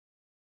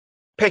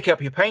Pick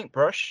up your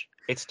paintbrush.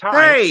 It's time.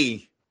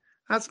 Hey,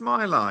 that's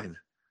my line.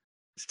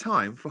 It's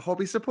time for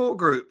Hobby Support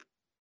Group.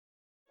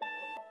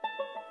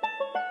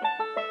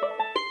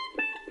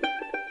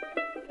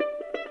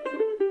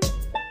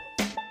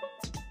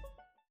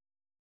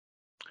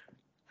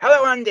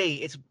 Hello,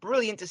 Andy. It's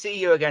brilliant to see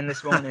you again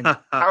this morning.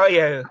 How are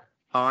you?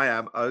 I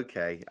am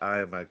okay.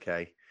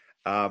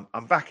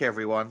 I'm back,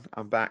 everyone.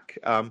 I'm back.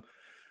 I'll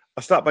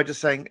start by just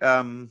saying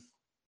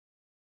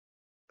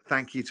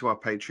thank you to our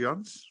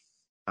Patreons.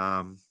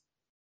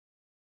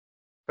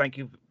 Thank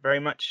you very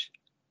much,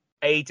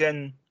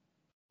 Aidan,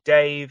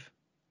 Dave,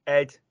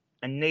 Ed,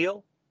 and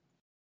Neil.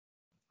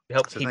 You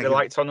helped keep the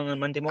lights on a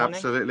Monday morning.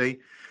 Absolutely.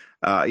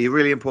 You're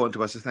really important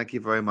to us, so thank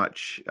you very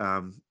much.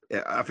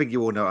 I think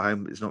you all know at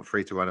home it's not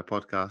free to run a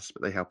podcast,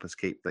 but they help us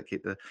keep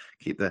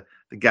the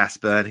gas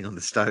burning on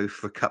the stove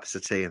for cups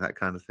of tea and that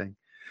kind of thing.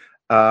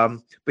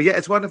 But yeah,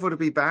 it's wonderful to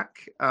be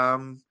back.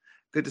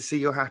 Good to see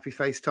your happy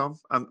face, Tom.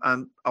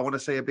 And I want to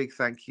say a big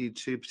thank you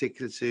to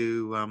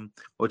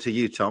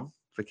you, Tom,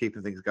 for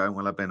keeping things going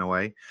while I've been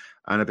away,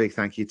 and a big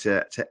thank you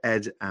to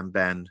Ed and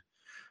Ben,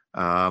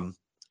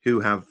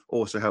 who have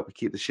also helped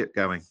keep the ship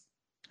going.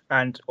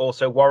 And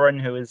also Warren,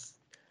 who has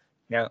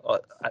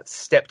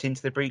stepped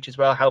into the breach as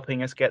well,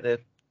 helping us get the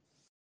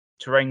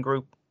terrain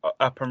group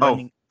up and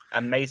running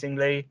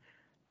amazingly.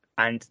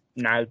 And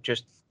now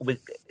just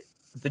with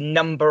the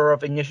number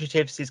of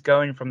initiatives is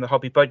going from the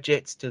hobby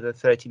budgets to the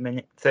 30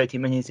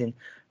 minutes in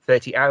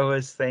 30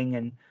 hours thing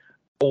and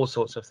all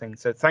sorts of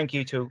things. So thank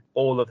you to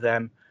all of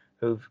them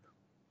who've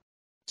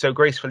so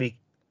gracefully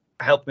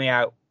helped me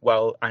out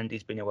while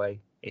Andy's been away.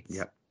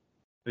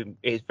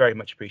 It's very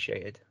much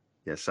appreciated.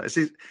 Yes, so it's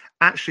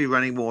actually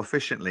running more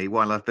efficiently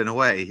while I've been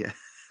away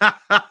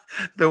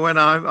than when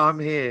I'm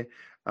here.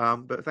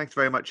 But thanks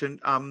very much. And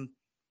I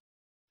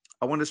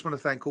just want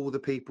to thank all the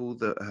people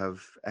that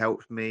have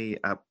helped me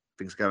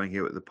things going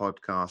here at the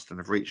podcast and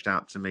have reached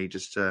out to me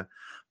just to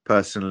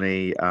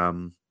personally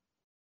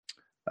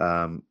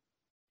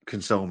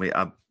console me.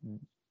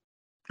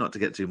 Not to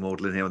get too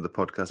maudlin here on the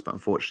podcast, but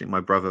unfortunately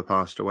my brother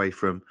passed away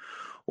from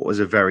what was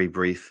a very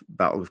brief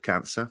battle with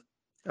cancer.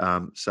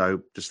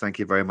 So just thank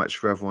you very much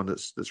for everyone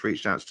that's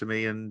reached out to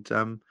me and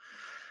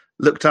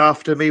looked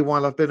after me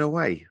while I've been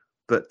away.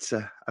 But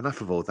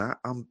enough of all that.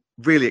 I'm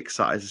really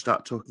excited to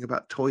start talking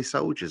about toy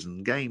soldiers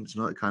and games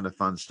and all that kind of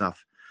fun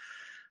stuff.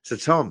 So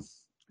Tom,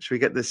 should we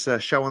get this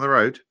show on the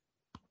road?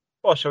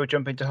 Well, shall we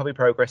jump into Hobby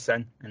Progress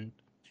then? And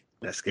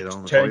let's get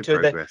on with Hobby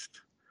Progress.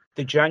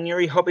 The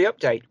January Hobby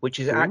Update, which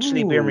is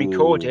actually being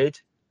recorded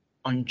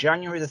on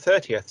January the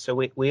 30th. So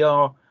we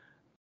are...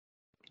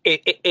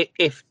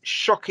 If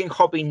shocking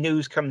hobby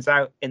news comes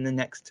out in the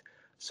next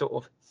sort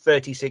of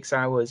 36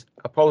 hours,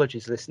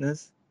 apologies,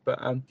 listeners, but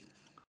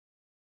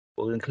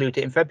we'll include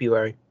it in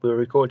February. We're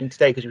recording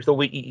today because we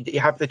thought you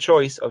have the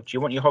choice of, do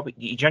you want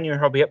your January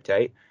hobby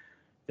update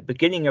the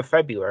beginning of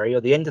February or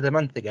the end of the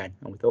month again?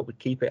 And we thought we'd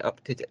keep it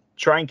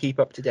try and keep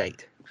up to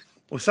date.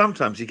 Well,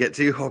 sometimes you get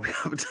 2 hobby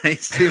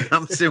updates 2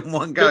 months in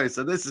one go,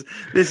 so this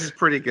is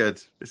pretty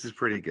good. This is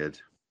pretty good.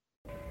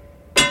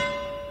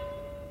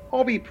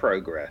 Hobby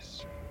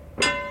Progress.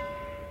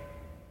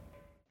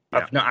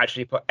 I've not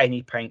actually put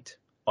any paint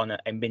on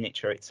a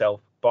miniature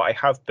itself, but I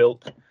have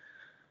built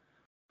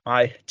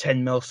my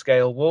 10mm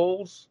scale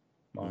walls,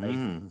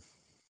 some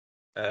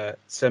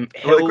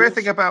hills. Well, the great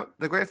thing about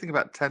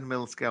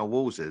 10mm scale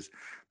walls is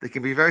they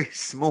can be very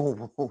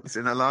small walls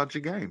in a larger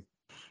game,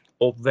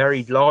 or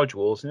very large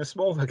walls in a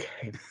smaller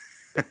game.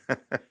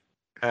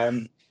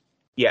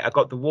 I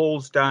got the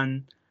walls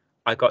done.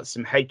 I got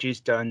some hedges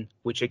done,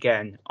 which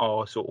again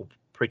are sort of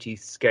pretty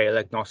scale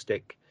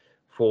agnostic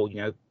for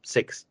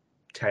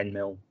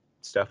 6-10mm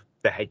stuff,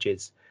 the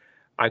hedges.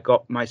 I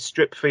got my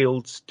strip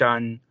fields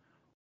done,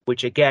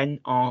 which again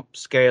are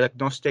scale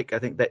agnostic. I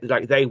think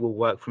that they will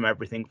work from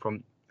everything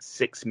from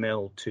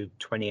 6mm to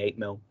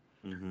 28mm.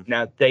 Mm-hmm.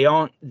 Now they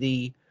aren't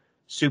the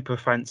super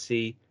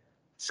fancy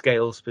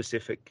scale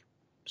specific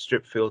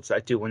strip fields that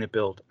I do want to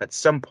build. At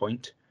some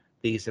point,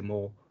 these are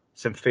more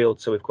some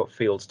fields, so we've got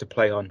fields to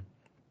play on.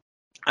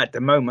 At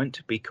the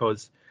moment,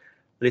 because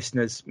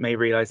listeners may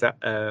realize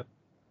that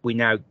we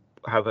now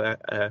have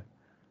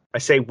I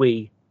say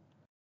we,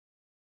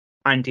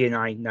 Andy and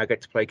I now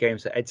get to play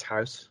games at Ed's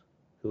house,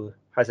 who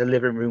has a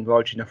living room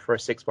large enough for a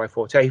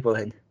 6x4 table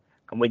in,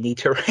 and we need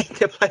to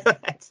play on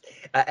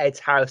at Ed's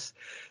house.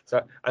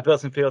 So I built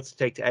some fields to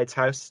take to Ed's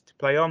house to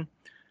play on.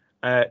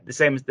 The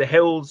same as the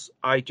hills,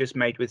 I just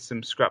made with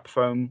some scrap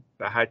foam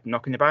that I had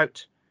knocking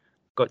about.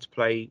 Got to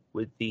play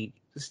with the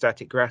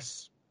static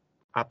grass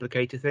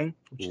applicator thing,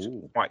 which is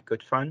quite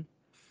good fun.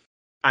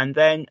 And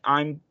then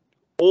I'm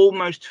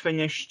almost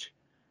finished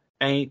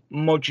a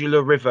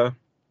modular river,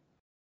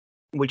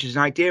 which is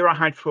an idea I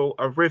had for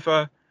a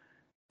river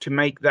to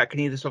make that can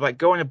either sort of like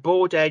go on a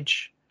board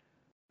edge,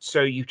 so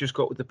you've just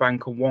got the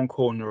bank on one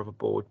corner of a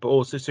board, but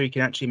also so you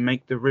can actually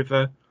make the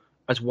river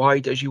as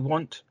wide as you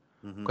want.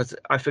 Because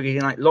I figured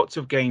in like lots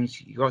of games,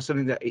 you got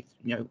something that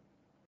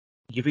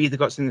you've either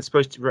got something that's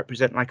supposed to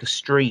represent like a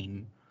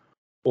stream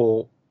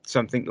or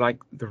something like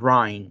the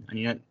Rhine,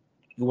 and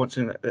you want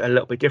something a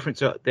little bit different.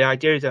 So the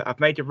idea is that I've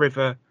made a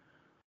river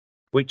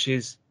which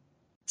is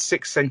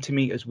 6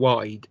 centimeters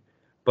wide,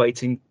 but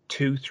it's in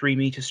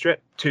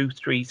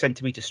 2-3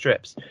 centimeter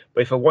strips.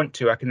 But if I want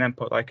to, I can then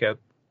put like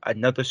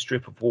another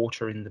strip of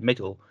water in the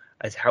middle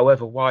as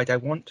however wide I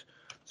want.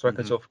 So I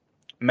can sort of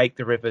make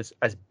the rivers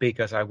as big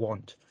as I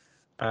want.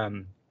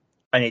 And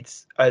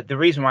it's the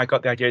reason why I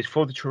got the idea is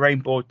for the terrain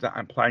board that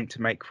I'm planning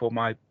to make for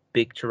my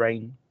big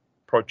terrain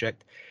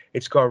project.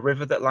 It's got a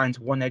river that lines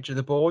one edge of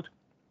the board.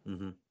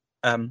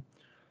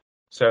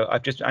 So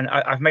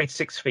I've made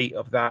 6 feet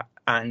of that,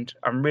 and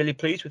I'm really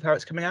pleased with how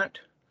it's coming out.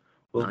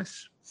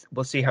 Nice.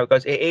 We'll see how it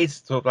goes. It is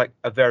sort of like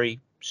a very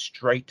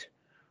straight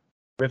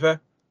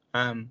river.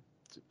 But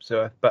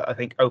I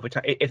think over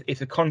time, if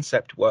the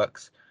concept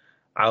works,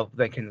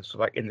 they can sort of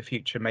like in the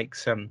future make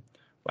some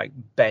like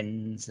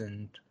bends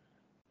and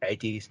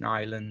eddies and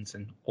islands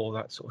and all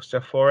that sort of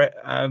stuff for it.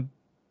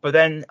 But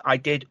then I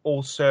did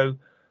also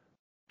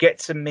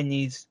get some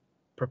minis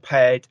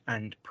prepared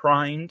and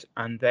primed,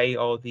 and they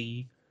are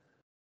the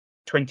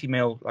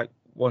 20mm like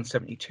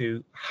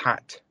 172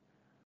 hat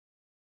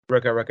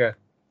Rugger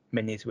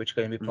minis, which are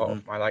going to be part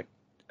of my like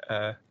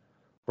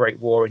Great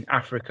War in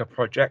Africa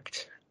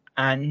project.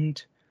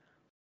 And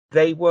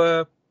they're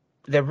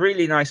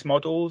really nice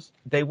models.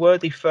 They were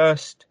the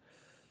first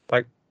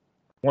like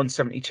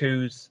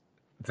 172s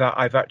that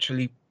I've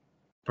actually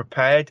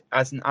prepared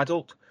as an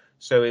adult,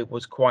 so it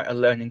was quite a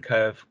learning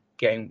curve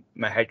getting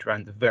my head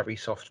around the very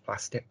soft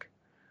plastic,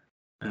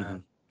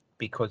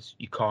 because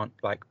you can't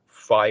like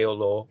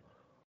file or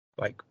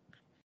like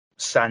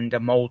sand a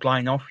mold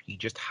line off. You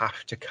just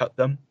have to cut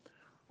them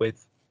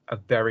with a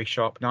very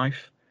sharp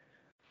knife.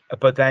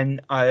 But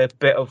then a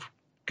bit of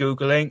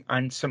Googling,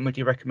 and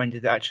somebody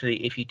recommended that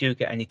actually if you do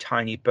get any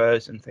tiny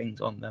burrs and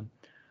things on them,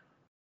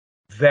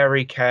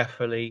 very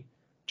carefully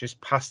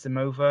just pass them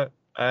over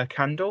a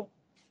candle.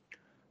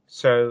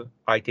 So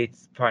I did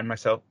find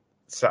myself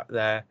sat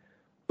there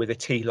with a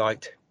tea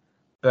light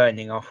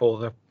burning off all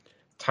the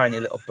tiny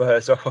little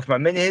burrs off of my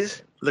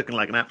minis. Looking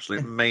like an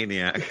absolute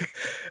maniac.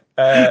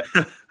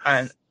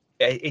 And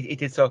it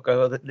did sort of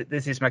go, well,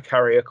 this is my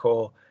carrier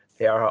core.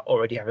 They are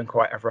already having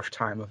quite a rough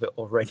time of it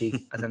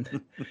already. And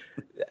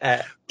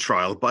then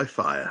trial by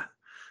fire.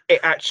 It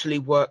actually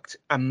worked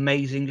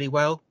amazingly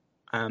well.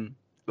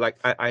 Like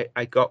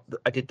I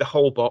did the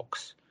whole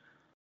box.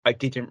 I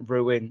didn't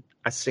ruin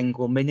a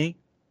single mini.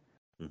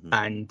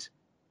 And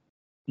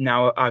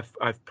now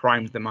I've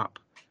primed them up.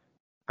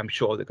 I'm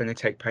sure they're going to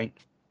take paint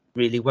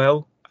really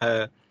well.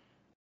 I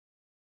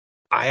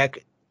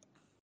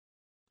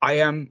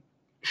am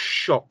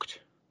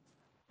shocked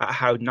at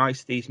how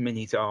nice these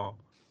minis are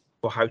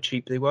for how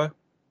cheap they were.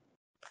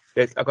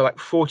 I've got like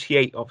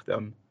 48 of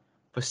them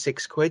for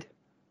 £6.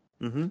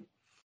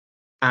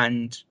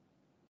 And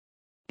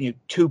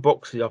 2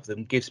 boxes of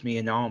them gives me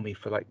an army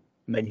for like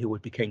Men Who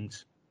Would Be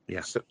Kings.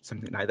 Yeah,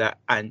 something like that.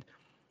 And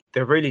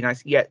they're really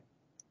nice. Yet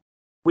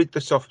with the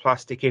soft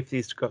plastic, if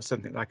these got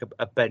something like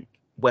a bent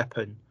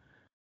weapon,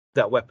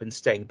 that weapon's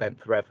staying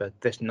bent forever.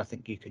 There's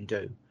nothing you can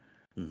do.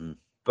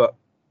 But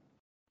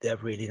they're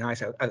really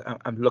nice.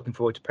 I'm looking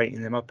forward to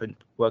painting them up and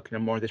working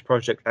on more of this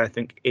project. And I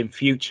think in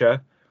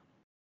future,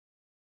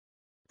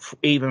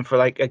 even for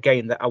like a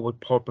game that I would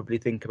probably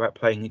think about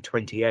playing in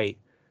 28,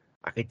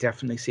 I could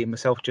definitely see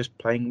myself just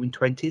playing in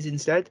 20s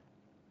instead.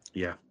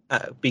 Yeah,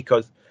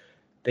 because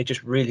they're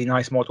just really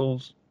nice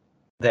models.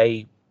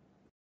 And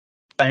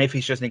if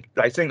it's just like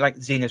something like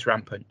Xenos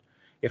Rampant,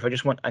 if I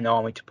just want an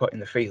army to put in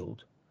the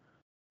field,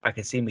 I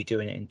can see me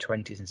doing it in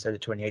 20s instead of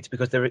 28s,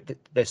 because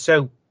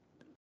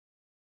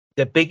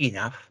they're big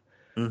enough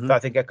that I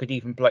think I could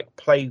even like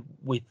play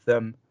with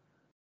them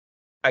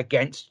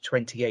against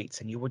 28s,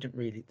 and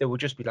they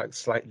would just be like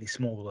slightly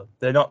smaller.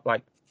 They're not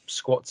like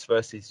squats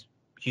versus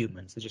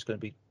humans. They're just going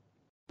to be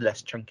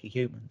less chunky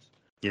humans.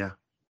 Yeah.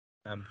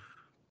 I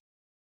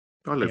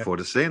look forward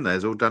to seeing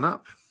those all done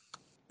up.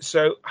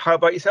 So how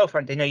about yourself,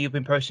 Andy? I know you've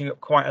been posting up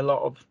quite a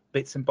lot of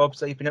bits and bobs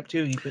that you've been up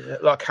to. You've been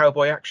a lot of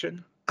cowboy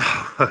action.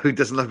 Who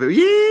doesn't love a bit?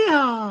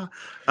 Yeah.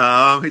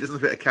 Who doesn't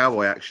love a bit of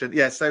cowboy action?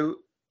 Yeah. So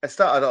I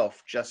started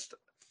off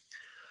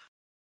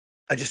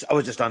I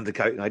was just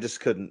undercoating. I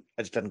just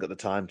hadn't got the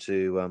time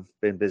to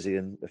been busy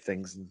and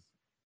things and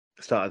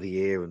start of the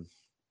year and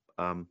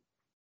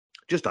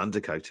just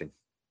undercoating,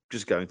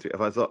 just going through.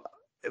 If I thought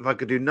if I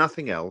could do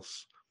nothing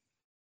else,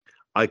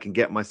 I can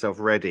get myself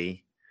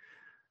ready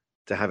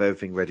to have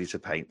everything ready to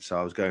paint. So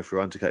I was going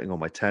through undercoating on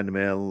my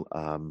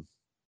 10mm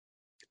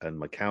and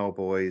my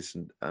cowboys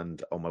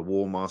and all my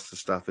War Master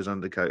stuff is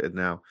undercoated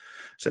now.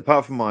 So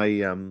apart from my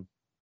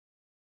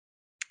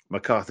my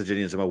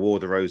Carthaginians and my War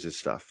of the Roses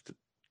stuff,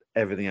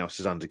 everything else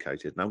is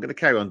undercoated. And I'm going to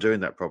carry on doing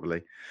that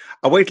probably.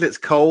 I'll wait till it's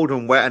cold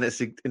and wet and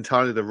it's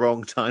entirely the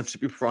wrong time to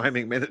be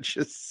priming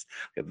miniatures.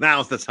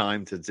 Now's the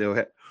time to do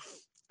it.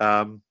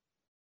 So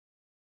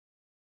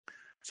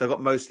I've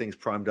got most things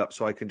primed up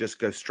so I can just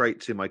go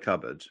straight to my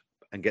cupboard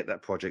and get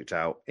that project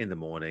out in the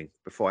morning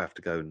before I have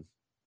to go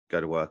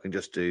to work and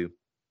just do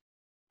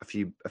a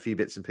few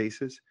bits and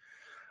pieces.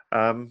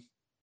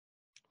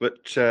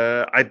 But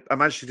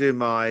I'm actually doing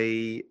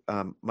my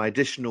my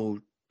additional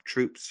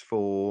troops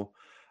for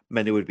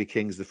Many Would Be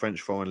Kings, the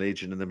French Foreign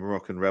Legion, and the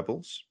Moroccan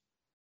Rebels.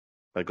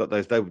 I got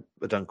those. They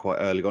were done quite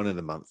early on in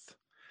the month.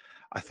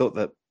 I thought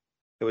that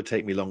it would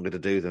take me longer to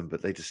do them,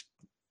 but they just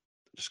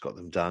got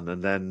them done,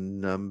 and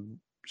then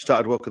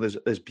started working on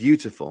those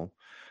beautiful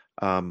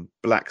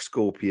Black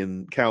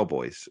Scorpion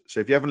cowboys.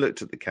 So if you haven't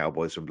looked at the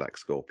cowboys from Black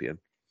Scorpion,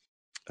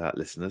 dear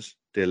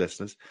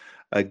listeners,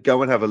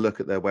 go and have a look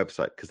at their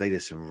website because they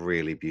did some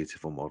really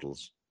beautiful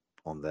models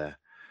on there.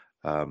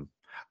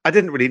 I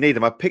didn't really need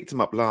them. I picked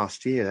them up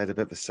last year. They had a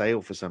bit of a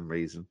sale for some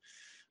reason.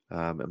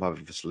 It might have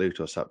been for Salute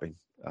or something,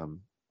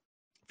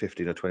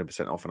 15 or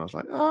 20% off. And I was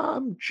like,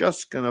 I'm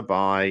just going to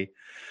buy,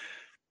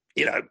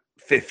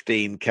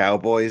 15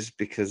 cowboys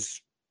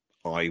because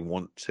I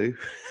want to.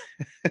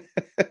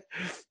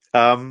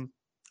 And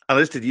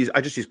I just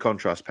used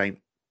contrast paint.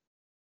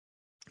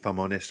 If I'm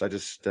honest, I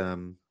just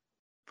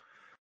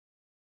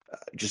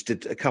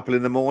did a couple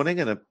in the morning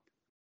and a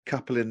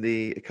couple in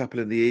the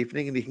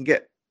evening, and you can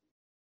get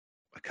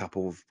a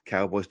couple of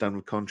cowboys done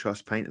with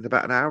contrast paint in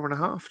about an hour and a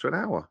half to an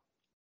hour.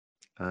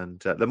 And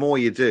the more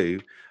you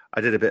do,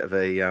 I did a bit of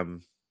a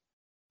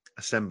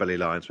assembly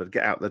line. So I'd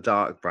get out the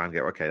dark brown,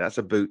 okay, that's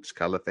a boots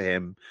color for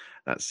him.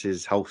 That's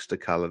his holster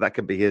color. That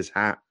could be his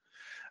hat.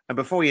 And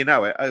before you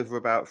know it, over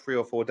about 3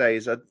 or 4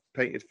 days, I'd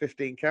painted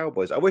 15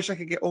 cowboys. I wish I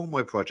could get all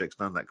my projects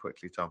done that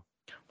quickly, Tom.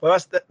 Well,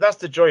 that's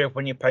the joy of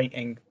when you're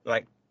painting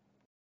like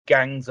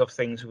gangs of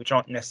things which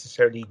aren't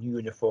necessarily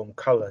uniform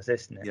colors,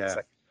 isn't it? Yeah. It's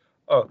like,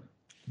 oh,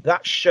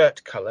 that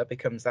shirt color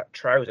becomes that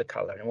trouser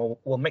color, and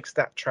we'll mix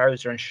that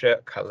trouser and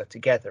shirt color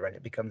together, and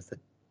it becomes the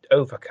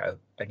overcoat,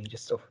 and you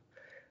just sort of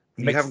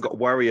you haven't got to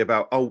worry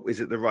about, is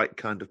it the right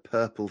kind of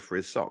purple for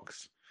his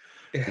socks?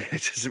 Yeah.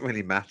 It doesn't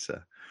really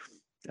matter,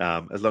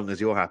 as long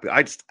as you're happy.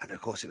 And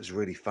of course, it was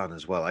really fun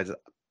as well.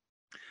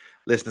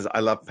 Listeners,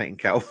 I love painting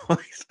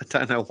cowboys. I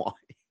don't know why,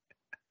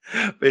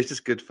 but it's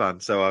just good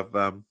fun. So I've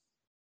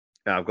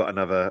got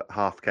another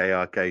half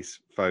KR case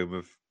foam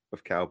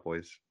of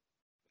cowboys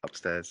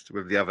upstairs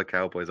with the other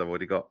cowboys I've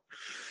already got.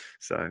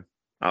 So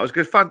that was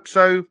good fun.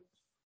 So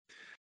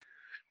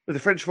with the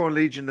French Foreign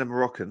Legion, the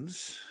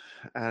Moroccans,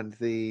 and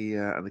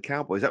the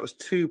cowboys, that was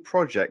 2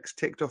 projects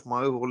ticked off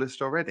my overall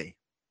list already.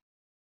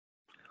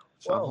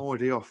 So I'm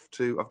already off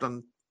to. I've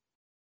done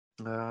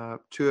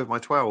 2 of my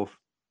 12,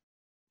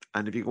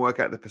 and if you can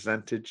work out the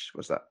percentage,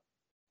 what's that?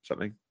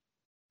 Something.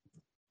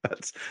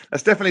 That's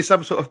definitely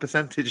some sort of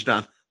percentage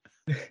done.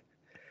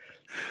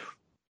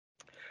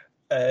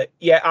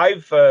 Yeah,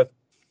 I've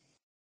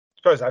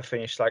suppose I've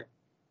finished like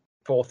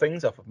 4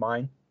 things off of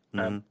mine.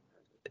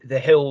 The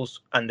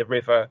hills and the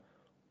river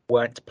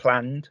weren't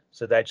planned,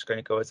 so they're just going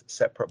to go as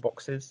separate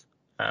boxes.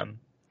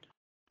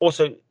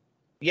 Also,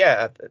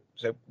 yeah,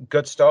 so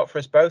good start for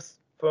us both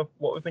for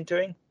what we've been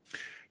doing.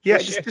 Yeah,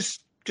 just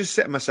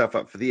setting myself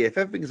up for the year. If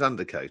everything's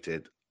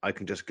undercoated, I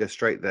can just go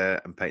straight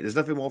there and paint. There's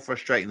nothing more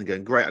frustrating than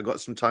going, great, I've got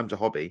some time to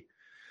hobby,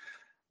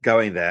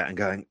 going there and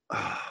going,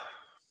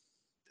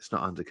 it's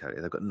not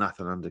undercoated. I've got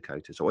nothing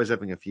undercoated. So always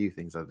having a few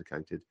things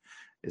undercoated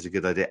is a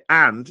good idea.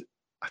 And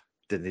I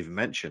didn't even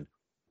mention,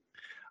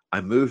 I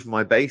moved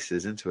my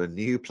bases into a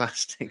new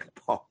plastic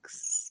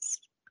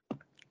box.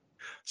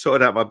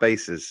 Sorted out my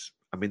bases.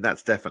 I mean,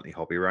 that's definitely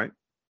hobby, right?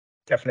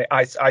 Definitely.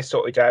 I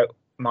sorted out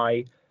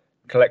my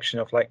collection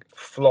of like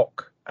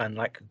flock and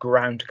like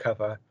ground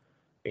cover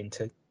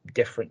into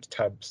different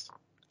tubs,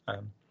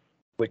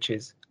 which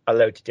is a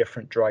load of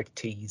different dried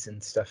teas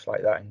and stuff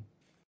like that, and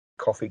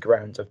coffee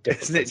grounds of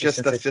different. Isn't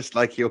it that's just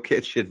like your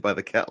kitchen by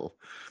the kettle?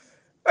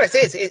 It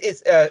is.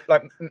 It's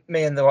like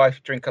me and the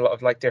wife drink a lot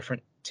of like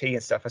different tea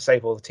and stuff. I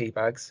save all the tea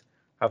bags,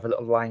 have a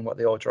little line what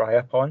they all dry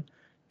up on,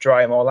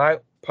 dry them all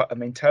out, put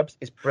them in tubs.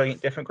 It's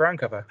brilliant, different ground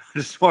cover. I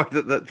just worried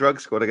that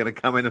drug squad are going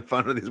to come in and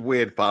find all these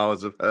weird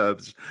piles of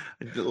herbs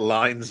and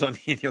lines on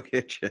in your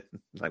kitchen.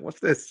 Like, what's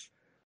this?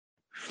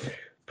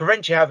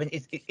 Prevents you having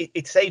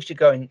it saves you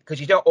going, because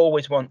you don't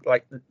always want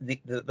like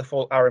the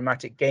full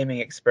aromatic gaming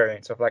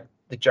experience of like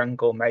the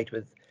jungle made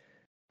with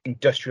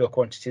industrial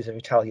quantities of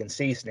Italian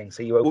seasoning.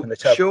 So you open the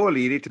tub.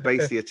 Surely you need to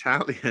base the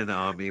Italian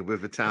army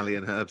with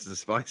Italian herbs and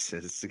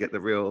spices to get the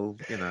real,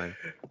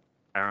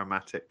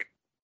 aromatic.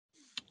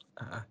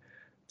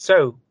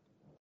 So,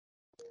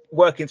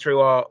 working through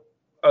our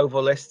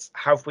oval lists,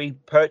 have we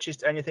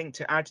purchased anything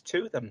to add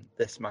to them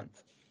this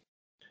month?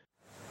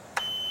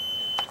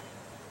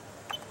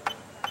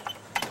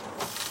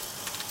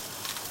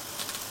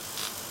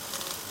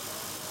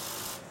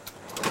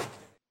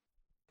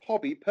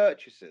 Hobby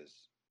purchases.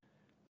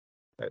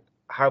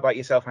 How about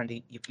yourself,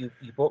 Andy? You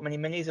bought many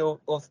minis, or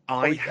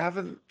I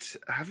haven't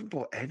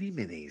bought any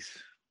minis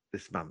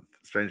this month.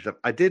 Strange enough,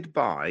 I did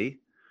buy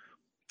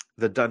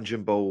the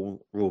Dungeon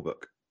Bowl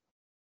rulebook.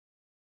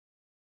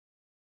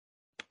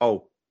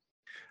 Oh,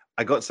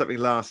 I got something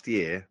last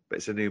year, but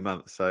it's a new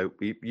month, so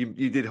you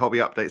did hobby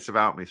updates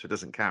about me, so it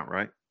doesn't count,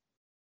 right?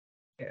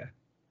 Yeah.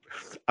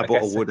 I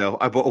bought a wood elf.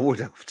 I bought a wood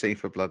elf team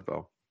for Blood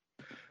Bowl.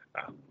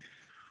 Oh.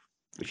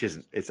 which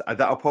isn't. It's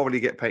that'll probably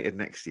get painted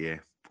next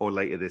year or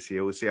later this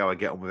year. We'll see how I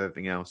get on with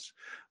everything else.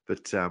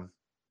 But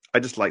I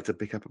just like to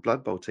pick up a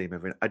Blood Bowl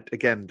team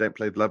again, don't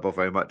play Blood Bowl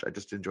very much. I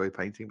just enjoy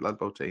painting Blood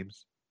Bowl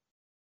teams.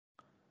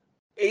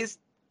 Is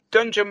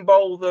Dungeon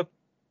Bowl the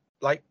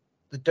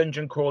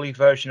dungeon crawly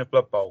version of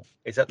Blood Bowl?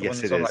 Is that the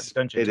Yes, one that's it on is. like the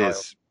dungeon It tile?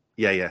 is.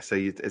 Yeah. So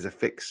there's a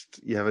fixed.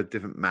 You have a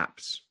different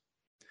maps,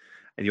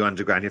 and you're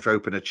underground. You have to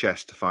open a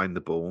chest to find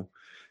the ball.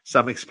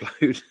 Some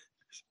explode.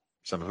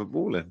 Some have a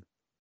ball in,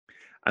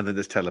 and then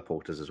there's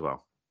teleporters as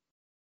well.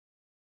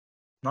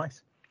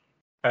 Nice.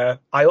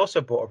 I also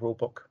bought a rule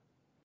book.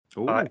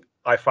 Ooh.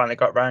 I finally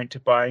got round to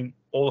buying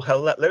All Hell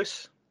Let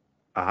Loose,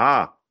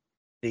 Aha.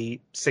 the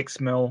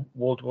 6mm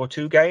World War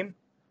II game.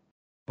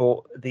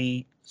 Bought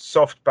the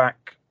softback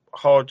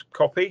hard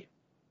copy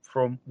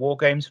from War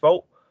Games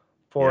Vault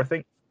for I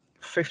think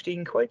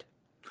 £15.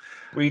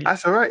 Really,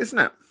 That's all right, isn't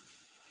it?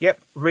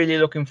 Yep, really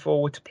looking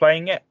forward to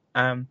playing it.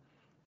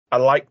 I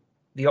like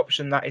the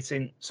option that it's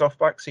in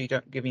softback, so you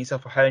don't give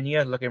yourself a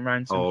hernia looking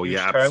around some huge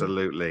tome.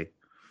 Absolutely.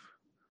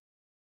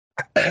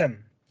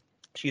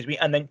 Excuse me.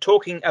 And then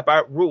talking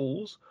about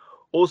rules,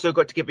 also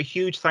got to give a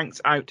huge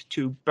thanks out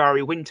to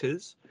Barry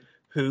Winters,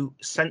 who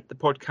sent the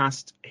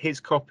podcast his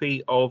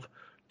copy of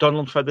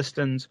Donald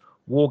Featherstone's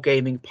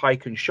Wargaming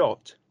Pike and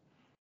Shot,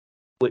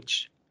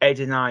 which Ed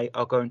and I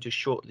are going to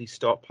shortly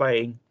start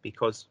playing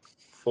because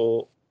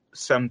for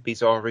some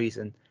bizarre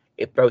reason,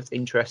 it both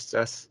interests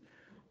us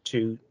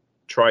to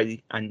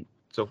try and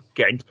sort of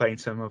get into playing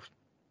some of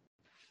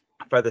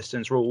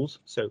Featherstone's rules.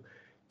 So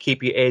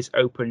keep your ears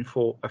open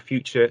for a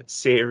future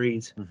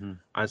series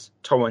as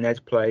Tom and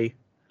Ed play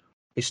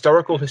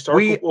historical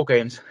war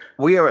games.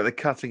 We are at the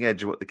cutting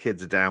edge of what the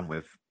kids are down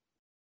with.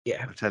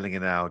 Yeah. I'm telling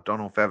you now,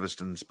 Donald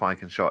Featherstone's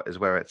Pike and Shot is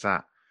where it's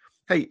at.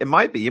 Hey, it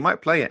might be. You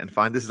might play it and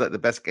find this is like the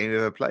best game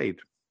you've ever played.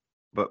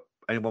 But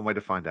only one way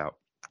to find out.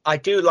 I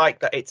do like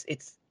that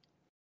it's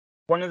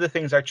one of the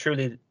things I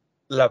truly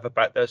love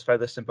about those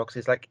Featherstone books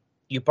is like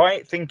you buy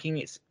it thinking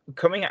it's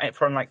coming at it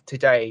from like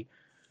today.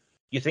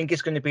 You think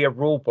it's going to be a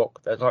rule book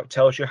that like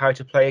tells you how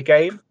to play a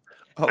game.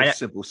 Oh,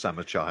 simple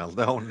summer child.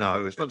 Oh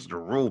no, it's not just a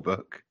rule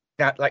book.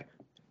 That like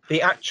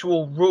the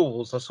actual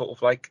rules are sort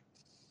of like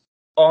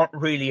aren't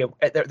really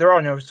there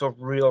are no sort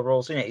of real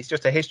rules in it. It's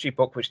just a history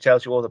book which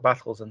tells you all the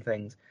battles and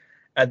things.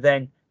 And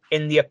then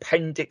in the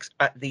appendix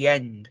at the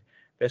end,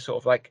 there's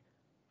sort of like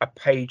a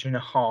page and a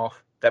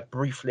half that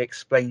briefly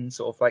explains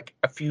sort of like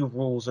a few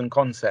rules and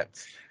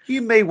concepts.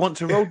 You may want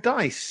to roll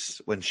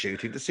dice when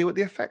shooting to see what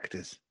the effect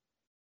is.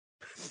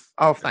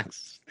 Oh,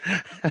 thanks.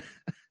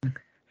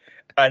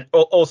 And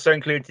also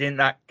included in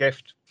that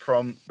gift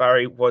from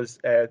Barry was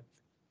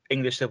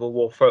English Civil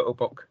War photo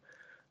book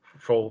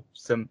for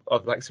some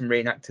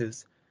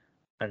reenactors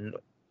and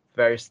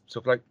various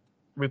sort of like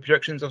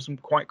reproductions of some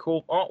quite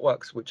cool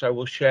artworks, which I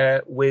will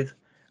share with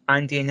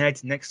Andy and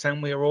Ed next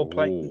time we are all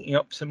playing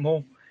up some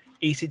more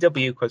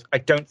ECW, because I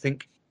don't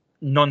think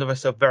none of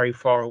us are very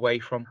far away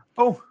from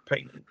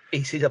playing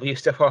ECW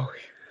stuff, are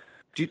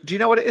we? Do you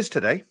know what it is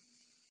today?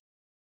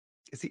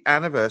 It's the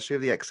anniversary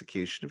of the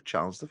execution of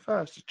Charles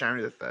I. It's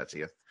January the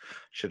 30th.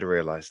 Should have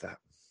realised that.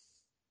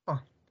 Oh.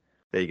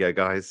 There you go,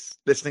 guys.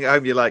 Listening at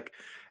home, you're like,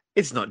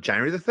 it's not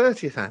January the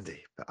 30th,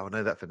 Andy. But I'll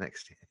know that for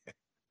next year.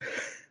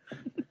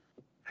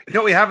 You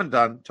know what we haven't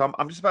done, Tom?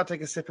 I'm just about to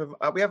take a sip of...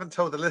 we haven't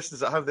told the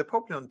listeners at home. They're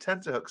probably on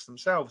tenterhooks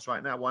themselves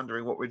right now,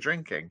 wondering what we're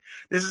drinking.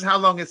 This is how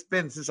long it's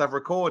been since I've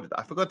recorded.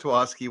 I forgot to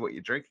ask you what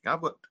you're drinking.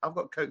 I've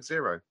got Coke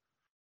Zero.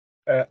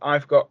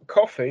 I've got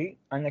coffee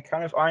and a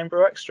can of Iron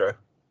Brew Extra.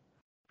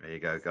 There you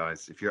go,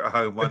 guys. If you're at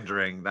home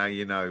wondering, now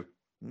you know.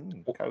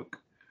 Coke.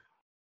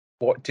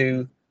 What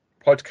do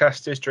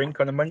podcasters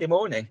drink on a Monday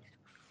morning?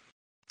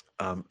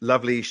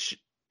 Lovely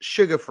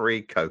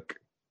sugar-free Coke.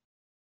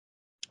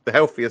 The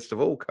healthiest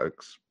of all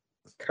Cokes.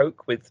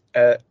 Coke with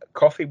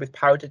coffee with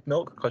powdered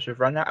milk because we've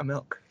run out of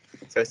milk.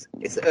 So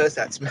it's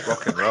ersatz milk.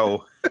 Rock and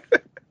roll.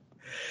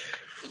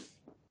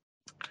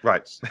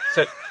 Right.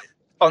 So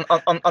on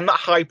that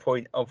high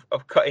point of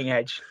cutting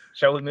edge,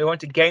 shall we move on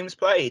to games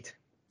played?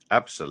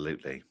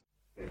 Absolutely.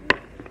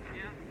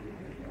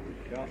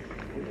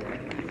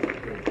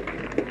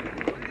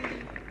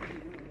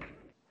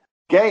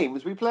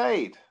 Games we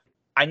played.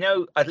 I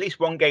know at least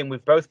one game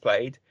we've both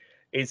played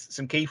is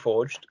some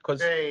Keyforged,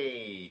 because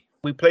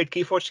we played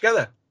Keyforged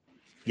together.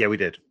 Yeah, we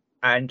did.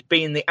 And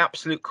being the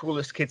absolute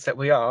coolest kids that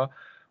we are,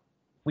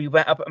 we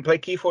went up and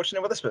played Keyforged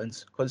in the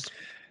Wetherspoons, because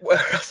where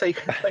else you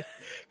can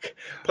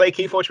play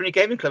Keyforged when your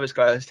gaming club is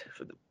closed?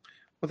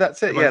 Well,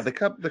 that's it. Yeah, the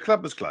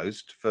club was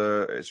closed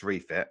for its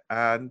refit,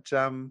 and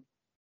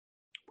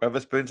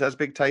Wetherspoons has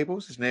big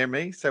tables. It's near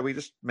me, so we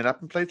just met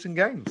up and played some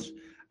games.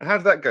 And how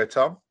did that go,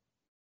 Tom?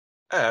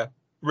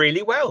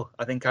 Really well.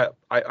 I think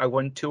I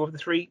won 2 of the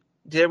 3.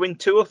 Did I win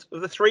 2 of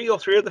the 3 or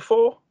 3 of the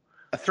 4?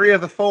 3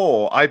 of the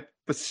 4. I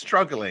was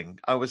struggling.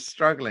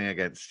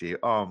 Against you.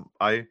 I'm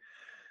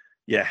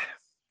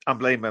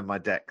blaming my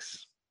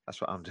decks.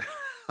 That's what I'm doing.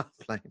 I'm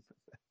blaming.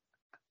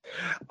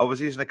 I was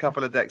using a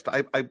couple of decks.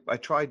 I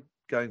tried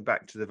going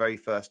back to the very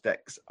first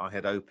decks I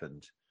had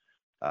opened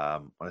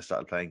when I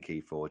started playing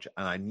Keyforge,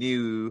 and I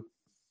knew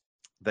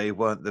they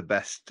weren't the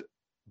best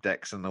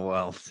decks in the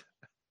world,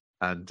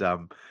 and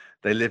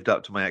they lived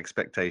up to my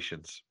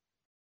expectations.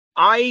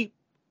 I'm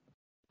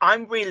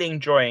really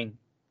enjoying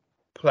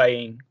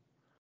playing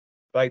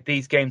like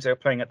these games that we're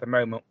playing at the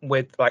moment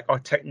with like our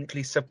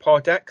technically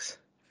subpar decks,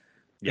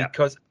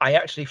 because I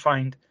actually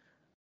find,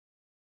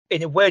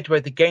 in a weird way,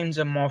 the games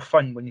are more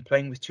fun when you're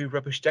playing with two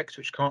rubbish decks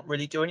which can't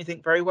really do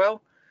anything very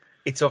well.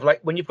 It's sort of like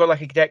when you've got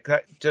like a deck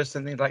that does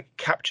something like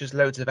captures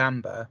loads of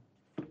amber,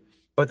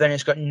 but then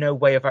it's got no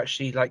way of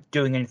actually like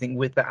doing anything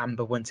with the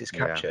amber once it's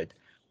captured.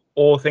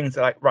 Or things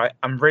like, right,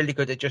 I'm really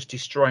good at just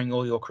destroying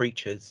all your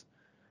creatures,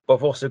 but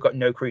I've also got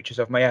no creatures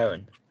of my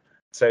own.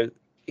 So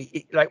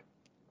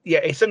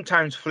it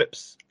sometimes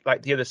flips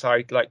like the other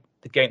side, like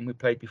the game we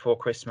played before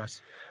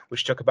Christmas,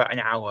 which took about an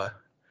hour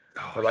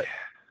for like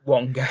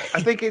one game.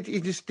 I think you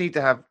just need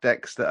to have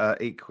decks that are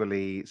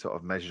equally sort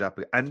of measured up,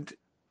 and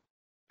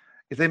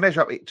if they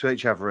measure up to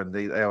each other and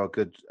they are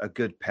a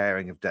good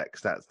pairing of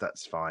decks,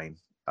 that's fine.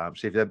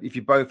 So if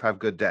you both have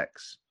good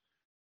decks,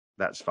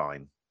 that's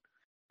fine,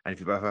 and if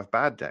you both have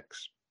bad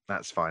decks,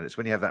 that's fine. It's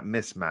when you have that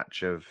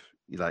mismatch of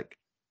like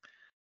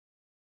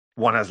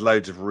one has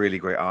loads of really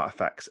great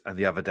artifacts and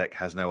the other deck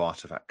has no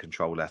artifact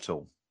control at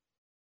all,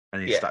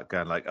 and you're stuck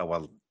going like, oh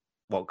well,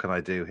 what can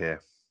I do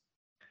here?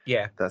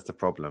 Yeah, that's the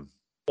problem.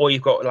 Or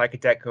you've got like a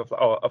deck of,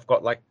 I've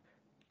got like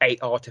 8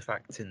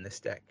 artifacts in this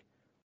deck.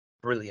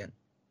 Brilliant.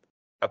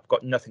 I've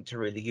got nothing to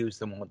really use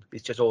them on.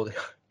 It's just all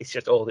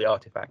the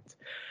artifacts.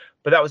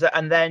 But that was it.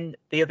 And then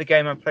the other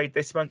game I played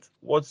this month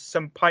was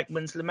some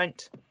Pikeman's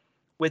Lament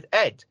with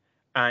Ed.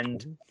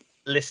 And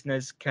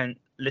listeners can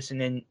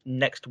listen in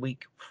next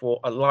week for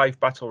a live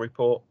battle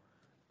report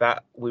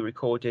that we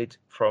recorded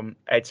from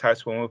Ed's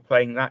house when we were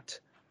playing that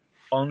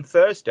on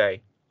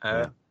Thursday.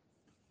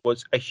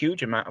 Was a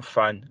huge amount of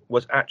fun.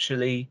 Was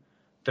actually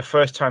the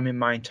first time in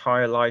my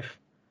entire life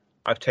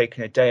I've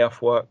taken a day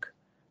off work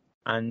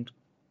and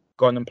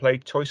gone and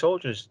played toy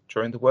soldiers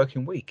during the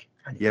working week.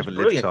 And you haven't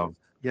lived, Tom.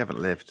 You haven't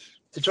lived.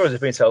 The joys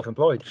of being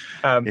self-employed.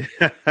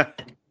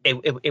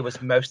 It was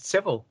most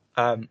civil.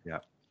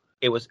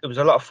 It was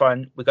a lot of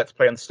fun. We got to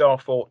play on Star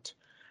Fort,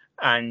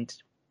 and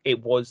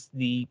it was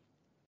the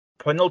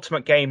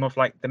penultimate game of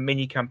like the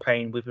mini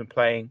campaign we've been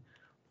playing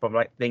from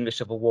like the English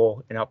Civil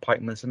War in our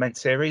Pikeman's Lament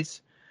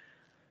series.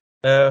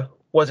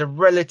 Was a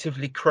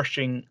relatively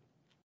crushing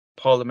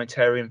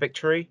parliamentarian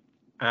victory.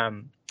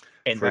 For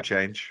a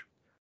change.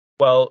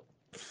 Well,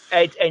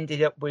 Ed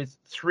ended up with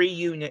 3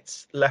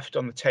 units left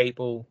on the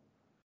table,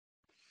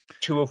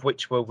 2 of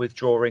which were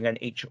withdrawing, and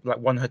each, like,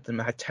 one of them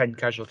had 10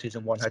 casualties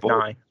and one had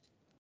 9.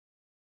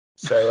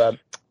 So,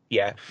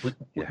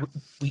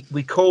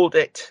 we called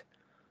it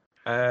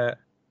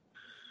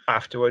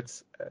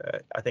afterwards.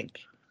 I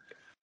think,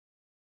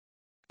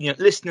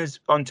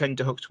 listeners on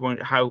Tenterhooks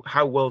wonder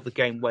how well the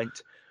game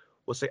went.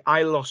 We'll say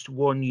I lost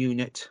 1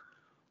 unit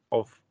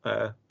of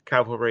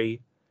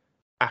cavalry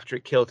after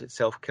it killed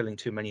itself, killing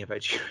too many of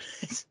its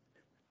units.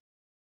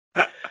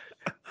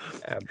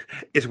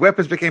 Its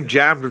weapons became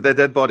jammed with their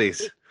dead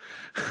bodies.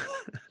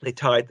 They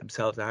tired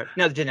themselves out.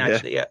 No, they didn't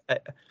actually.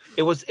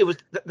 It was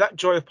that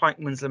joy of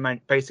Pikeman's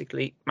Lament.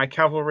 Basically, my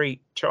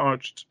cavalry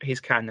charged his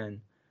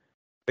cannon.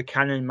 The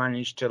cannon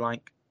managed to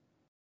like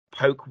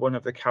poke one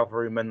of the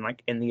cavalrymen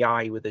like in the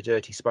eye with a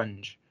dirty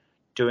sponge,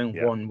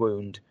 doing 1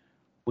 wound,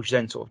 which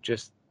then sort of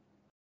just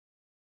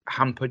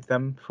hampered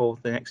them for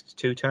the next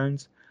 2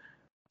 turns.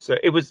 So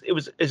it was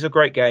a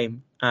great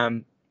game.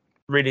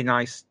 Really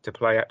nice to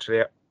play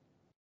actually at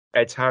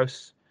Ed's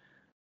house,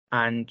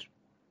 and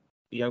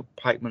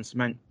Pikeman's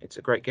Lament. It's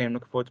a great game.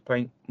 Looking forward to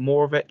playing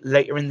more of it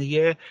later in the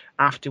year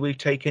after we've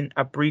taken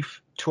a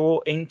brief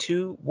tour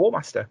into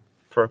Warmaster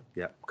for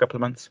a couple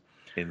of months.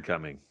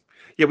 Incoming.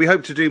 Yeah, we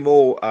hope to do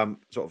more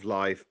sort of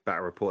live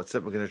battle reports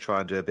that we're going to try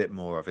and do a bit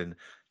more of in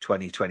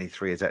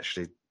 2023, is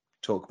actually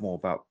talk more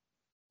about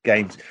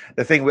games.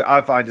 The thing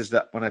I find is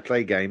that when I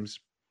play games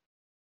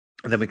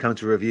and then we come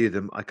to review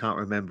them, I can't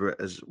remember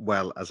it as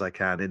well as I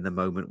can in the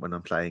moment when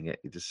I'm playing it.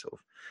 You just sort of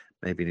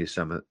maybe knew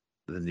some of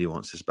the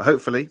nuances, but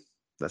hopefully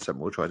that's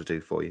something we'll try to do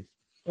for you.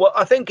 Well,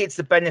 I think it's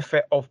the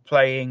benefit of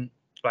playing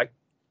like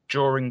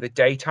during the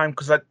daytime,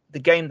 because like the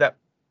game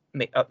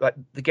me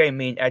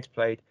and Ed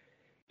played,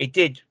 it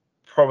did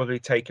probably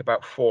take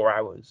about 4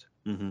 hours.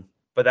 Mm-hmm.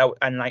 But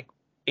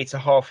it's a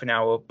half an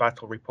hour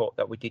battle report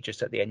that we did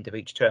just at the end of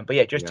each turn. But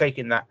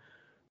taking that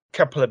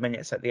couple of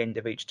minutes at the end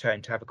of each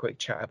turn to have a quick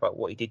chat about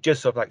what he did,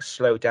 just sort of like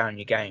slow down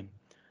your game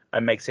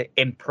and makes it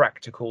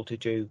impractical to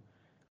do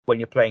when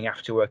you're playing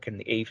after work in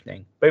the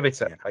evening. But if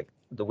it's like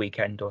the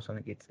weekend or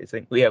something,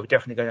 we're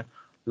definitely going to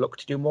look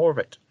to do more of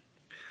it.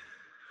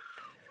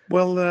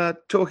 Well,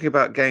 talking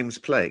about games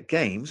played,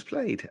 going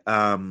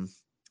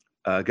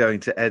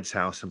to Ed's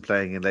house and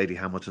playing in Lady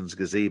Hamilton's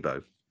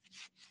gazebo.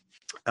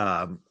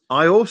 I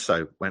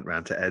also went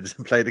round to Ed's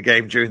and played a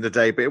game during the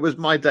day, but it was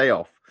my day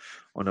off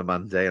on a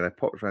Monday, and I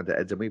popped round to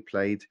Ed's and we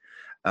played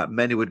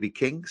Many Would Be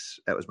Kings.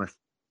 That was my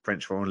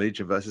French Foreign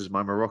Legion versus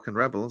my Moroccan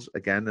Rebels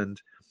again, and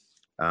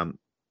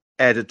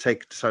Ed had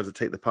decided to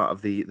take the part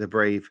of the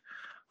brave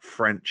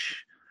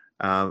French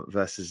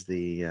versus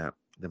the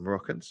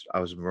Moroccans. I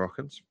was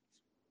Moroccans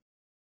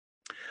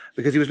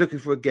because he was looking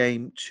for a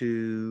game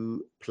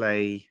to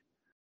play,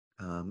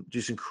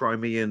 do some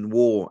Crimean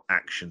War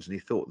actions, and he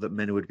thought that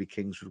Men Who Would Be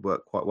Kings would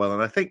work quite well.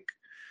 And I think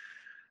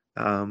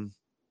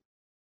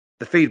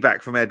the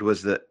feedback from Ed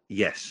was that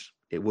yes,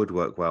 it would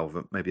work well,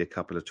 but maybe a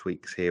couple of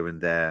tweaks here and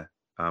there.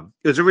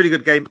 It was a really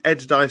good game.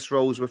 Ed's dice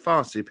rolls were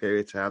far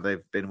superior to how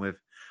they've been with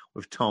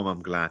Tom,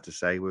 I'm glad to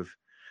say, with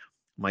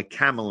my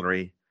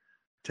camelry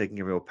taking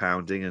a real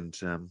pounding. And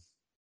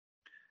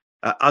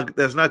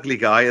there's an ugly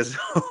guy as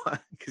well,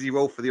 because he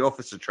rolled for the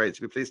officer traits.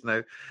 So please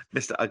know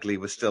Mr. Ugly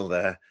was still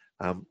there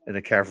in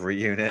a cavalry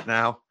unit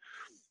now.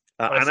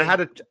 And I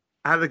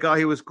had a guy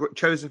who was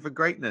chosen for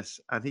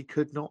greatness, and he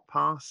could not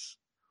pass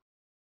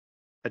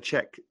a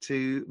check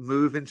to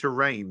move into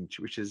range,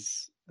 which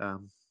is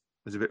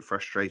was a bit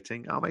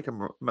frustrating. I'll make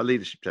my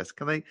leadership test.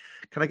 Can I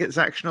get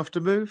Zakshin off to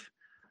move?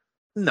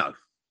 No,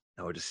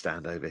 I'll just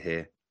stand over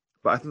here.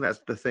 But I think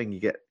that's the thing. You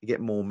get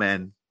more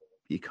men.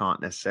 You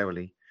can't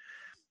necessarily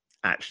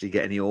actually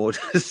get any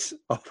orders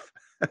off.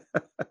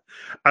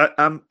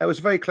 It was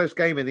a very close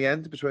game in the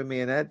end between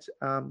me and Ed.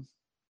 And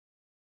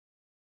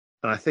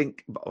I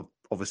think,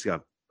 obviously,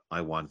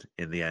 I won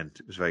in the end.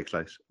 It was very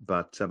close.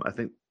 But I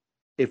think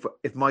if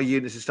my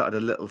units had started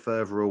a little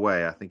further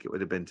away, I think it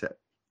would have been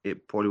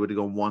it probably would have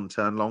gone one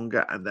turn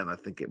longer, and then I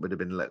think it would have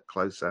been a little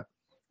closer.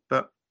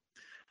 But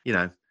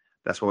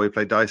that's why we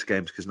play dice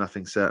games, because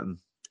nothing's certain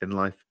in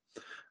life.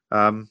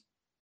 That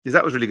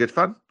was really good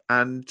fun.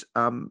 And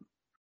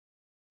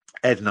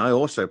Ed and I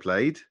also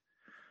played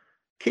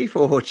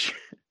Keyforge.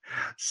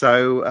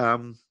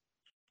 So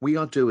we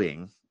are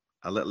doing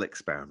a little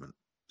experiment.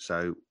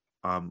 So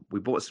we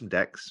bought some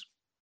decks,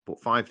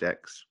 bought 5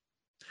 decks.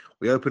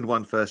 We opened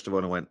one first of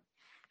all and went,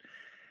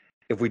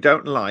 if we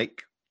don't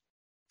like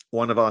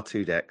one of our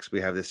 2 decks,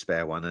 we have this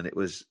spare one. And it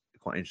was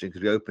quite interesting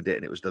because we opened it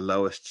and it was the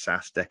lowest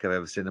SAS deck I've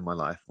ever seen in my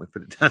life. We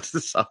put it down to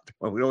the side.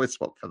 Well, we always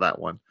swap for that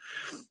one.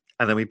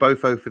 And then we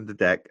both opened the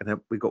deck, and then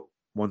we got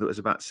one that was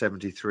about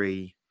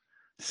 73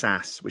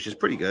 SAS, which is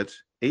pretty good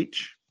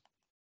each.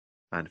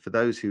 And for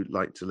those who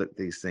like to look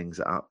these things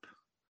up,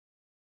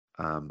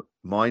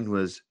 mine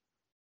was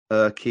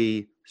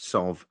Erky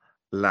Sov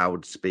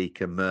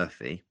Loudspeaker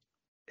Murphy.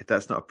 If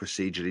that's not a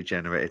procedurally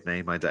generated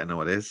name, I don't know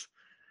what is.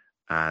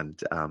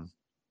 And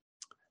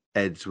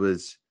Ed's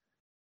was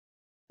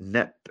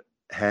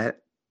Nepheh,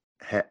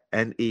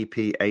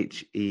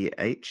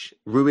 Nepheh,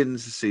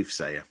 Ruins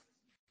Soothsayer.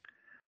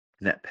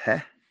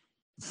 Nepheh.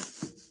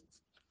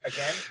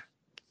 Again,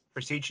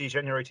 procedurally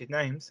generated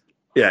names.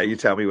 Yeah, you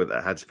tell me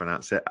how to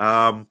pronounce it.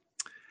 And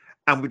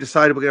we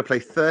decided we're going to play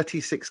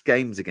 36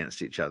 games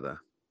against each other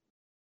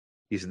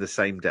using the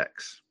same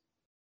decks.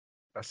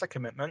 That's a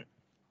commitment.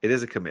 It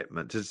is a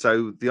commitment.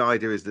 So the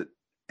idea is that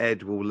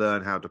Ed will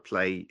learn how to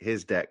play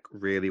his deck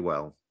really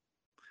well.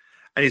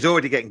 And he's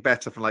already getting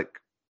better from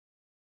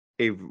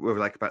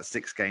we're about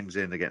 6 games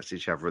in against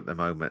each other at the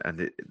moment.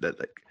 And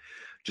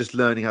just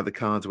learning how the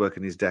cards work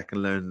in his deck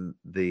and learn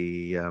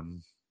the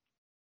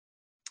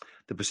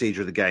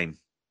procedure of the game.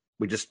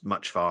 We're just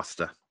much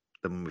faster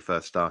than when we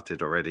first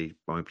started already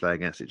when we play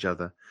against each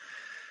other.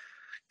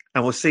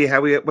 And we'll see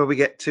where we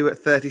get to at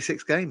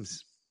 36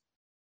 games.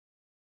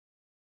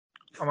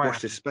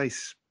 Watch this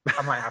space.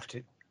 I might have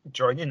to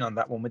join in on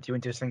that one with you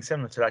and do something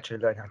similar to actually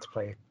learn how to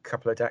play a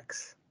couple of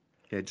decks.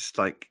 Yeah,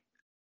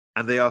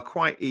 and they are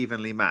quite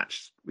evenly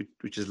matched,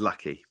 which is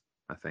lucky,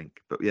 I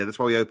think. But yeah, that's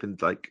why we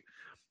opened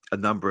a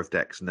number of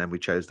decks, and then we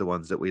chose the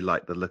ones that we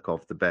liked the look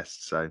of the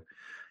best. So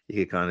you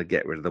could kind of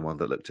get rid of the one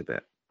that looked a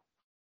bit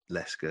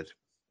less good.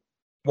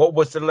 What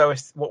was the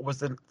lowest? What was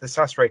the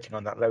SAS rating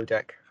on that low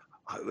deck?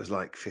 It was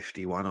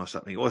 51 or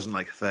something. It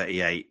wasn't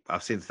 38.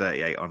 I've seen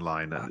 38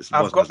 online. And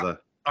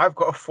I've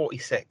got a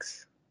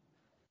 46.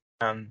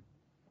 Well,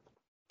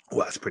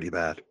 that's pretty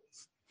bad.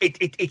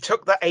 It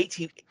took that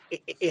 80.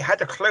 It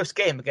had a close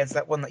game against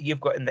that one that you've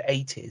got in the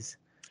 80s.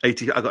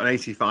 80. I got an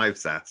 85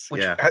 SAS.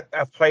 Which yeah,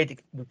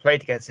 we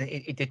played against, and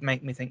it did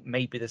make me think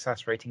maybe the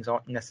SAS ratings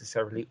aren't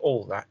necessarily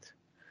all that.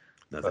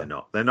 No, they're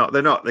not. They're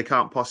not. They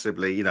can't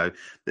possibly.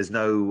 There's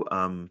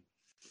no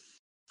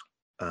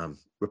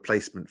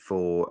replacement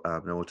for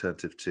no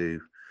alternative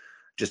to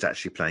just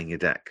actually playing your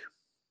deck.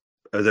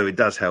 Although it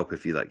does help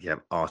if you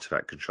have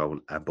artifact control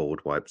and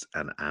board wipes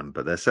and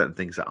amber. There's certain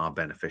things that are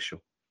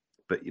beneficial,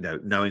 but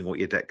knowing what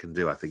your deck can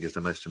do, I think, is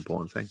the most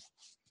important thing.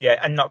 Yeah,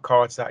 and not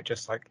cards that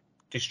just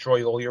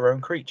destroy all your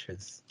own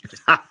creatures.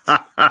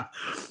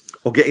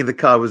 Or getting the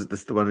card was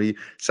the one where you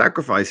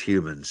sacrifice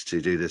humans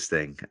to do this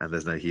thing, and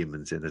there's no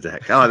humans in the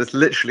deck. Oh, this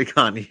literally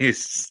can't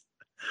use.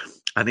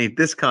 I need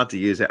this card to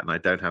use it, and I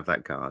don't have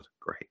that card.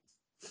 Great.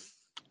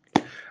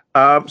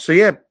 So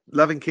yeah,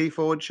 loving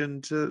Keyforge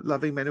and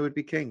loving Men Who Would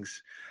Be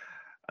Kings.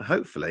 And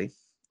hopefully,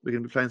 we're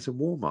going to be playing some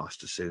War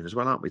Master soon as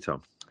well, aren't we,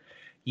 Tom?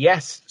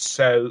 Yes.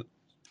 So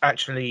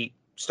actually,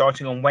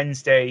 starting on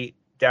Wednesday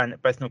down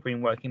at Bethnal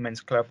Green Working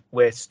Men's Club,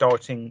 we're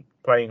starting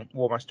playing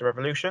War Master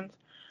Revolutions.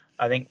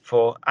 I think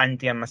for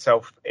Andy and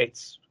myself,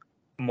 it's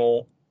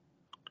more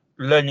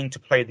learning to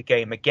play the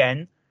game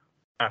again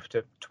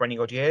after 20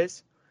 odd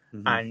years,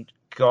 and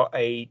got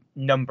a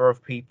number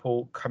of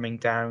people coming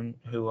down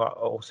who are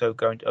also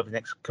going to, over the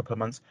next couple of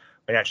months,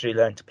 and actually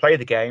learn to play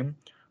the game,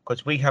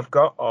 because we have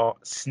got our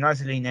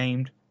snazzily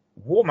named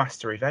War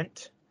Master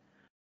event,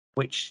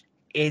 which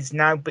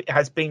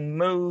has been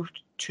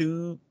moved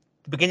to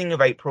the beginning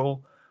of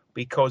April,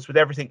 because with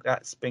everything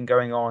that's been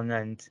going on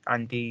and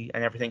Andy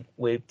and everything,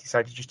 we've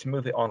decided just to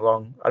move it on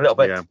along a little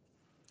bit. Yeah.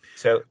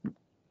 So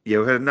yeah,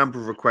 we've had a number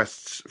of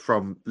requests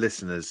from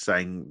listeners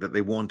saying that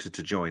they wanted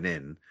to join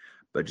in,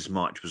 but just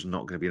March was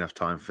not going to be enough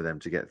time for them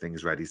to get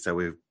things ready. So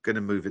we're going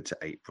to move it to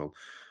April.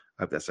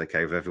 I hope that's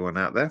okay with everyone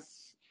out there.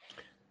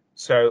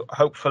 So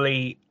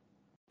hopefully,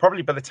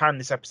 probably by the time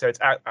this episode's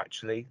out,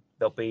 actually,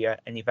 there'll be an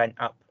event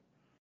up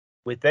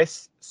with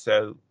this.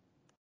 So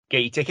get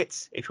your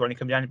tickets if you want to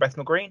come down to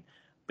Bethnal Green.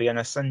 Be on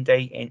a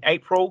Sunday in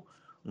April.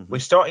 We're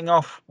starting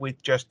off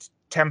with just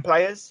 10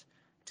 players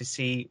to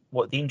see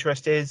what the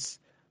interest is,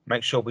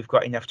 make sure we've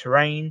got enough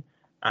terrain,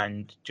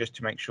 and just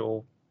to make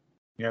sure,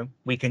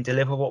 we can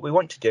deliver what we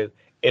want to do.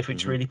 If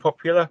it's really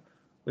popular,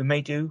 we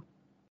may do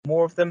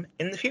more of them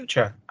in the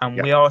future.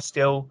 And we are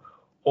still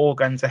all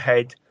guns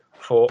ahead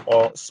for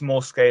our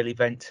small scale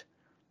event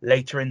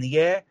later in the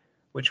year,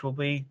 which will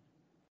be,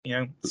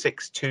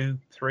 6, 2,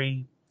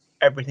 3,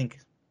 everything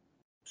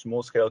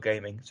small scale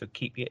gaming. So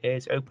keep your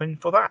ears open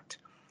for that.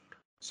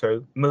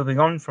 So moving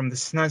on from the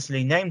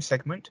snazzily name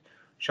segment,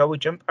 shall we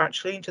jump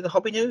actually into the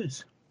hobby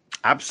news?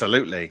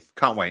 Absolutely.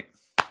 Can't wait.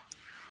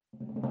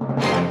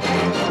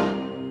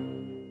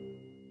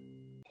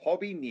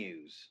 Hobby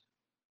news.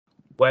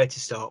 Where to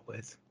start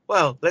with?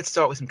 Well, let's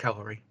start with some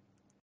cavalry.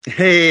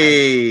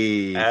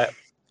 Hey!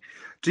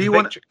 Do you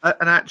want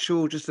an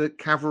actual, just a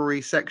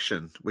cavalry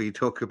section where you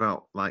talk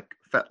about like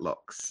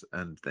fetlocks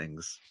and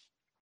things?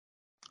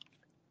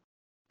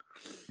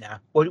 Nah.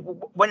 Well,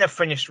 when I've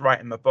finished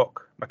writing my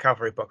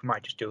cavalry book, I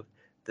might just do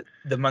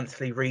the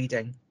monthly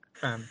reading.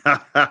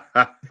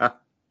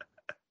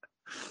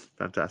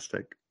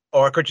 Fantastic.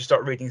 Or I could just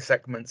start reading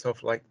segments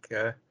of like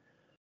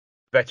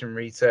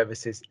veterinary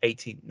services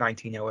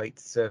 1908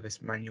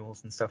 service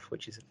manuals and stuff,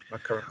 which is my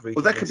current reading.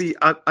 Well, that could be.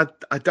 I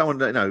don't want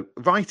to know.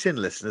 Write in,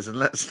 listeners, and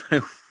let us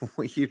know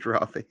what you'd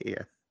rather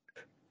hear.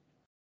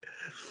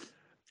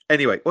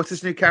 Anyway, what's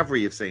this new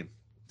cavalry you've seen?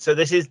 So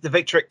this is the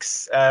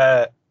Victrix.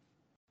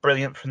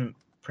 Brilliant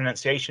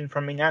pronunciation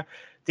from me now.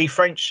 The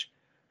French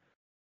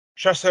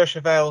Chasseur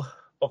Cheval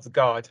of the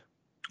Guard.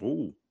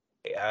 Ooh.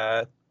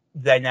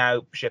 They're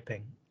now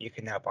shipping. You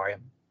can now buy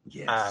them.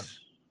 Yes.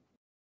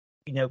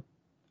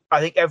 I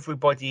think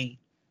everybody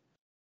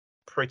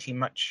pretty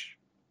much,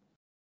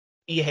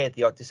 you hear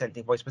the odd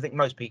dissenting voice, but I think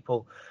most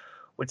people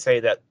would say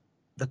that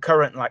the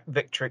current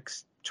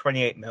Victrix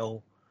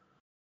 28mm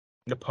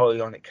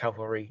Napoleonic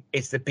cavalry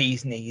is the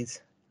bee's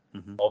knees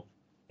of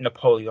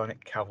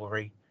Napoleonic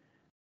cavalry.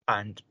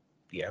 And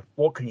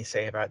what can you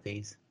say about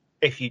these?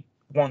 If you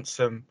want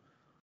some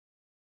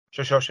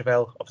Chasseur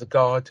Cheval of the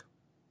Guard,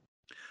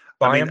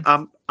 buy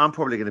them. I'm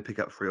probably going to pick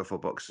up 3 or 4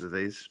 boxes of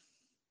these.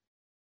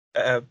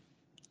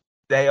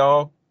 They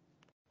are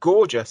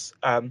gorgeous.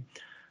 I'm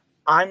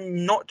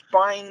not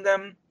buying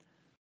them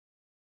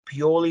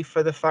purely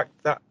for the fact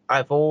that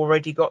I've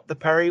already got the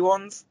Perry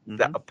ones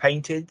that are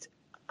painted,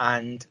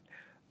 and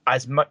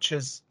as much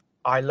as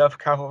I love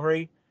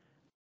cavalry,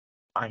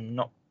 I'm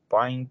not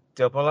buying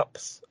double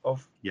ups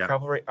of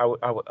cavalry. I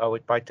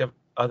would buy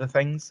other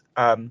things.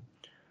 But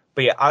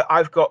yeah,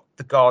 I've got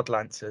the Guard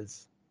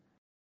Lancers,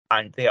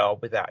 and they are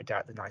without a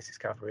doubt the nicest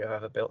cavalry I've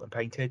ever built and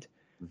painted.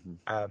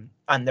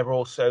 And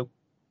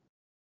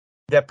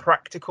they're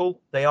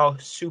practical. They are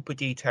super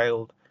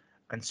detailed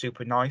and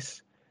super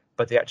nice,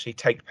 but they actually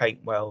take paint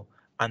well,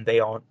 and they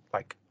aren't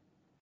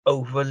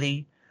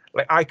overly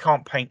I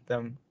can't paint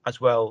them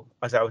as well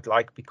as I would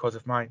like because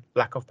of my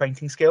lack of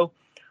painting skill.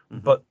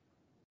 But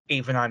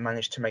even I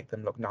managed to make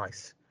them look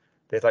nice.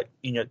 They're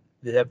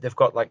they've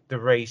got the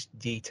raised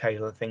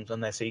detail and things on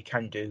there, so you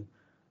can do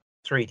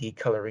 3D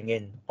coloring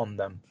in on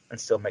them and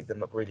still make them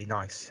look really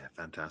nice. Yeah,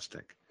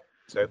 fantastic.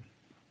 So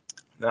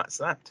that's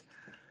that.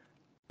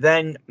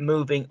 Then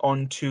moving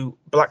on to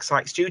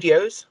Blacksite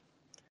Studios.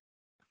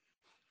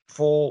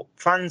 For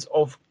fans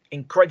of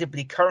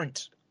incredibly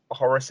current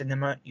horror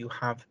cinema, you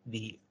have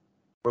the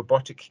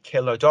Robotic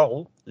Killer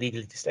Doll,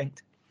 legally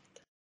distinct,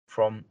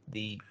 from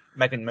the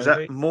Megan movie. Is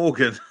that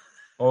Morgan?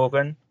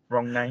 Morgan,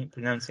 wrong name,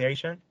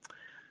 pronunciation.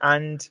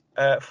 And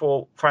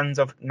for fans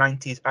of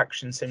 90s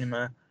action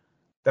cinema,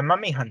 The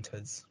Mummy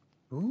Hunters.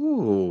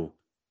 Ooh.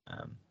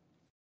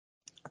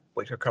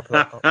 Which are a couple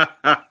of...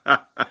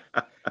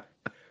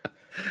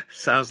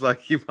 Sounds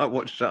like you might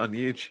watch that on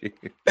YouTube.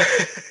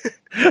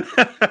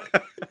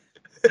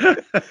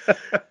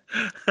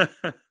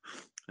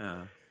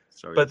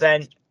 Sorry. But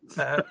then,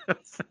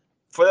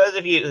 for those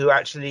of you who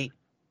actually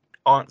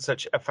aren't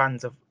such a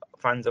fans of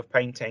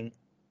painting,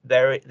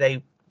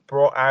 they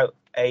brought out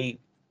an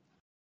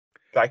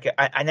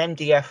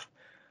MDF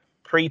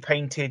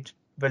pre-painted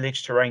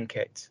village terrain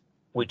kit,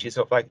 which is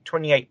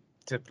 28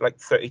 to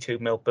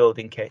 32mm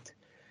building kit,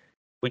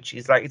 which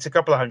is like, it's a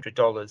couple of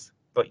 $100,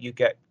 but you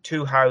get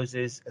 2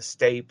 houses, a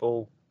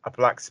stable, a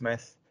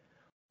blacksmith,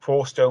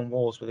 4 stone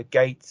walls with a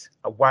gate,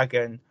 a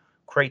wagon,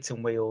 crates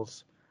and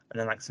wheels, and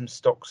then like some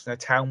stocks and a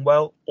town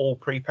well, all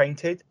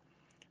pre-painted.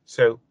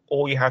 So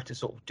all you have to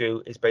sort of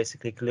do is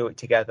basically glue it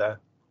together.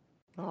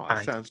 Oh,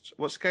 that sounds.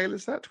 What scale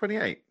is that?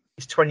 28.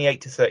 It's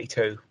 28 to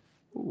 32.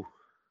 Ooh.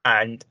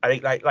 And I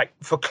think like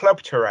for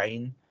club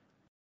terrain,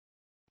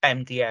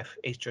 MDF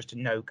is just a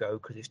no-go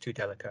because it's too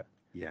delicate.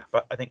 Yeah.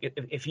 But I think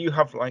if you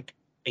have like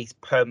a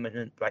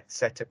permanent like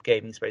setup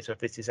gaming space, or if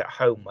this is at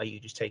home where you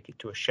just take it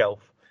to a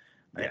shelf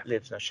and it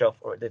lives on a shelf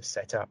or it lives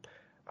set up,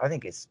 I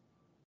think it's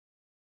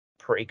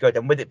pretty good.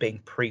 And with it being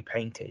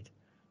pre-painted,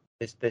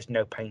 there's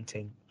no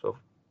painting, sort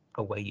of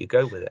away you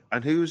go with it.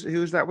 And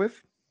who's that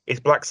with? It's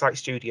Black Site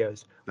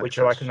Studios, which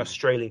are like an Studios.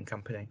 Australian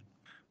company,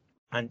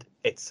 and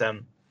it's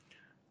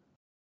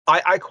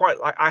I quite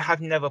like. I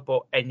have never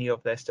bought any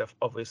of their stuff,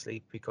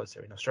 obviously because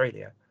they're in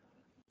Australia,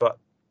 but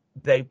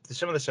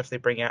some of the stuff they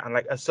bring out, and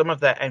like some of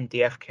their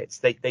MDF kits,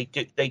 they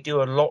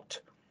do a lot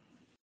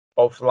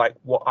of like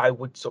what I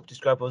would sort of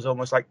describe as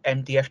almost like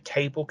MDF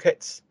table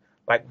kits,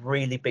 like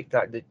really big.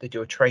 Like they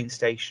do a train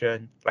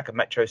station, like a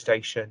metro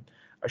station,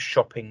 a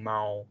shopping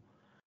mall.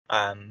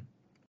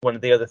 One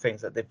of the other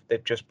things that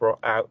they've just brought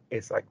out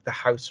is like the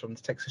house from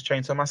the Texas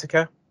Chainsaw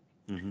Massacre.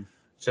 Mm-hmm.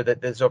 So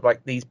that there's sort of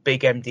like these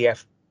big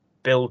MDF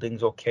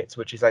buildings or kits,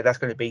 which is like that's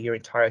going to be your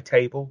entire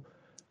table.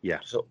 Yeah.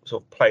 Sort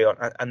of play on,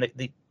 and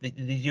they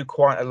do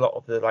quite a lot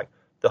of the like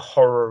the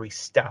horror-y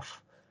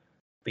stuff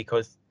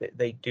because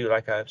they do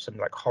like some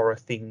like horror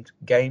themed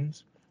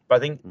games. But I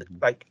think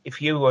like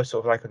if you were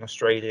sort of like an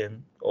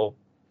Australian or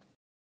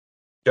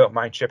don't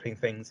mind shipping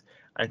things,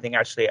 I think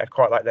actually I'd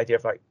quite like the idea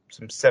of like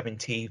some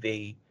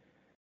 7TV,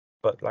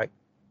 but like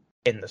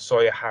in the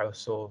Sawyer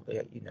house, or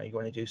you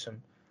want to do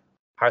some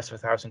House of a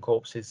Thousand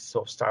Corpses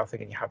sort of style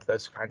thing, and you have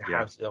those kind of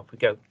houses. Off we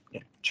go,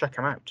 check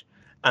them out.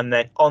 And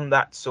then on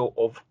that sort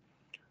of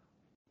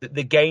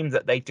the game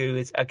that they do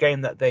is a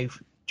game that they've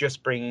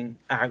just bringing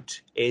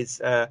out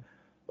is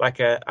like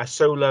a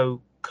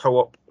solo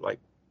co-op like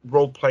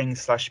role-playing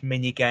 /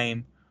 mini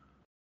game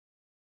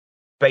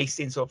based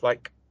in sort of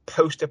like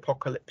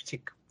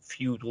post-apocalyptic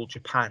feudal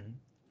Japan,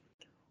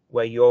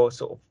 where you're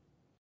sort of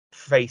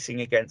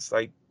facing against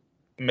like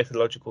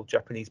mythological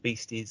Japanese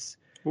beasties.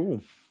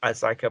 Ooh.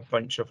 As like a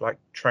bunch of like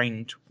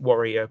trained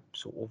warrior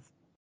sort of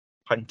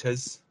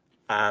hunters.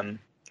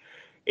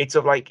 It's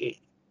sort of like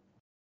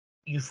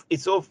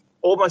it's sort of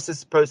almost, I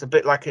suppose, a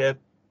bit like a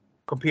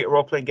computer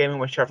role playing game in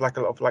which you have like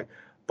a lot of like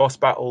boss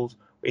battles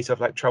where you sort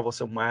of like travel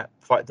somewhere,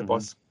 fight the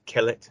boss,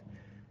 kill it,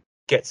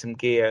 get some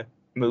gear,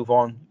 move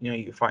on.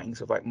 You're fighting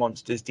sort of like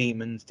monsters,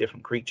 demons,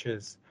 different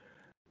creatures.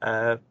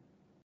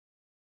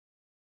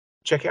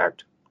 Check it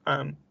out.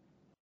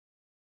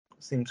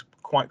 Seems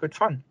quite good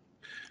fun.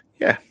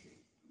 Yeah.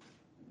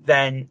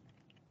 Then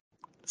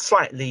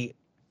slightly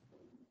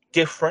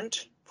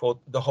different for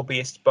the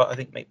hobbyist, but I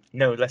think maybe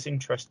no less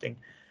interesting,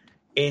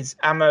 is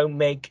Ammo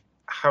Meg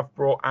have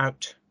brought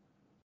out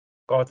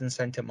Garden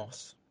Centre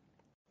Moss.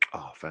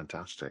 Oh,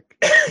 fantastic.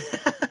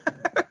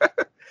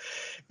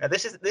 Now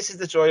this is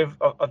the joy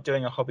of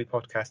doing a hobby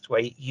podcast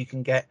where you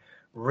can get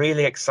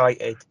really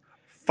excited.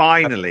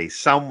 Finally,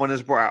 someone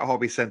has brought out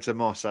Hobby Centre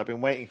Moss. I've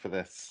been waiting for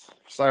this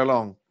for so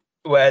long.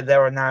 Where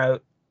there are now,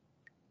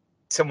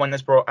 someone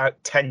has brought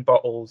out 10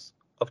 bottles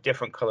of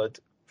different coloured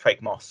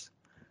fake moss.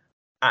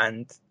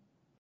 And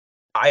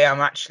I am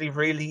actually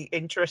really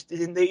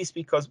interested in these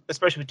because,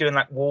 especially with doing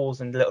like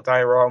walls and little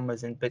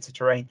dioramas and bits of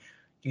terrain,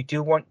 you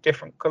do want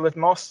different coloured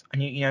moss.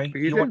 And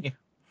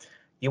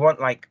you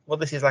want like, well,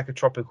 this is like a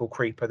tropical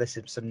creeper. This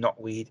is some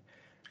knotweed.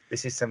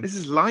 This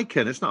is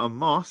lichen. It's not a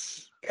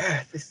moss.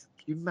 Yeah,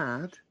 You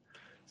mad?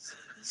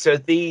 So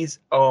these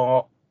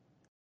are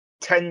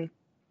a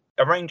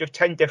range of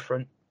 10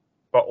 different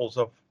bottles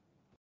of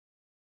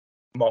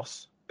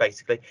moss,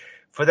 basically.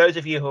 For those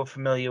of you who are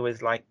familiar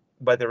with like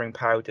weathering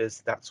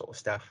powders, that sort of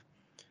stuff,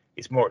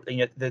 it's more,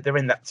 they're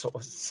in that sort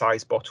of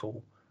size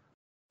bottle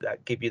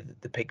that give you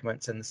the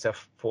pigments and the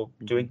stuff for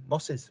doing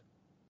mosses.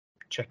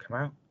 Check them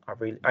out.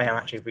 I am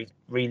actually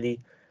really,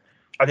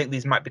 I think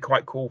these might be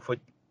quite cool for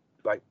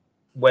like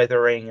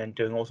weathering and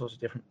doing all sorts of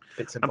different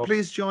bits and bobs. And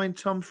please join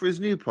Tom for his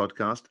new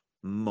podcast,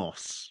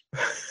 Moss,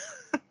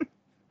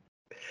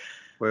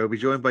 where we'll be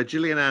joined by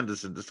Gillian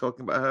Anderson just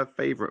talking about her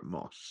favourite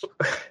moss.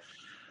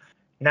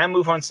 Now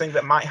move on to something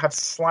that might have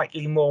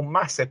slightly more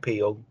mass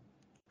appeal.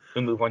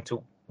 We move on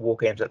to War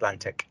Games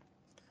Atlantic.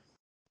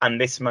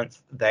 And this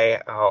month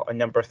there are a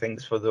number of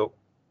things for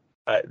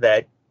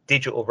their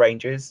digital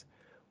ranges,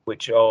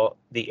 which are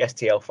the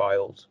STL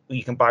files.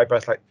 You can buy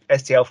both like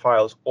STL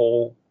files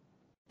or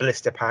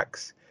blister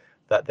packs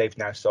that they've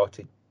now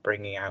started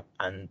bringing out.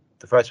 And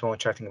the first one we're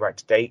chatting about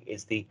today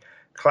is the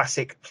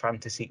Classic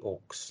Fantasy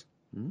Orcs,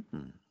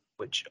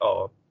 which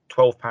are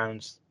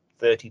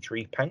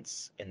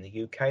 £12.33 in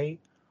the UK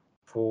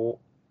for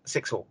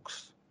 6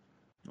 orcs.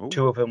 Ooh.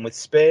 2 of them with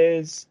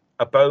spears,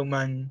 a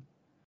bowman,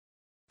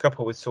 a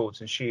couple with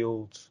swords and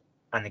shields,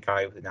 and a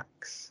guy with an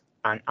axe.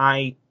 And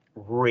I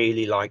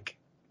really like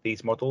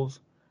these models.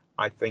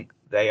 I think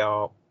they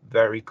are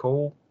very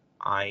cool.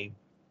 I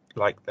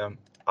like them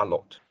a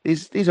lot.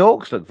 These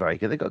orcs look very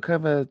good. They've got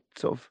kind of a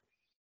sort of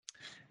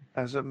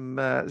is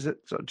it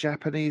sort of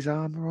Japanese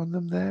armor on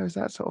them there? Is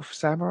that sort of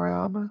samurai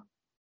armor?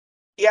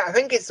 Yeah, I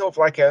think it's sort of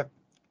like a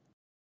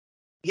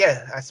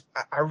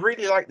I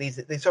really like these.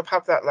 They sort of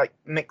have that like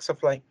mix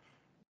of like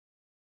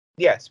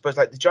I suppose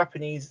like the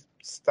Japanese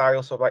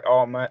style sort of like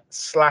armor /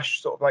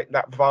 sort of like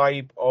that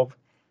vibe of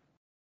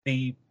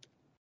the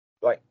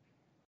like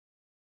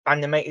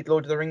animated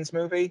Lord of the Rings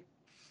movie.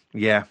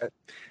 Yeah,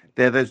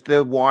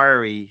 they're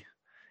wiry,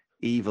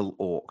 evil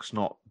orcs,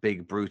 not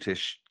big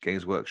brutish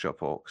Games Workshop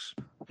orcs.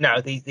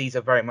 No, these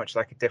are very much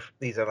like a different.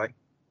 These are like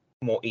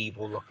more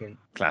evil looking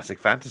Classic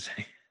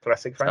fantasy.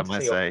 classic Some might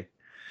fantasy. say.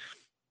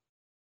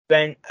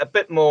 Then a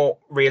bit more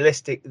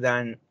realistic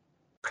than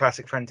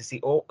classic fantasy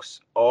orcs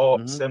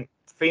are some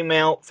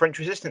female French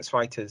resistance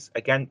fighters.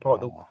 Again,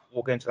 part of the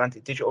Wargames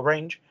Atlantic digital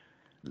range.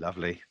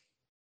 Lovely.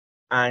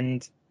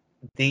 And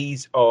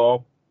these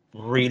are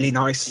really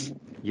nice.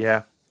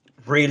 Yeah.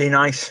 Really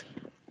nice,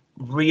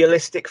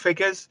 realistic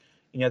figures.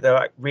 You know, they're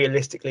like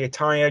realistically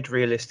attired,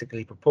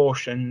 realistically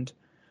proportioned.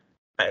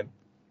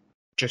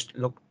 Just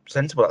look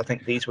sensible. I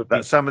think these would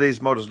be. Some of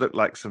these models look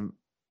like some,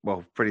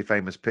 pretty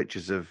famous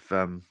pictures of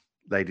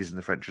ladies in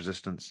the French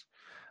Resistance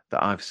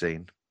that I've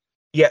seen.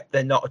 Yeah,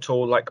 they're not at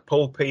all like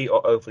pulpy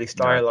or overly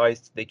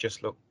stylized. No. They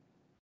just look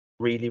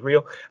really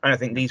real. And I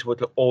think these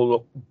would all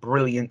look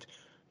brilliant,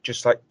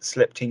 just like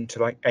slipped into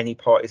like any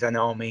partisan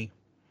army,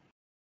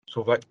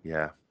 sort of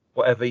like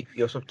whatever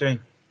you're sort of doing.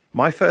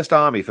 My first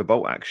army for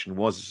bolt action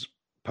was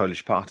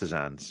Polish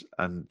partisans,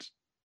 and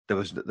there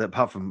was,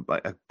 apart from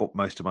like I bought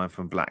most of mine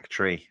from Black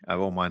Tree,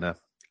 all mine are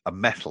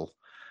metal,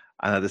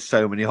 and there's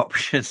so many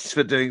options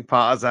for doing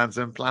partisans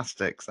and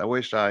plastics. I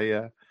wish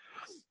I'd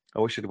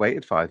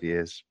waited 5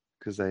 years,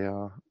 because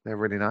they're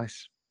really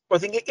nice. Well, I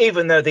think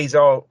even though these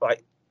are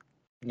like,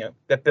 you know,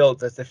 they're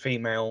built as the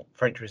female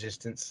French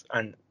resistance,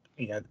 and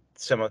you know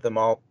some of them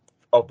are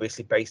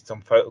obviously based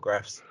on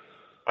photographs,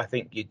 I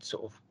think you'd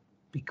sort of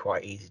be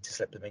quite easy to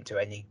slip them into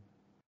any.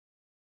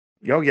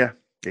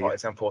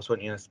 Partisan force,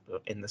 wouldn't you,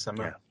 in the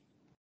summer? Yeah.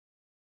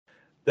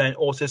 Then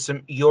also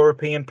some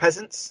European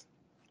peasants,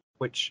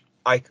 which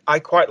I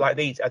quite like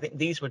these. I think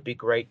these would be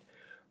great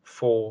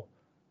for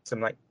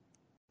some like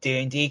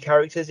D&D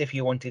characters if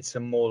you wanted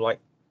some more like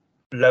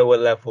lower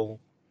level,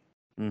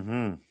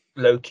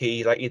 low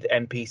key, like either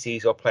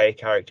NPCs or player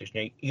characters.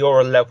 You know,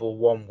 you're a level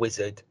 1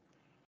 wizard.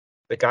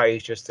 The guy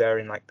who's just there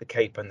in like the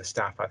cape and the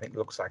staff, I think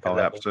looks like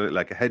absolutely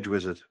like a hedge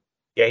wizard.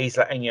 Yeah, he's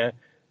like, and you know,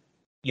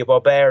 your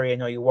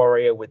barbarian or your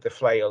warrior with the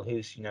flail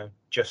who's, you know,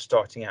 just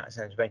starting out as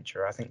an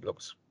adventurer, I think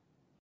looks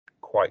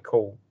quite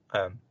cool.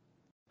 I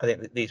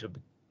think that these would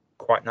be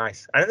quite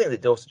nice. And I think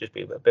they'd also just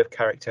be a bit of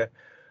character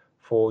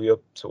for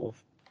your sort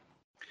of.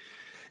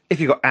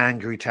 If you've got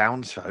angry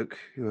townsfolk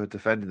who are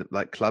defending them,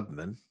 like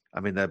clubmen, I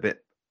mean, they're a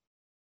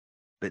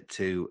bit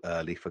too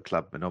early for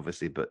clubmen,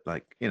 obviously, but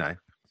like, you know,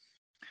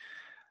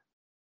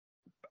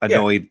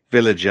 annoyed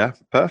villager,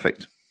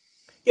 perfect.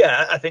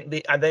 Yeah, I think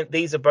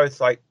these are both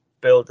like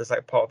built as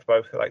like part of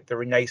both like the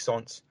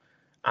Renaissance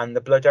and the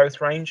Blood Oath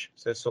range.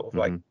 So sort of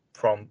like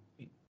from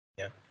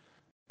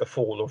the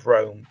fall of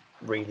Rome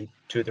really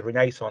to the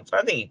Renaissance.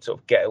 I think you'd sort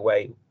of get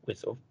away with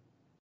sort of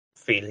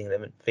fielding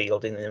them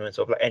and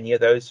sort of like any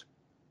of those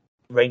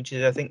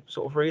ranges, I think,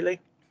 sort of really.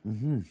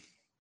 And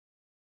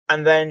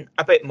then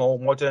a bit more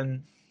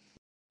modern,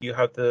 you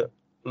have the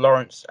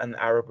Lawrence and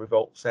the Arab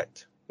Revolt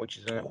set, which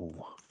is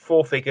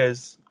 4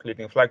 figures,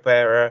 including a flag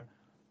bearer.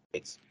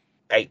 It's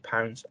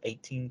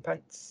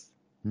 £8.18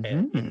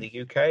 in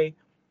the UK.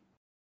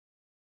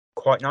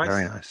 Quite nice.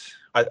 Very nice.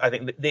 I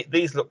think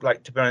these look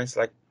like, to be honest,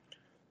 like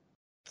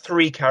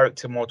 3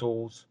 character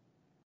models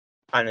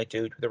and a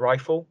dude with a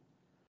rifle.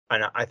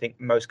 And I think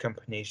most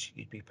companies,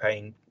 you'd be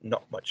paying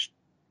not much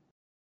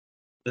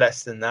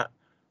less than that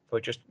for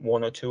just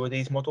 1 or 2 of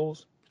these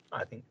models.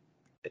 I think,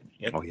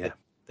 you know,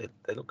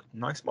 they look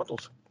nice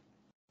models.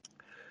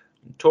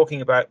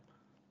 Talking about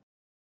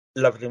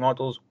lovely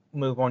models,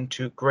 move on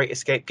to Great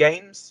Escape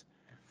Games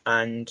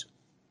and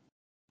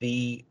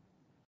the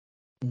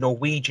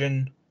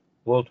Norwegian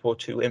World War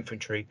II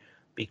infantry,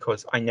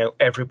 because I know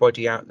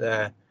everybody out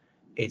there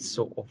is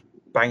sort of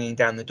banging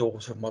down the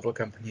doors of model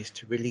companies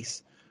to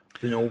release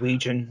the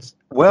Norwegians.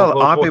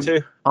 Well,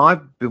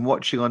 I've been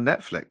watching on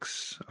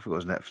Netflix. I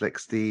forgot it was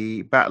Netflix.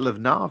 The Battle of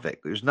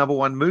Narvik, which was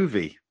 #1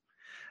 movie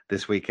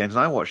this weekend, and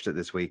I watched it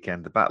this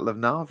weekend. The Battle of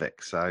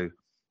Narvik. So,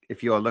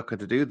 if you are looking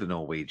to do the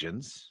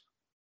Norwegians,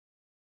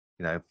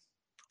 you know,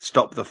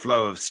 stop the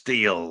flow of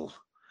steel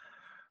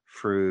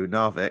through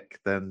Narvik,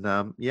 then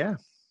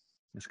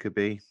this could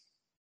be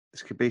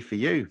for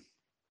you.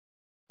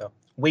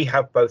 We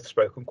have both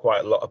spoken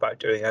quite a lot about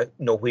doing a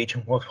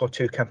Norwegian World War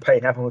II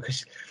campaign, haven't we?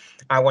 Because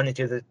I want to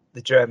do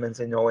the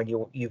Germans in Norway,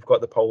 and you've got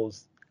the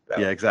Poles.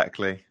 Yeah,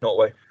 exactly.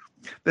 Norway.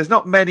 There's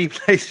not many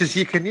places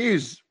you can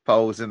use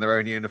Poles in their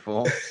own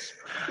uniforms.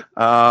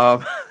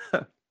 After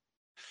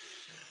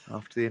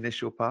the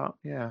initial part,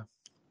 yeah.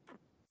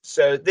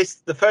 So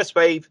the first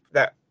wave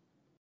that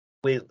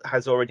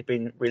has already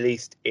been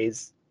released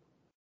is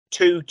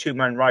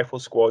 2-man rifle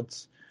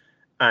squads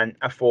and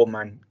a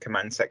 4-man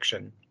command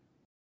section,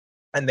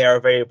 and they are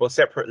available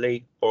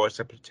separately or as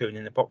a platoon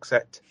in the box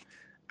set.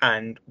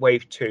 And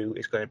Wave 2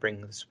 is going to bring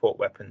the support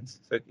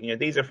weapons. So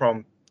these are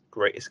from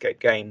Great Escape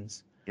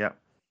Games. Yeah.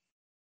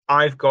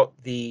 I've got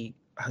the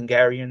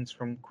Hungarians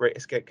from Great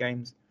Escape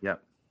Games. Yeah.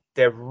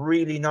 They're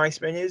really nice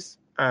minis.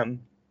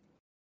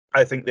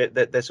 I think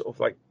that they're sort of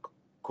like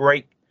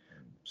great,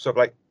 sort of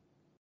like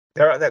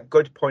they're at that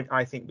good point,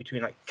 I think,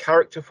 between like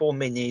characterful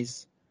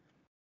minis,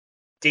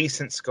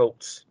 decent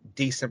sculpts,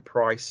 decent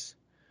price,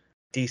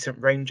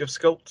 decent range of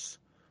sculpts.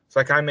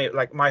 So like I made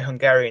like my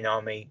Hungarian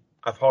army,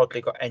 I've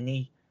hardly got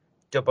any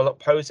double up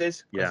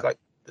poses. Yeah. Like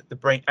the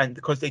brain, and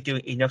because they do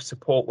enough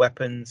support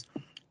weapons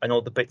and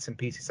all the bits and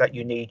pieces that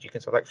you need, you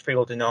can sort of like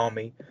field an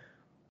army.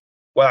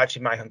 Well,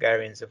 actually, my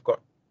Hungarians have got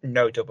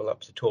no double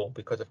ups at all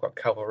because I've got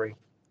cavalry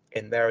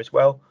in there as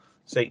well.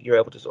 So you're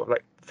able to sort of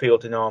like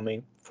field an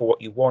army for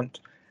what you want.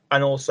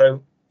 And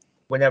also,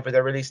 whenever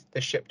they're released,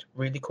 they're shipped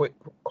really quite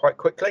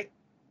quickly.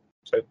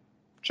 So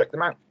check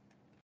them out.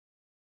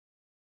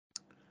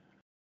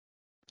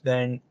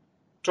 Then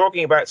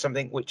talking about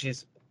something which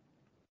is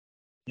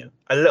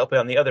a little bit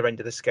on the other end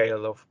of the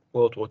scale of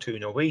World War II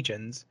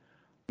Norwegians,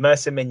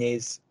 Mercer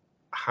Minis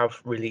have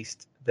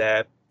released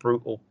their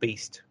Brutal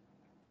Beast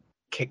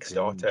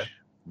Kickstarter.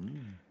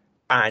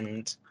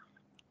 And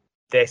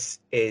this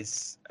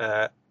is,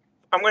 I'm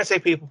going to say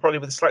people probably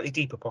with a slightly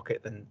deeper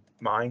pocket than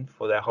mine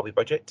for their hobby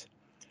budget.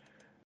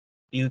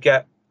 You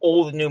get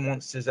all the new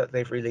monsters that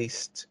they've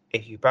released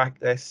if you back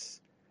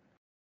this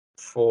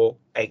for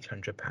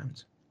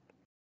 £800,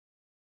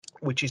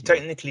 which is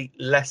technically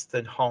less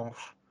than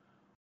half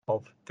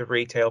of the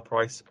retail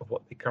price of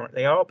what they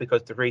currently are,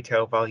 because the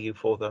retail value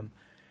for them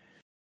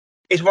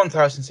is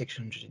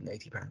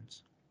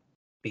 £1,680.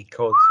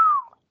 Because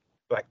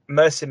like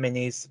Mercer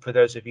Minis, for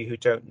those of you who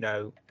don't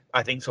know,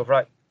 I think sort of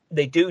like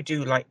they do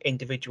like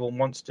individual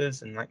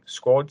monsters and like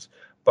squads,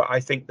 but I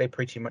think they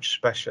pretty much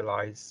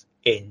specialize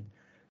in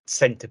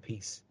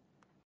centerpiece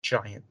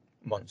giant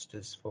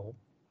monsters for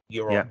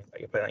your army that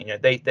you're playing.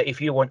 They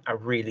if you want a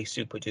really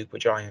super duper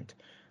giant,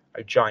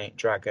 a giant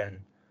dragon,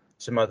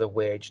 some other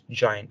weird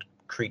giant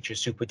creature,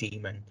 super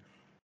demon,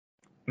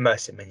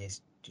 Mercer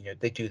Minis,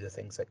 they do the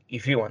things like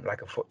if you want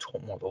like a foot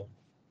tall model,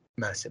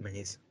 Mercer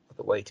Minis are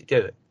the way to do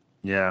it.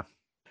 Yeah.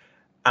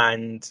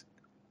 And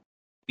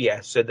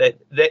so that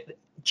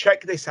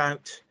check this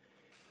out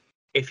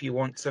if you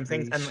want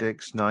something. 3,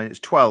 6, 9, it's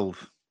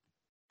 12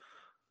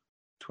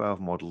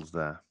 models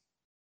there.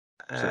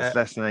 So it's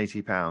less than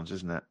 £80,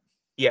 isn't it?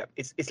 Yeah,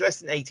 it's less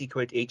than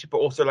 £80 each, but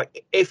also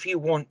like if you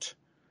want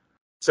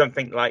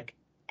something like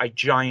a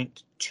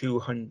giant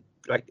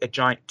two-headed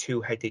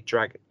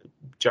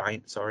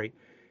giant,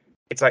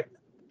 it's like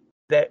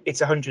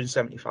it's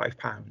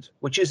 £175,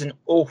 which is an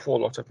awful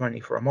lot of money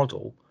for a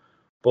model.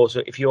 But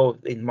also, if you're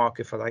in the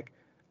market for like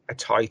a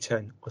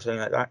Titan or something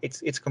like that,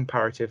 it's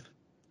comparative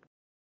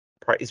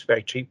price. It's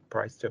very cheap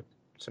price to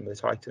some of the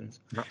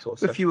Titans and that sort of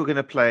stuff. If you were going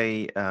to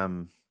play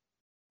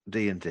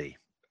D&D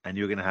and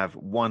you're going to have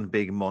one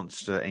big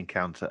monster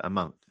encounter a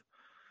month,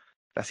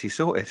 that's you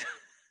sorted.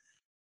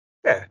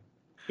 Yeah,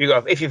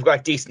 if you've got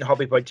a decent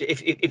hobby budget,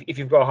 if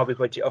you've got a hobby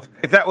budget of,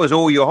 if that was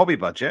all your hobby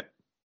budget,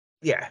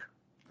 yeah,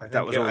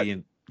 that was all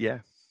you, yeah,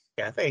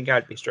 I think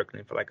I'd be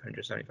struggling for like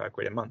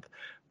 £175 a month.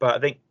 But I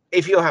think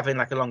if you're having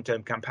like a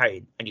long-term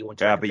campaign and you want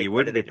to, but you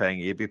wouldn't be paying.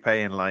 You'd be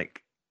paying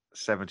like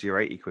 70 or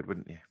 80 quid,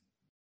 wouldn't you?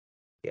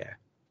 Yeah.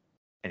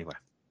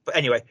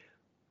 Anyway,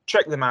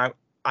 check them out.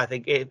 I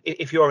think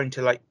if you're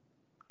into like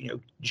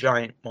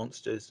giant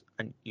monsters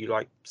and you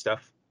like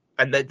stuff,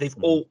 and they've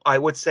all, I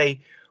would say,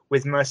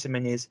 with Mercer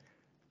Minis,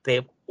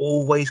 they've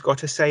always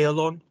got a sale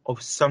on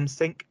of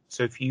something.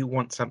 So if you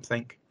want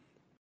something,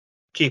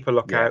 keep a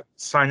lookout.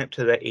 Sign up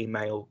to their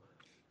email.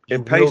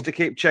 It pays to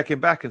keep checking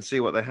back and see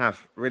what they have.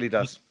 It really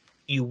does.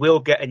 You will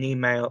get an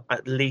email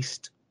at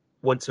least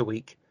once a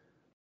week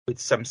with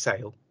some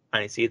sale,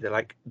 and it's either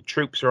like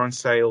troops are on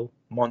sale,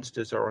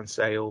 monsters are on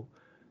sale,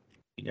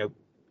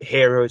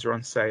 heroes are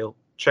on sale.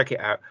 Check it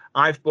out.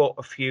 I've bought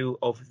a few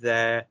of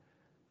their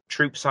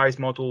troop size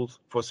models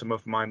for some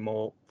of my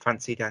more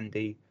fancy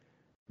dandy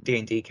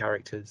D&D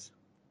characters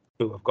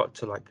who have got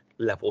to like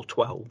level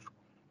 12,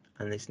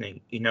 and this new,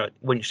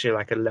 when you see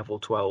like a level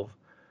 12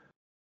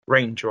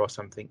 ranger or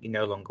something, you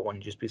no longer want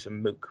to just be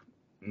some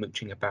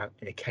mooching about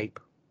in a cape.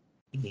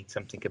 You need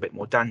something a bit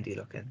more dandy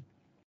looking.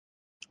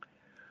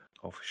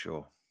 Oh, for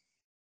sure.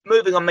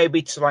 Moving on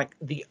maybe to like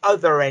the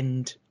other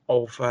end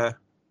of the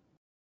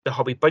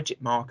hobby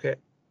budget market,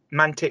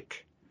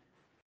 Mantic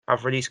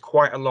have released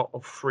quite a lot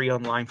of free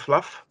online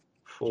fluff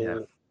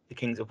for the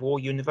Kings of War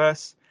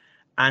universe,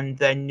 and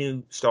their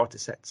new starter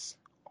sets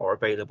are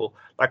available.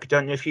 Like, I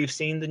don't know if you've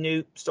seen the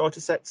new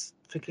starter sets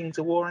for Kings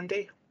of War,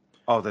 Andy.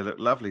 Oh, they look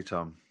lovely,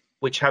 Tom.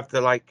 Which have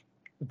the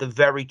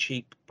very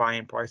cheap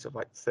buying price of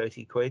like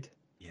 30 quid.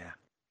 Yeah.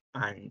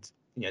 And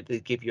they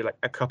give you like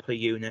a couple of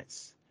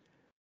units,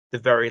 the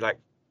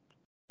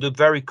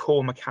very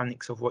core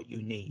mechanics of what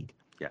you need.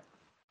 Yeah.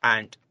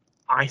 And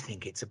I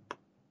think it's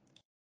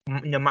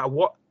no matter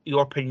what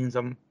your opinions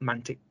on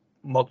Mantic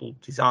model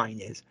design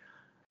is,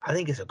 I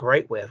think it's a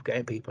great way of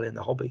getting people in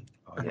the hobby.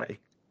 Oh, yeah.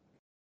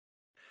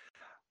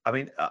 I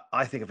mean,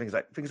 I think of things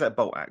like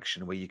Bolt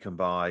Action, where you can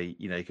buy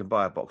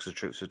a box of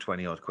troops for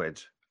 20 odd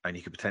quid, and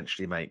you could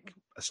potentially make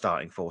a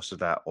starting force of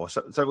that, or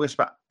so we're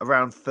about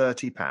around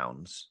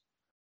 £30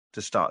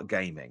 to start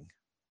gaming,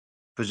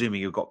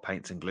 presuming you've got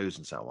paints and glues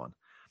and so on.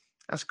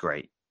 That's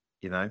great,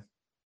 because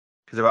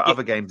there are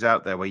other games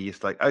out there where you're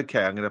just like,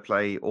 okay, I'm going to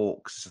play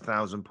Orcs, it's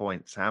 1,000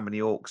 points. How many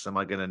Orcs am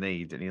I going to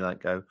need? And you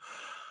like go,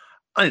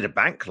 I need a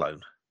bank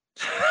loan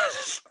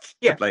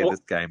to play this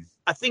game.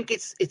 I think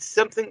it's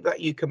something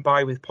that you can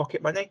buy with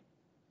pocket money.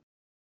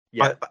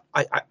 Yeah,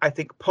 I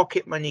think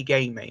pocket money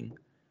gaming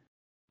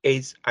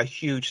is a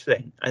huge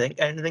thing. I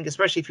think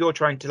especially if you're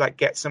trying to like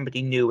get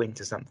somebody new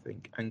into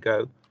something and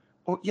go,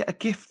 or a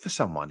gift for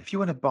someone. If you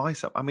want to buy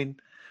something, I mean,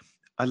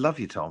 I love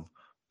you, Tom,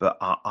 but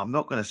I'm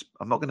not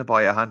gonna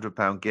buy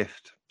 £100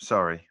 gift.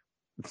 Sorry,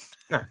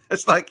 no.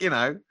 It's like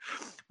my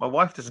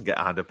wife doesn't get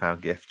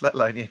 £100 gift, let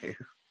alone you.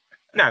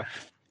 No,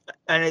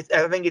 and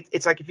I think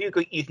it's like if you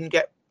can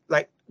get.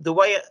 Like the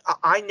way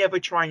I never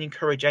try and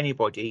encourage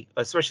anybody,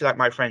 especially like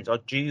my friends,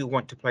 do you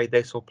want to play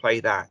this or play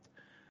that?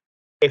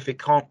 If it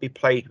can't be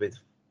played with,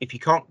 if you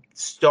can't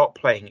stop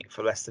playing it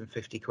for less than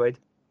 50 quid,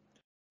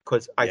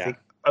 because I think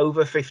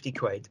over 50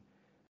 quid,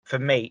 for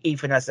me,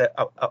 even as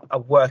a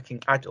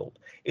working adult,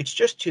 it's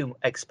just too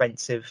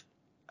expensive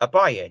a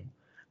buy-in.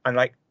 And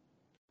like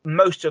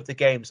most of the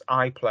games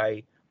I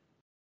play,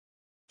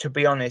 to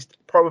be honest,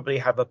 probably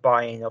have a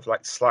buy-in of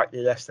like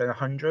slightly less than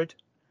 100.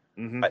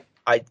 Mm-hmm.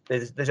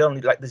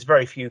 There's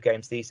very few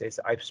games these days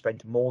that I've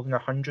spent more than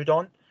 100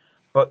 on,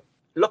 but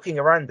looking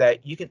around there,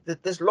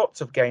 there's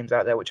lots of games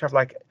out there which have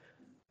like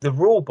the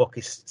rule book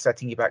is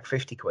setting you back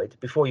 50 quid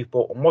before you've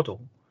bought a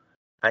model,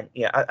 and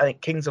I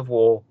think Kings of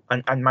War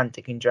and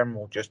Mantic in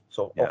general just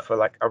sort of offer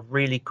like a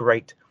really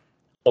great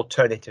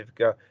alternative.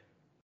 Go,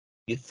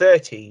 you're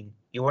 13,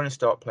 you want to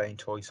start playing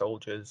toy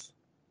soldiers.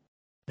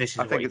 This is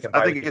what you can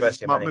buy. I think it's a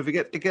smart move.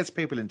 It gets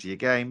people into your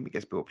game. It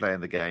gets people playing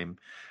the game.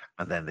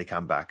 And then they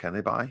come back and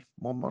they buy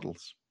more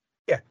models.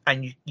 Yeah,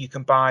 and you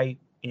can buy,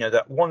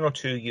 that 1 or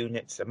 2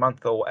 units a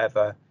month or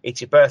whatever.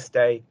 It's your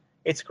birthday,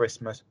 it's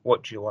Christmas.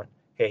 What do you want?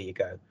 Here you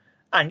go.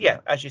 And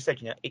as you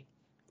said,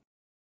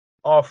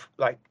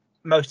 like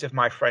most of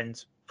my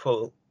friends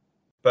for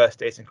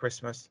birthdays and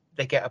Christmas,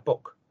 they get a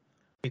book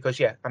because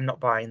I'm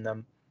not buying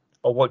them.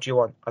 Or what do you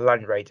want? A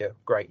Land Raider?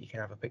 Great, you can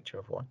have a picture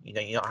of one.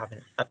 You're not having.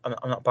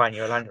 I'm not buying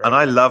you a Land Raider. And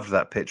I loved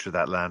that picture of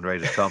that Land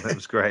Raider, Tom. It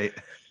was great.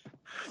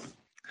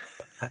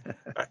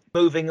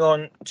 Moving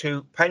on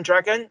to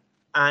Pendragon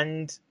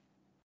and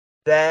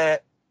their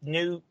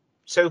new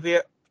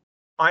Soviet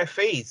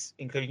IFEs,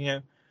 including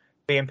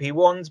BMP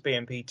 1s,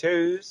 BMP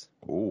 2s.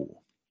 Ooh.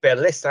 Bit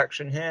of list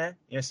action here.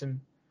 Some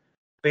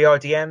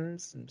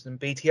BRDMs, some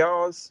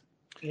BTRs.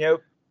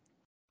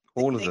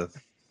 All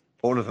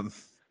of them.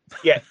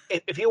 Yeah,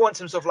 if you want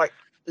some sort of like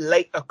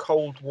later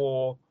Cold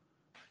War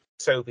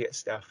Soviet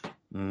stuff,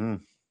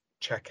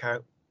 check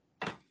out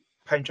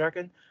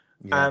Pendragon.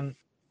 Yeah.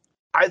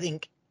 I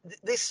think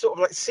this sort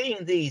of like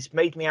seeing these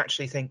made me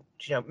actually think,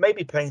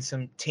 maybe playing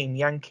some Team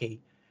Yankee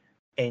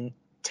in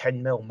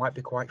 10mm might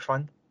be quite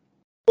fun.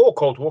 Or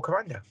Cold War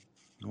Commander.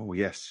 Oh,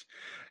 yes.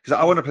 Because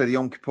I want to play the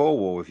Yom Kippur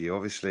War with you.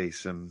 Obviously,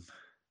 some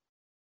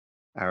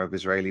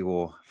Arab-Israeli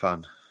war.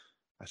 Fun.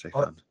 I say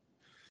fun.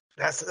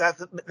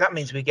 That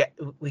means we get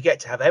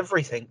to have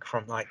everything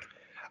from like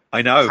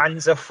I know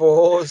Panzer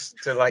IVs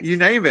to like you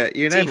name it.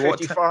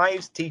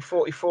 T-55s,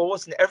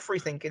 T-44s, and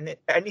everything in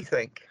it,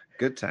 anything.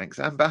 Good tanks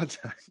and bad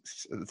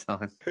tanks at the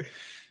time.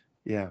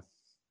 Yeah.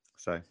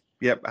 So,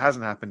 it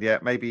hasn't happened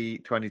yet. Maybe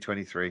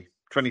 2023.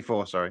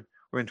 24, sorry.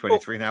 We're in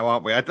 23 now,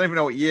 aren't we? I don't even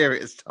know what year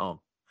it is, Tom.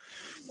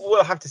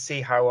 We'll have to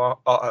see how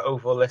our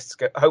overall lists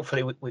go.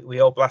 Hopefully, we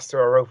all blast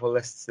through our overall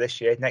lists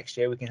this year. Next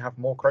year, we can have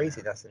more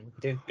craziness than we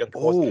do.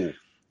 Oh,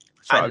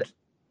 sorry.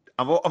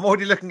 I'm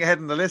already looking ahead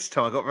on the list,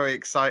 Tom. I got very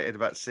excited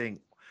about seeing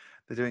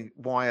they're doing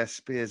wire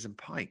spears and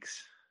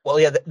pikes.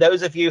 Well,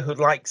 those of you who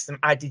like some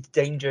added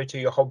danger to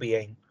your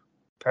hobbying,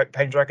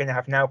 Pendragon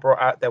have now brought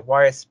out their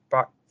wire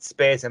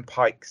spears and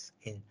pikes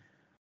in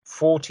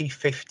 40,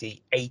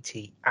 50,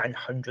 80, and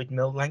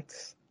 100mm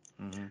lengths.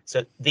 Mm-hmm.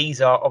 So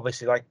these are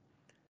obviously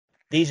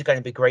these are going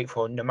to be great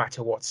for no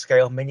matter what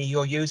scale mini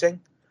you're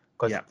using,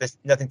 because there's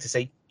nothing to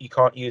say you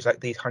can't use like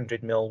these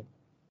 100mm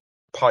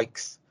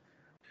pikes,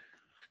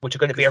 which are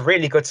going to be a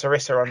really good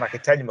Sarissa on like a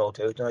 10mm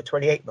dude and a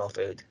 28mm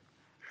dude.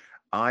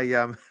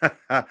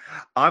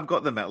 I've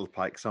got the metal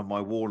pikes on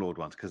my Warlord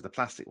ones because the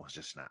plastic ones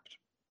just snapped.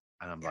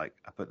 And I'm like,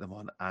 I put them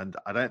on, and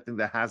I don't think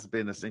there has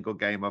been a single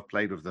game I've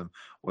played with them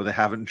where they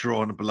haven't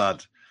drawn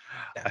blood.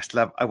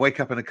 Yeah. I wake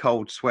up in a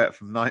cold sweat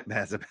from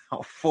nightmares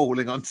about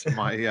falling onto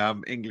my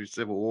English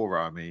Civil War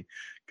army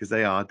because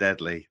they are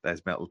deadly,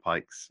 those metal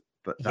pikes.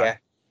 But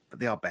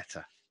they are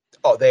better.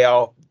 Oh, they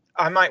are.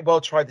 I might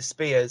well try the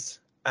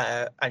spears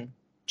and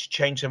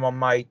change them on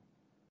my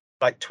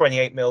like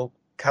 28mm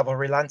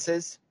cavalry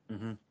lances.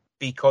 Mm-hmm.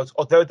 because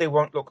although they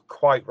won't look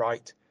quite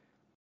right,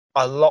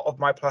 a lot of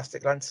my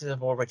plastic lances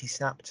have already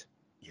snapped.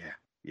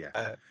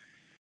 Yeah.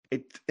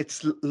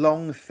 It's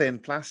long, thin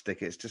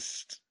plastic. It's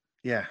just,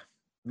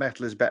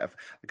 metal is better.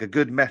 Like a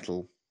good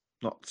metal,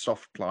 not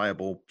soft,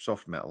 pliable,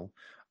 soft metal.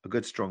 A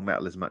good strong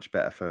metal is much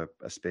better for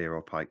a spear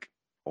or pike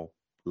or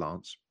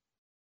lance.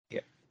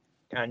 Yeah.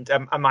 And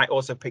I might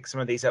also pick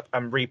some of these up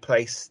and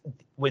replace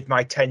with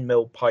my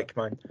 10mm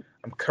pikeman.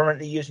 I'm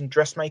currently using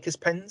dressmaker's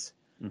pens,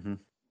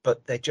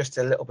 but they're just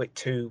a little bit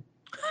too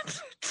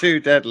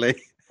deadly.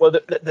 Well,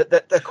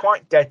 they're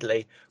quite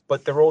deadly,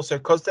 but they're also,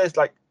 because they're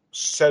like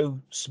so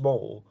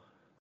small,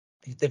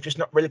 they've just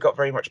not really got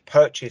very much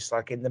purchase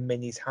like in the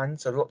minis'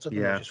 hands. So lots of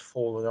them have just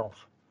fallen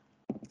off.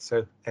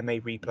 So I may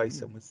replace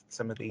them with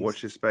some of these.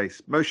 Watch your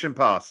space. Motion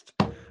past.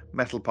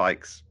 Metal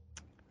pikes.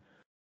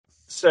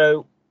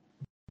 So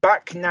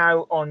back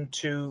now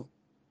onto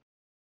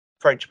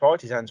French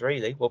Partisans,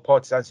 really. Well,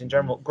 Partisans in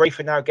general.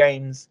 Grey4Now Now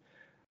Games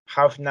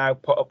have now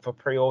put up for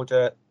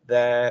pre-order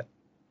their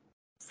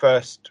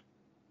first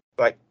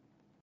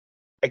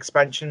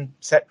expansion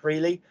set,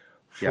 really,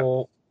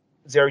 for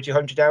 0 to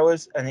 100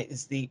 hours, and it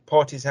is the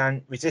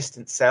Partisan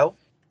Resistance Cell,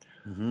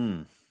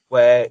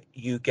 where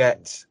you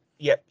get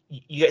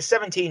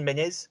 17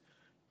 minis,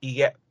 you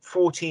get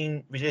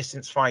 14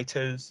 resistance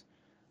fighters,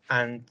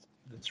 and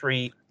the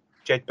 3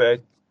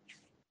 Jedburgh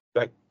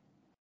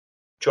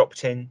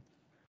dropped in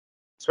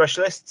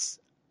specialists.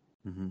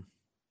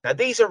 Now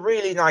these are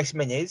really nice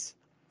minis.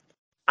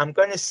 I'm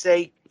going to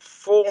say,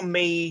 for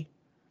me,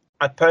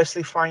 I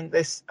personally find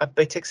this a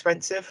bit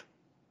expensive,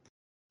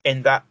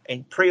 in that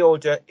in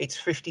pre-order it's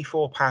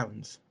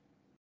 £54,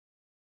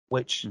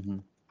 which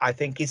I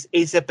think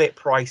is a bit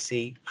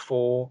pricey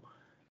for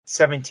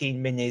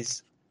 17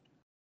 minis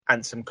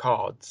and some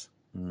cards.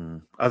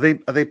 Are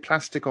they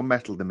plastic or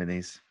metal, the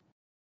minis?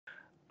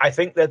 I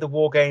think they're the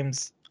War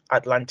Games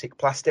Atlantic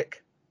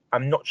plastic.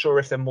 I'm not sure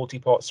if they're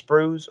multi-part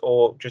sprues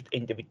or just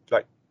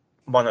individual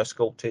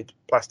mono-sculpted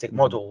plastic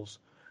models.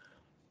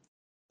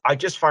 I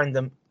just find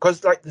them, because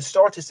the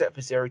starter set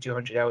for 0 to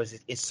 100 hours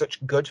is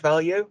such good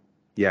value.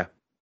 Yeah.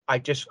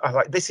 I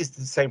like, this is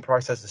the same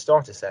price as the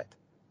starter set,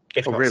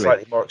 if not really?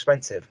 slightly more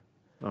expensive.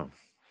 Oh.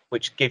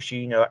 Which gives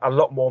you, a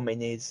lot more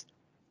minis,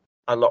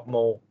 a lot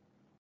more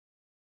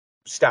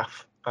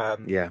stuff.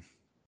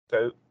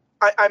 So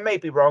I may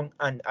be wrong,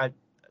 and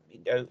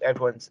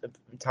everyone's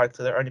entitled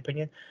to their own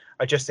opinion.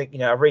 I just think,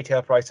 a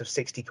retail price of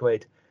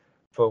 £60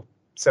 for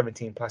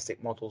 17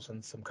 plastic models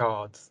and some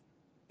cards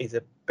is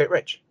a bit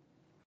rich,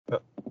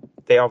 but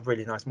they are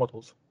really nice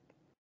models,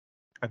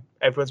 and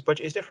everyone's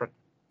budget is different.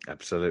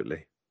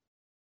 Absolutely.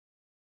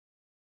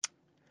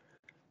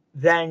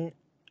 Then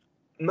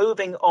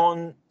moving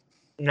on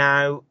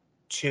now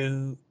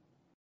to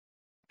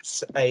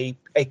a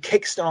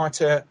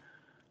Kickstarter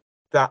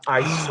that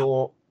I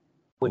saw,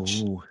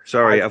 which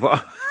sorry,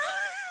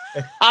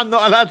 I'm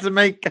not allowed to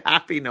make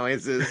happy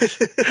noises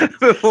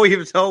before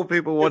you've told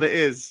people what it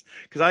is,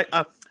 because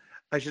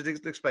I should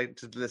explain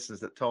to the listeners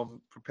that Tom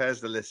prepares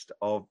the list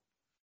of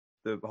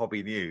the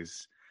hobby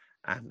news,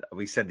 and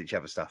we send each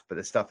other stuff, but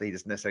the stuff that he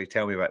doesn't necessarily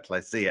tell me about till I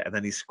see it, and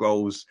then he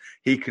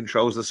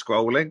controls the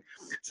scrolling.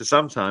 So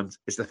sometimes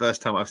it's the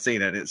first time I've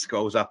seen it and it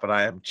scrolls up and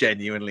I am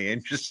genuinely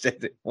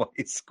interested in what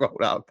he's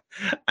scrolled up.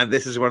 And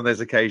this is one of those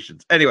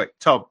occasions. Anyway,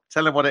 Tom,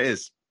 tell him what it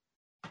is.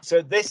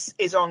 So this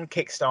is on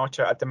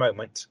Kickstarter at the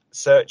moment.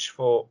 Search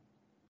for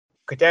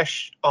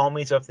Kadesh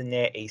Armies of the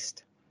Near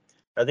East.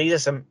 Now these are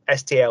some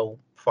STL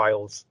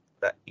files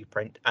that you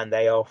print, and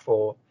they are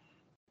for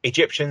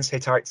Egyptians,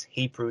 Hittites,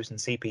 Hebrews, and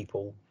Sea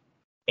People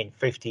in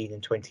 15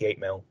 and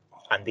 28mm,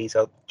 and these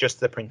are just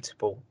the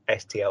printable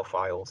STL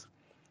files.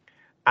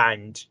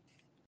 And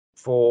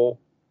for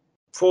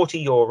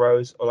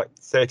 €40 or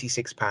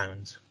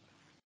 £36,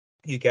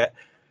 you get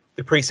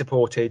the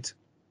pre-supported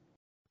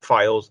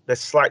files. They're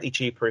slightly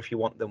cheaper if you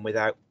want them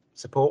without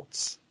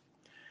supports.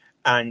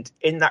 And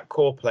in that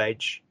core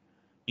pledge,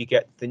 you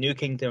get the New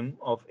Kingdom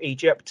of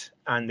Egypt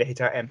and the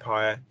Hittite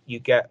Empire. You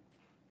get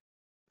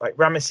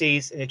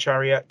Ramesses in a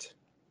chariot.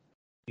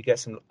 You get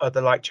some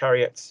other light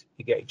chariots.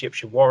 You get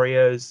Egyptian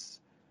warriors,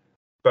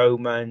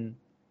 bowmen,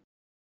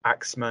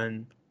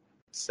 axemen,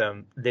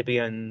 some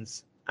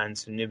Libyans, and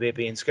some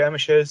Numidian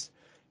skirmishers.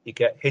 You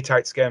get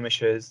Hittite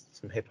skirmishers,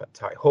 some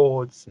Hittite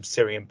hordes, some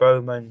Syrian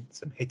bowmen,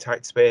 some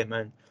Hittite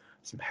spearmen,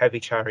 some heavy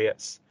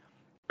chariots,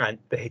 and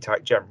the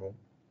Hittite general.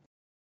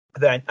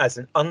 Then, as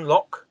an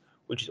unlock,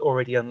 which is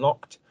already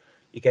unlocked,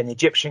 you get an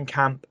Egyptian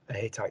camp, a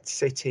Hittite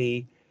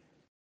city,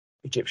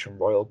 Egyptian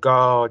royal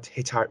guard,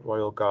 Hittite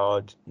royal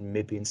guard,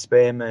 Numidian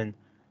spearmen,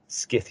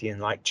 Scythian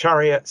light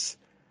chariots.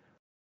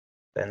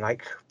 Then,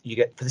 you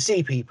get for the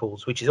Sea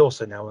Peoples, which is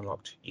also now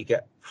unlocked, you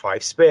get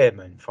 5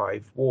 spearmen,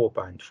 5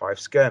 warband, 5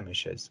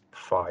 skirmishers,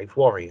 5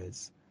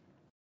 warriors,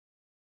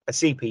 a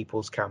Sea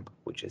Peoples camp,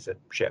 which is a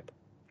ship.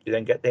 You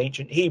then get the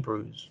ancient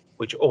Hebrews,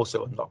 which are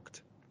also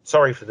unlocked.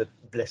 Sorry for the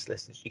list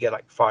listeners. You get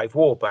 5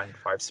 warband,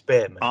 5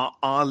 spearmen.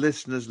 Our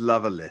listeners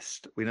love a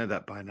list. We know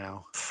that by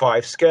now.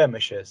 5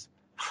 skirmishers,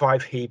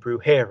 5 Hebrew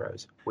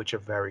heroes, which are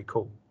very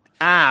cool.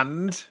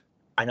 And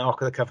an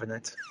Ark of the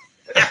Covenant.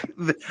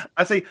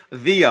 I say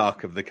the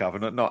Ark of the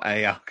Covenant, not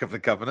a Ark of the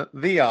Covenant.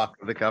 The Ark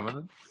of the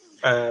Covenant.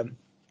 And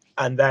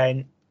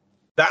then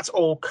that's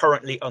all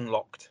currently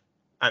unlocked.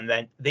 And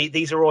then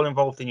these are all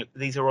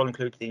these are all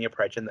included in your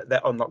pledge, and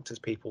they're unlocked as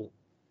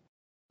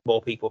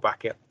more people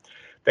back it.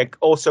 Then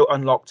also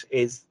unlocked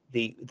is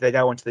they're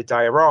now onto the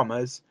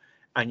dioramas,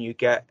 and you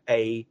get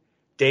a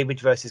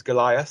David versus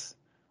Goliath,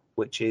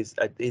 which is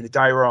in the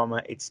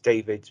diorama, it's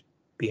David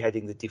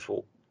beheading the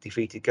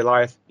defeated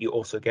Goliath. You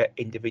also get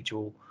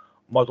individual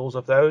models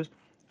of those,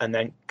 and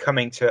then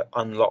coming to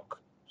unlock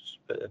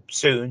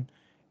soon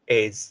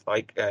is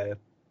like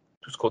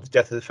what's called the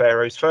Death of the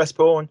Pharaoh's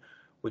Firstborn,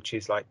 which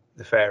is like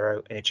the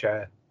Pharaoh in a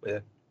chair with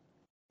a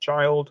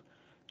child.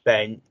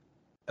 Then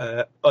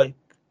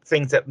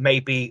things that may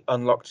be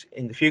unlocked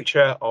in the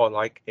future are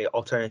like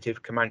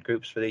alternative command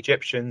groups for the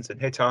Egyptians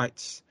and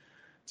Hittites,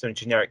 some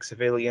generic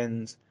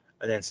civilians,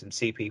 and then some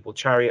sea people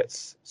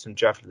chariots, some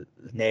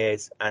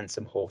javelineers, and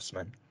some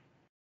horsemen.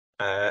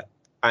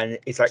 And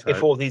it's like,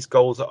 if all these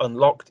goals are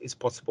unlocked, it's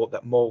possible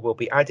that more will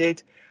be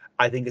added.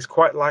 I think it's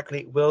quite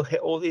likely we'll hit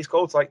all these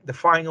goals. Like the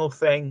final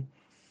thing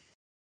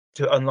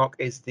to unlock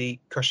is the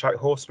Kushite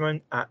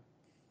horseman at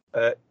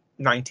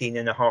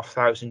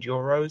 19,500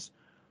 euros.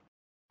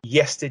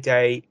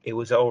 Yesterday, it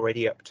was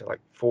already up to like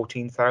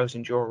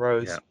 14,000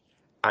 euros,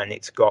 and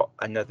it's got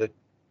another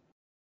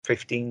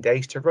 15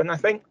 days to run, I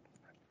think.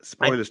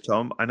 Spoilers,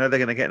 Tom. I know they're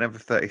going to get another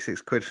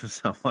 36 quid from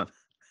someone.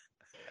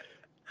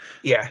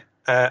 Yeah.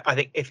 I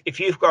think if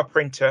you've got a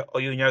printer or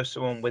you know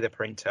someone with a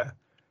printer,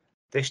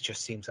 this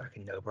just seems like a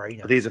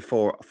no-brainer. These are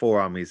four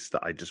armies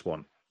that I just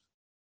want.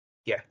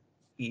 Yeah.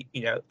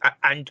 You know,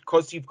 and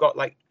because you've got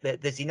like,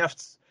 there's enough,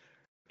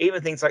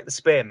 even things like the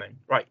spearmen,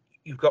 right?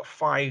 You've got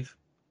 5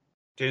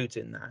 dudes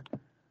in there.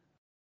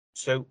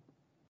 So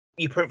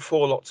you print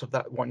 4 lots of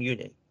that one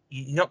unit.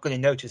 You're not going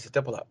to notice the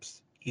double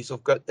ups. You sort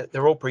of got that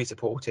they're all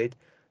pre-supported.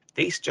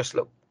 These just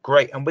look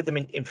great, and with them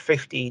in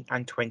 15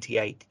 and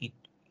 28,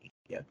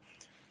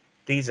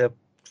 these are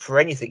for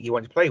anything you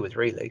want to play with.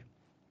 Really,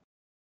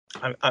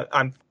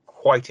 I'm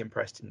quite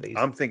impressed in these.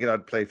 I'm thinking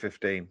I'd play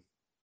 15.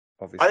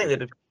 Obviously,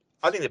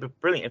 I think they'd be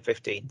brilliant in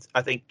 15.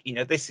 I think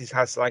this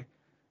has like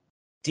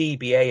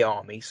DBA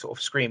army sort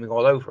of screaming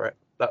all over it,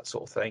 that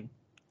sort of thing.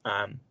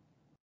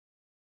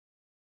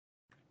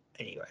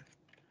 Anyway,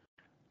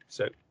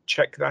 so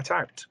check that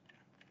out.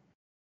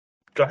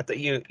 Glad that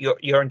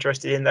you're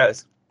interested in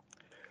those.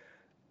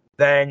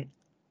 Then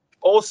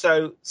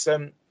also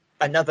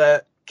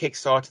another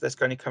Kickstarter that's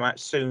going to come out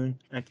soon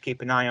and to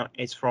keep an eye on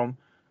is from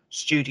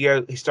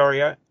Studio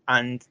Historia,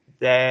 and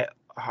they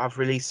have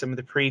released some of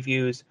the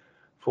previews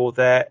for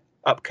their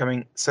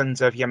upcoming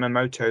Sons of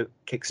Yamamoto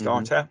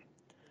Kickstarter. Mm-hmm.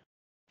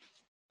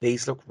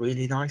 These look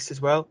really nice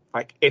as well.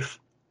 Like, if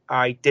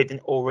I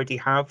didn't already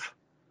have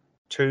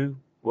 2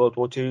 World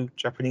War II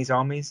Japanese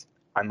armies,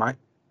 I might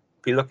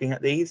be looking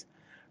at these,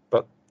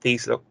 but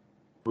these look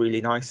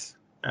really nice.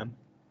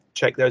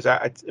 Check those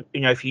out.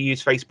 If you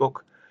use Facebook,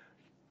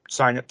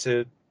 sign up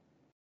to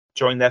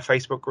join their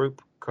Facebook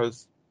group,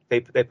 because they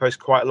post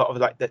quite a lot of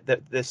like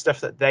the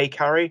stuff that they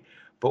carry,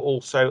 but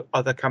also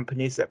other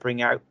companies that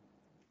bring out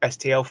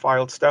STL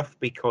filed stuff,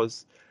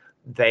 because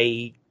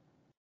they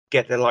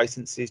get their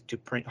licenses to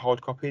print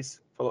hard copies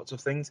for lots of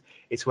things.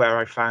 It's where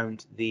I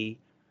found the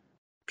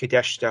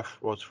Kadesh stuff,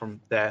 was from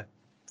their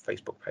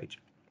Facebook page.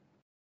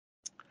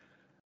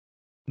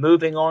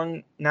 Moving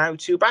on now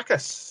to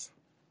Bacchus,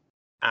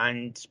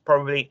 and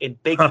probably in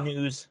big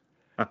news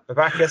for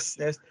Bacchus,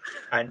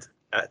 and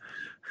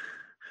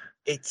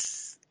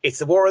it's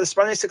the War of the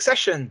Spanish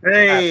Succession.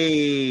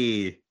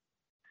 Hey,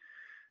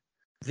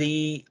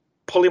 the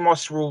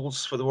Polymos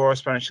rules for the War of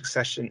Spanish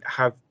Succession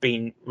have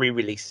been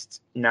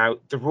re-released. Now,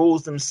 the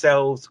rules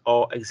themselves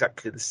are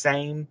exactly the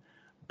same,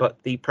 but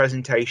the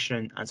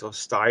presentation and sort of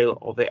style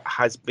of it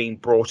has been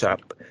brought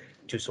up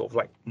to sort of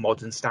like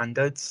modern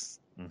standards.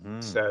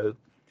 Mm-hmm. So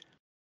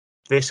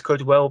this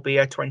could well be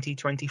a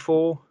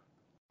 2024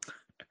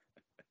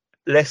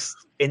 list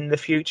in the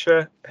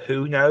future.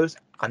 Who knows?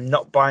 I'm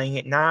not buying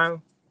it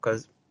now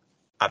because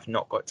I've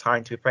not got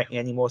time to be printing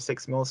any more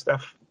 6mm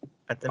stuff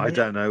at the minute. I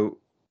don't know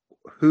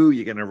who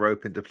you're going to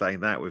rope into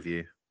playing that with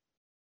you.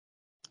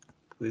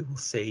 We will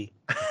see.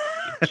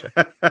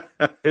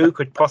 Who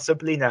could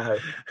possibly know?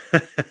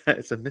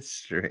 It's a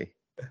mystery.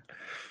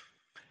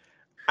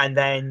 And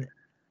then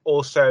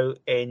also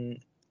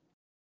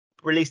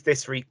released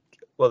this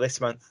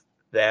month,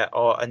 there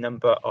are a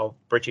number of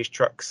British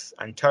trucks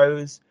and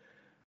tows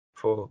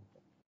for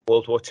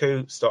World War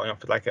II, starting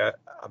off with like a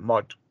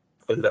mod,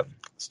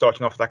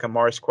 starting off with like a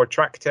Morris quad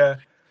tractor,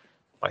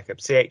 like a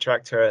C8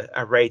 tractor,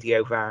 a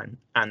radio van,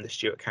 and the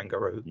Stuart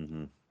Kangaroo.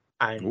 Mm-hmm.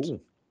 And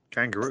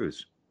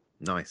kangaroos,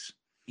 nice.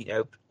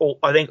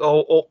 I think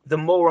the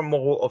more and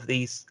more of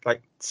these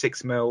like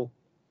 6mm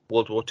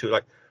World War II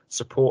like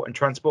support and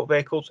transport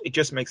vehicles, it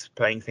just makes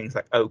playing things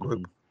like O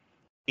Group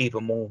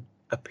even more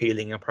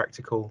appealing and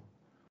practical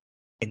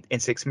in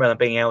 6mm, and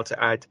being able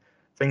to add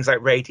things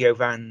like radio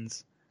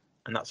vans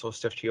and that sort of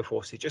stuff to your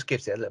forces just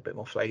gives it a little bit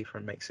more flavour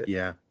and makes it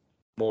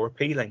more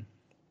appealing.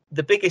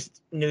 the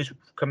biggest news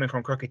coming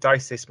from Crooked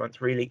Dice this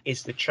month really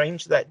is the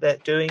change that they're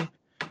doing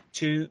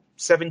to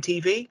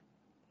 7TV.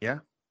 Yeah.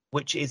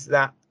 Which is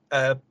that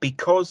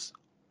because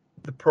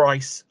the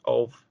price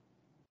of,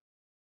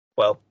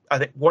 well, I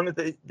think one of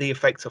the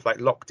effects of like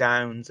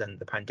lockdowns and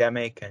the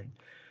pandemic and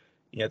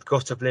the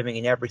cost of living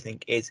and everything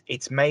is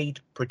it's made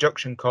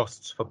production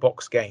costs for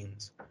box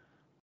games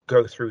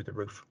go through the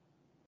roof,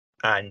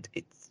 and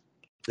it's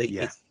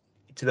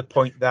to the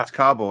point that it's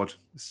cardboard.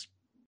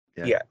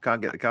 Yeah.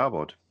 Can't get the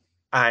cardboard,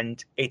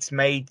 and it's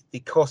made the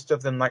cost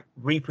of them like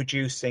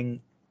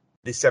reproducing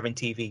the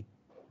 7TV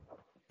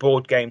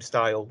board game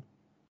style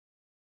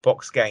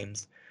box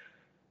games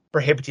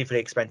prohibitively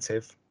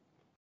expensive,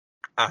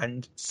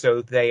 and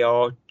so they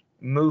are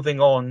moving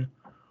on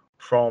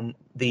from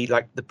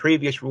the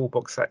previous rule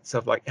book sets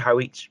of like how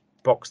each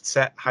boxed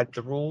set had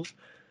the rules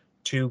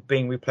to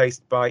being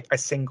replaced by a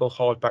single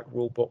hardback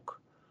rule book,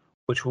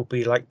 which will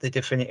be like the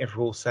definitive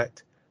rule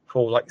set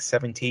for like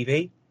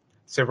 7TV.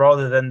 So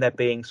rather than there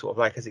being sort of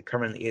like as it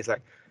currently is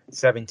like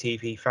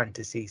 7TV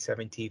fantasy,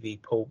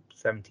 7TV pulp,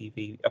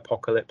 7TV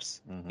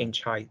apocalypse,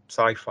 inch high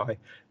sci-fi,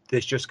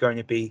 there's just going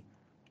to be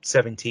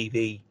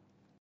 7TV,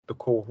 the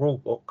core rule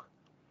book,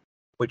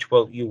 which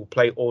you will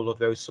play all of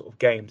those sort of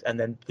games, and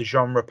then the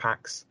genre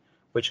packs,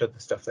 which are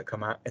the stuff that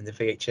come out in the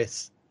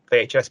VHS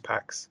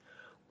packs,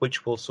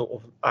 which will sort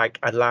of like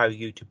allow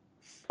you to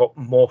put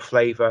more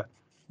flavor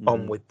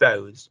on with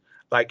those.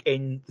 Like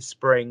in the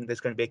spring,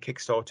 there's going to be a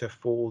Kickstarter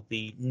for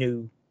the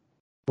new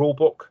rule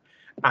book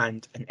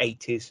and an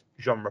 80s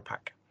genre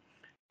pack.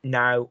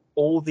 Now,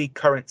 all the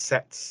current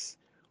sets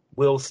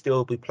will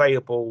still be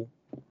playable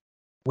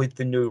with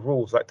the new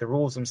rules. Like the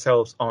rules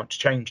themselves aren't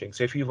changing.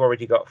 So if you've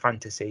already got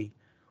fantasy,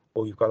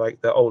 or you've got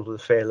like the Old of the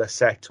Fearless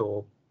set,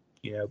 or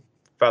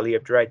Valley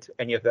of Dread,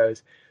 any of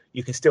those,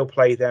 you can still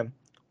play them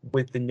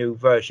with the new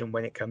version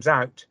when it comes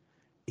out.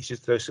 It's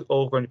just those are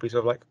all going to be sort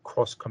of like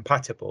cross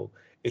compatible.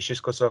 It's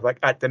just because sort of like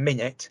at the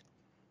minute,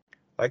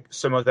 like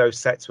some of those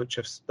sets which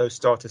have those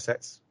starter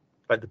sets,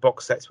 like the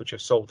box sets which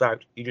have sold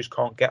out, you just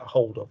can't get a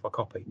hold of a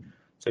copy.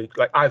 So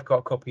like I've got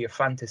a copy of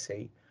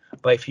Fantasy,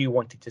 but if you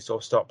wanted to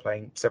sort of start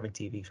playing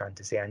 7TV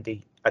Fantasy,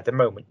 Andy, at the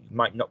moment you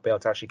might not be able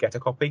to actually get a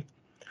copy.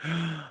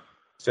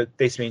 So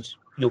this means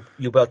you'll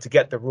be able to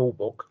get the rule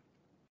book,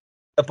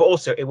 but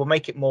also it will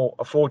make it more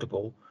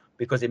affordable,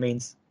 because it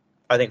means,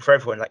 I think for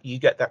everyone, like you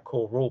get that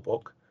core rule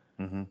book,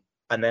 and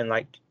then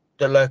like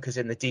the Lurkers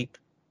in the Deep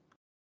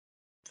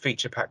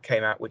feature pack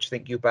came out, which I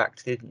think you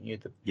backed, didn't you?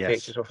 The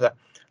features for that.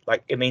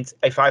 Like it means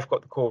if I've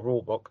got the core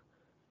rule book,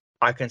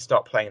 I can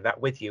start playing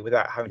that with you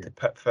without having to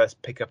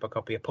first pick up a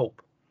copy of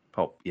Pulp.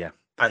 Yeah,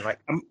 and like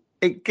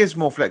it gives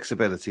more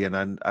flexibility,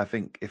 and I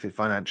think if it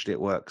financially it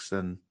works,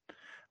 then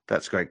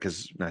that's great,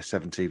 because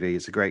 7TV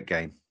is a great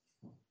game.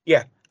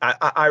 Yeah,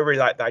 I really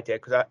like the idea,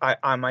 because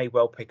I may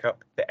well pick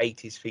up the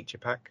 80s feature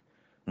pack,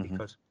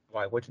 because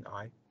why wouldn't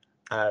I?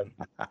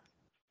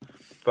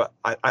 But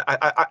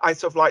I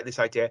sort of like this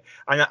idea,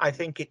 and I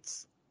think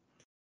it's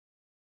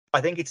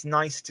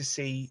nice to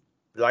see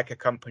like a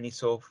company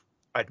sort of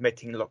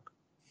admitting, look,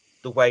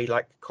 the way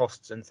like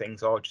costs and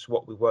things are, just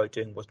what we were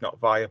doing was not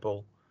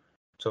viable,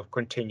 sort of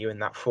continue in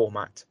that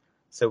format.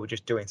 So we're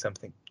just doing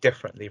something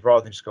differently,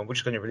 rather than just going, we're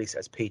just going to release it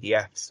as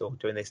PDFs or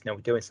doing this. No,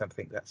 we're doing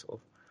something that sort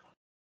of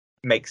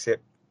makes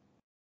it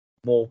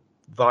more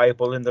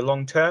viable in the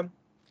long term.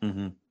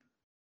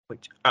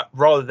 Which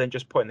rather than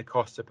just putting the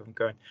cost up and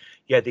going,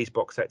 these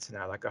box sets are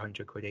now like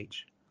 £100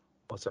 each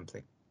or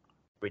something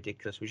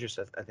ridiculous, which just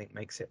I think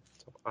makes it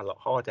a lot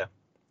harder.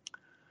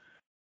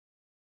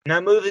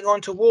 Now moving on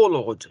to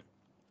Warlord.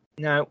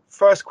 Now,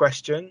 first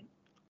question,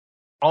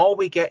 are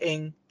we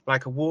getting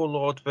like a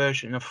Warlord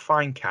version of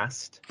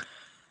Finecast,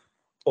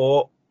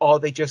 or are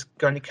they just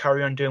going to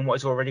carry on doing what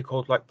is already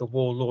called like the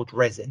Warlord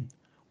resin,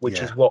 which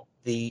is what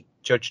the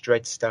Judge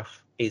Dredd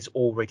stuff is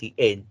already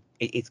in?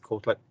 It's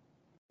called like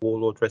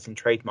Warlord resin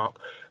trademark,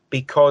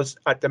 because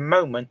at the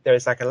moment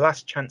there's like a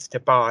last chance to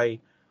buy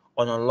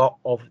on a lot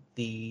of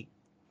the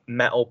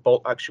metal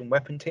bolt action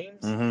weapon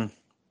teams,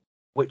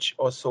 which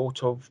are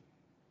sort of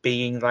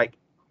being like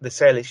the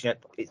sale is,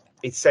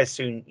 it says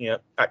soon,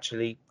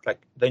 actually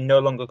like they're no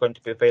longer going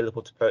to be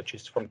available to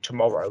purchase from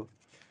tomorrow,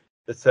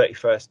 the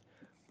 31st,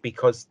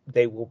 because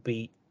they will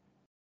be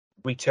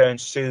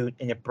returned soon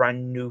in a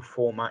brand new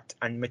format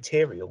and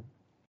material.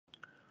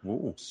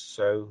 Ooh.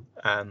 So,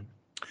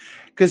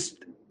 because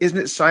isn't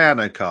it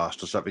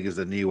Cyanocast or something is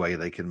the new way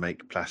they can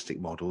make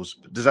plastic models?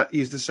 Does that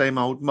use the same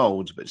old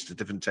molds, but it's a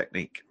different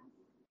technique?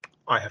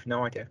 I have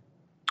no idea.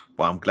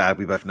 Well, I'm glad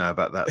we both know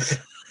about that.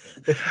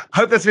 I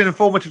hope that's been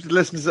informative to the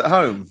listeners at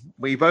home.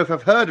 We both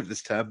have heard of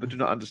this term, but do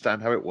not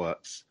understand how it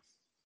works.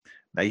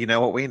 Now you know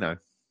what we know.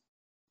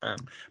 But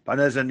I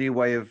know there's a new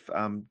way of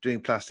doing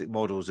plastic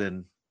models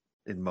in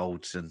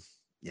molds, and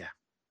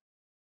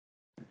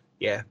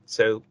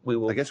so we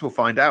will. I guess we'll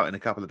find out in a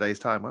couple of days'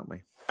 time, won't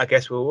we? I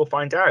guess we will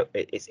find out.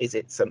 Is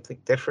it something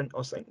different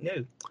or something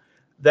new?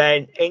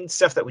 Then, in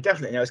stuff that we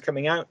definitely know is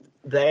coming out,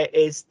 there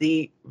is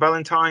the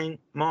Valentine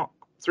Mark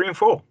 3 and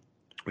 4,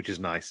 which is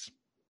nice.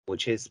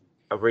 Which is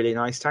a really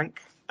nice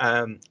tank.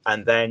 And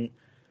then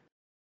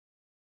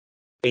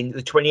in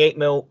the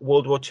 28mm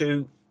World War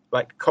II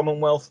like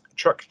Commonwealth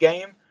truck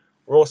game,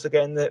 we're also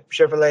getting the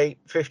Chevrolet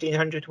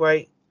 1500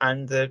 weight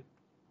and the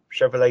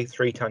Chevrolet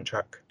 3-ton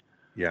truck.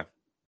 Yeah.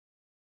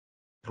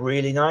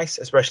 Really nice,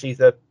 especially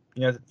the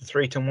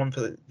 3-ton one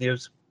for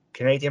those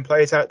Canadian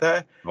players out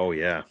there. Oh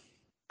yeah.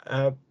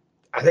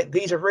 I think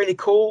these are really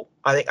cool.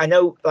 I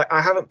know, like,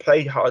 I haven't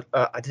played hard.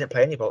 I didn't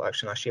play any bolt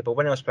action last year, but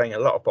when I was playing a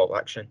lot of bolt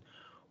action,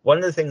 one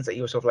of the things that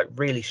you were sort of like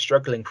really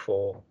struggling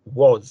for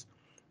was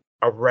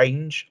a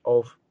range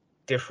of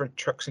different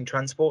trucks and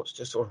transports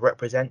to sort of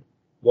represent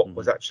what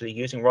was actually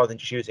using, rather than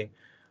just using,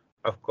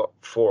 I've got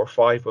 4 or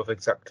 5 of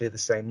exactly the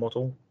same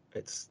model.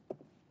 It's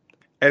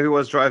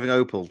everyone's driving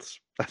Opels.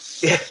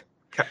 yeah,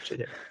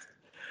 captured it.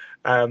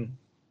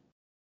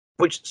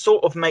 Which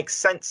sort of makes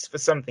sense for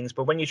some things,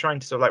 but when you're trying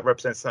to sort of like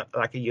represent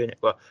like a unit,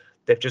 well,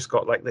 they've just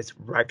got like this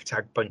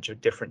ragtag bunch of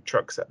different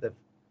trucks that they've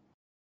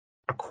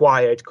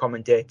acquired,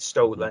 commandeered,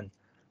 stolen,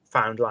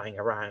 found lying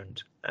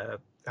around.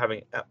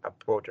 Having a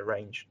broader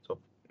range sort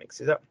of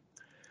mixes up.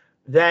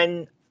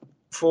 Then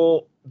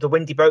for the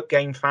Windy Boat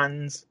Game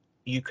fans,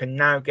 you can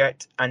now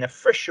get an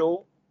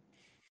official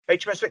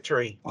HMS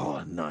Victory.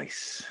 Oh,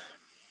 nice.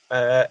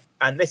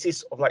 And this is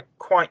sort of like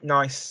quite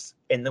nice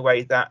in the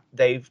way that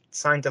they've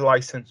signed a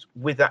license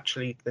with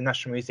actually the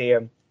National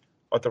Museum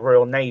of the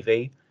Royal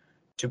Navy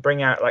to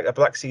bring out like a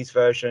Black Seas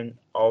version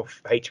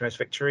of HMS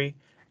Victory,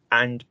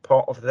 and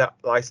part of that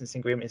licensing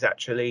agreement is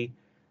actually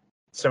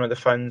some of the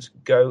funds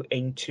go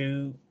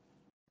into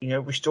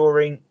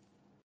restoring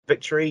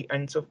Victory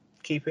and sort of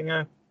keeping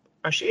her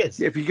as she is.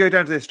 Yeah, if you go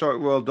down to the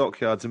historic Royal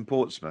Dockyards in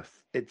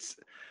Portsmouth, it's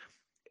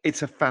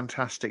a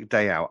fantastic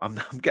day out.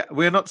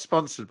 We're not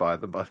sponsored by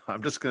them, but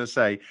I'm just going to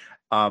say,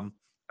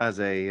 as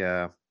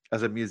a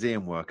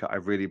museum worker, I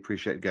really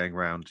appreciate going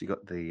around. You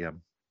got the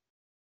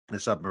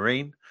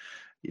submarine,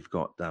 you've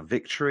got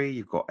Victory,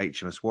 you've got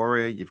HMS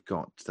Warrior, you've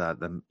got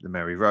the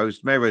Mary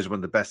Rose. Mary Rose is one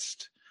of the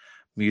best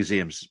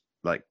museums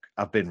like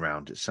I've been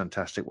round. It's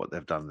fantastic what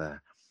they've done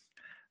there.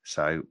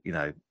 So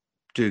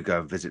do go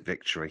and visit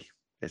Victory.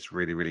 It's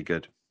really, really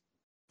good.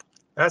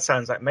 That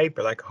sounds like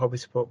maybe like a hobby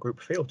support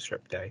group field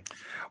trip day.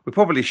 We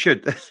probably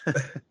should.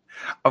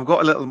 I've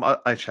got a little.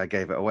 Actually, I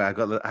gave it away. I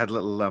had a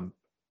little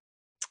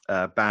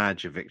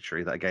badge of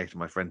Victory that I gave to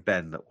my friend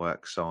Ben that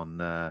works on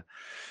the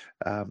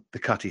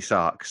Cutty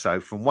Sark. So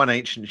from one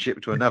ancient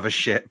ship to another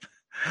ship,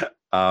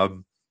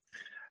 and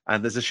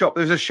there's a shop.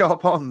 There's a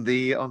shop on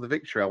the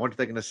Victory. I wonder if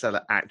they're going to sell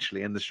it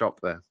actually in the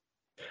shop there.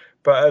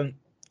 But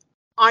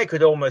I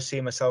could almost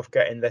see myself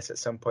getting this at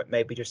some point,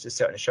 maybe just to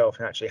sit on a shelf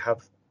and actually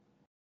have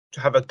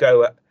a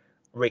go at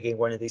rigging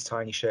one of these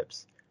tiny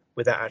ships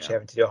without actually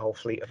having to do a whole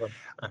fleet of them.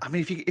 I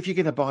mean, if you're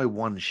going to buy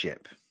one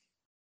ship,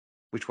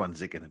 which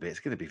one's it going to be? It's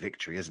going to be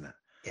Victory, isn't it?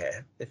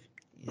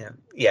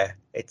 Yeah.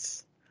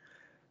 It's,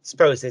 I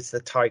suppose it's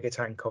the Tiger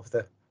Tank of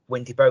the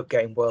Windy Boat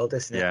Game world,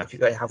 isn't it? Yeah. If you're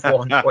going to have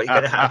one, what are you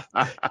going to have?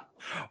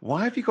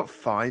 Why have you got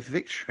 5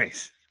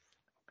 Victories?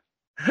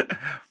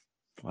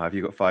 Why have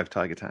you got 5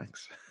 Tiger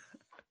Tanks?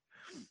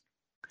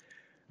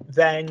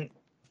 Then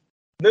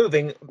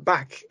moving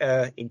back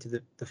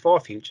into the far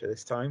future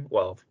this time,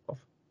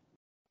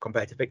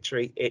 compared to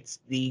Victory, it's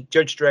the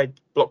Judge Dredd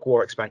Block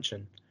War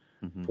expansion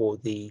for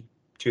the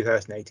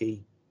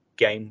 2018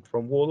 game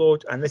from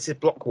Warlord, and this is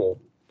Block War.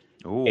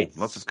 Oh,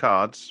 lots of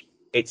cards.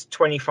 It's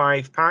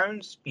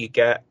 £25. You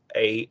get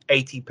a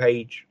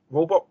 80-page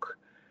rulebook,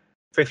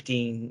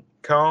 15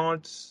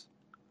 cards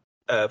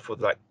for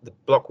like the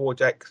Block War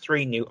deck,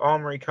 3 new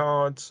armory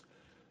cards,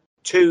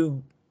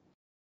 2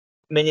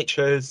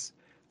 miniatures,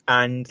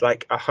 and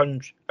like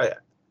 100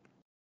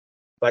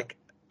 like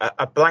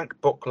a blank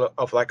booklet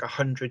of like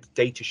 100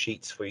 data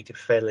sheets for you to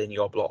fill in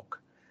your block.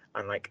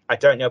 And like, I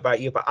don't know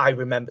about you, but I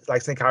remember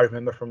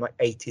from like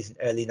 80s and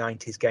early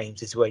 90s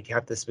games is where you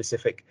have the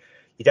specific,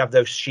 you'd have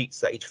those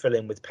sheets that you'd fill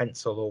in with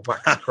pencil or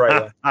wax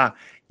crayon.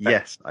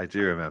 Yes, I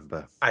do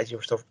remember. As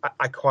your stuff,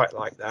 I quite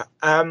like that.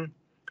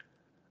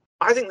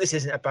 I think this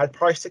isn't a bad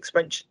priced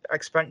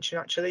expansion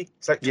actually.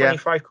 It's like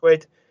 25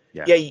 quid.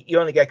 Yeah, you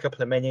only get a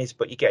couple of minis,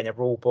 but you're getting a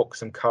rule book,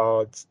 some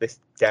cards, this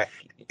deck.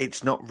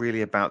 It's not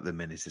really about the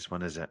minis, this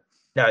one, is it?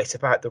 No, it's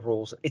about the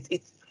rules.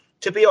 It's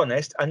to be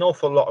honest, an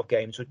awful lot of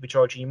games would be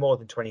charging you more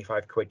than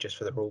 25 quid just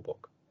for the rule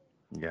book.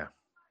 Yeah.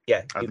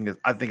 Yeah.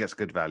 I think it's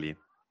good value.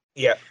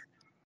 Yeah.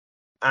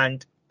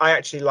 And I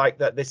actually like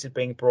that this is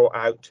being brought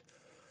out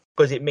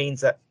because it means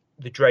that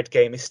the Dread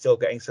game is still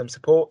getting some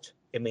support.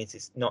 It means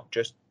it's not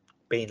just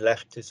being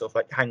left to sort of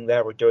like hang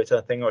there or do its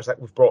own thing, or it's like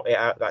we've brought it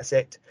out, that's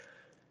it.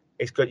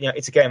 It's good.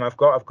 It's a game I've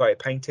got it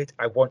painted.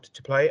 I want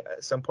to play it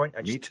at some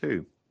point. Me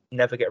too.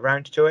 Never get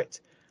around to it.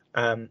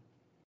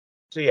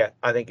 So yeah,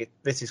 I think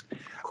this is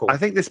cool. I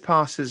think this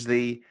passes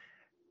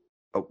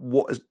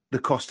what is the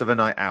cost of a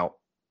night out.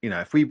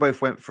 If we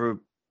both went for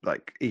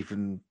like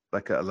even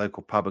like a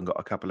local pub and got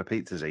a couple of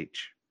pizzas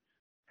each,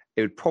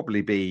 it would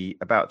probably be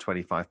about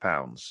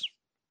 £25.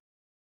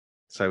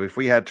 So if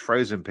we had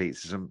frozen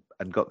pizzas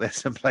and got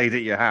this and played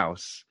at your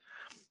house,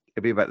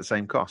 it'd be about the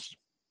same cost.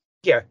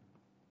 Yeah,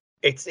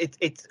 it's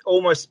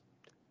almost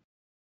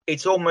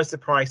it's almost the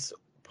price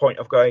point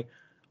of going.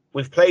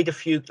 We've played a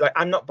few. Like,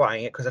 I'm not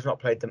buying it because I've not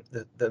played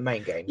the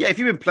main game. Yeah, if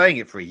you've been playing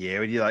it for a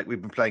year and you're like,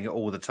 we've been playing it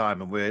all the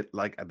time and we're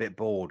like a bit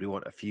bored, we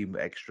want a few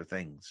extra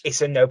things.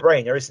 It's a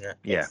no-brainer, isn't it?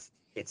 Yeah.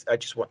 It's I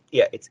just want.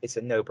 Yeah, it's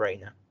a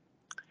no-brainer.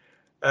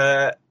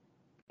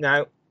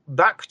 Now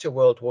back to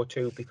World War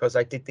II, because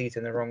I did these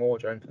in the wrong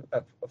order and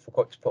I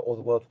forgot to put all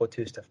the World War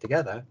II stuff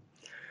together.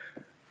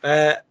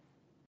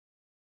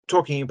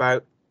 Talking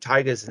about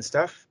Tigers and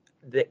stuff,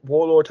 the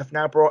Warlord have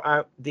now brought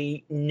out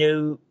the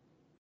new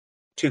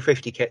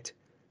 250 kit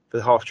for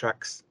the half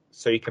tracks,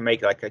 so you can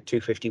make like a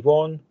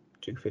 251,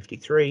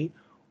 253,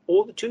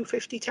 or the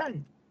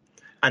 250-10,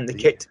 and the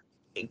kit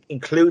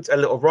includes a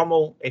little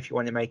Rommel if you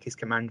want to make his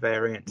command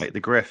variant. Make the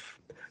Griff,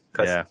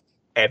 because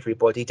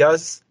everybody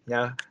does.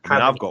 Now,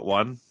 I've got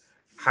one.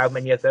 How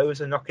many of those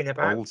are knocking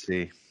about?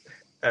 Oldie.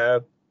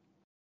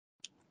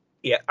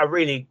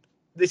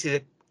 This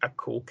is a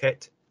cool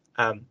kit.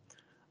 I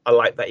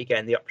like that you're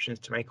getting the options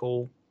to make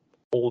all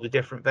the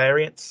different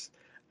variants.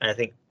 And I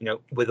think,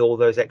 with all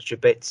those extra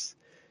bits,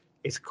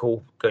 it's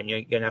cool.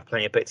 You're going to have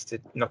plenty of bits to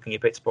knock in your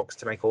bits box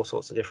to make all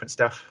sorts of different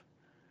stuff.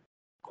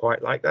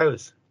 Quite like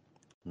those.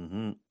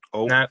 Mm-hmm.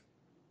 Now,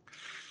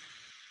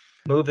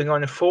 moving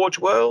on to Forge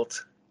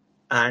World,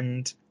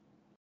 and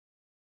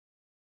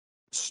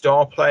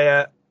star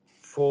player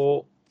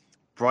for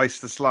Bryce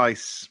the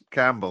Slice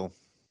Campbell.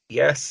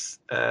 Yes,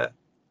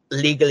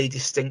 legally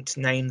distinct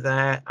name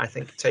there. I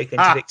think taken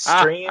to the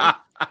extreme.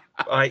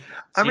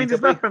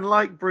 There's nothing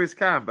like Bruce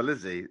Campbell,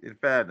 is he? In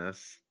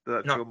fairness, the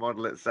actual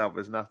model itself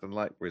is nothing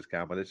like Bruce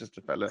Campbell. It's just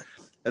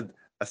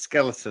a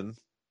skeleton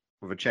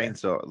with a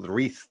chainsaw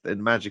wreathed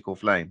in magical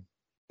flame.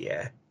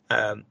 Yeah,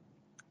 and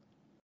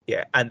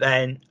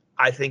then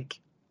I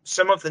think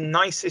some of the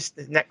nicest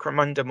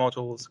Necromunda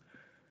models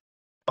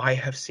I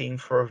have seen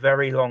for a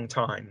very long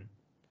time,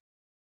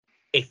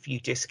 if you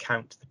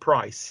discount the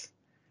price,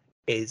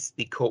 is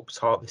the Corpse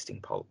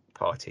Harvesting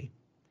Party.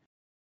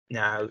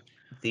 Now,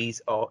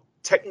 these are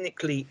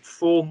technically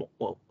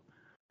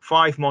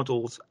 5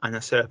 models and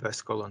a Servo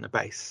Skull on the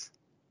base.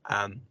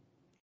 I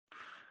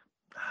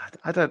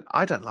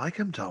don't like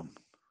them, Tom.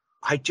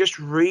 I just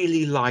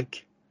really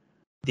like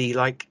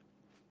the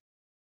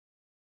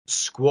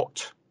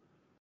squat,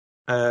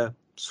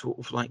 sort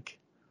of like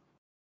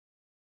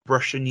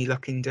Russian-y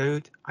looking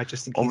dude. I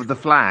just think with the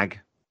flag.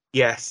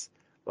 Yes,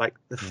 like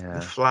the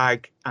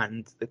flag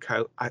and the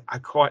coat. I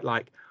quite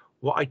like.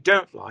 What I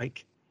don't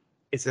like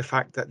is the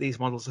fact that these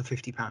models are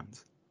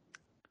 £50.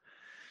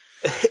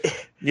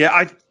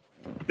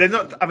 They're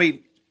not. I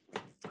mean,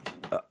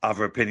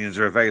 other opinions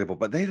are available,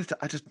 but I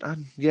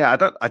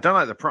don't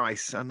like the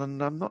price, and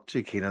I'm not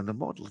too keen on the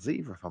models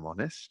either, if I'm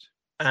honest.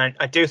 And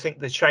I do think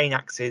the chain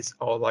axes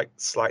are like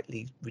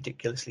slightly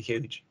ridiculously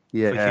huge.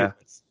 Yeah.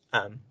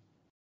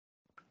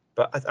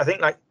 But I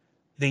think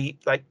the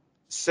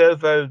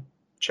Servo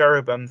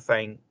Cherubim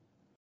thing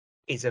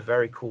is a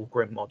very cool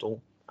Grim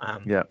model.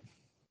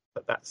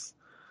 But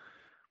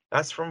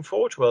that's from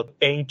Forge World.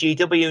 In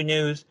GW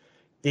news,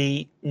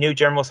 the new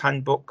General's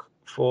Handbook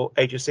for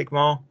Age of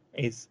Sigmar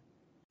is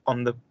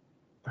on the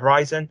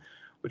horizon,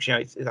 which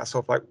that's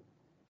sort of like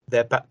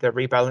their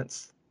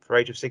rebalance for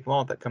Age of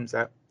Sigmar that comes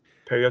out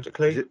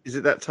periodically. Is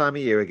it that time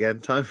of year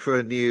again? Time for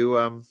a new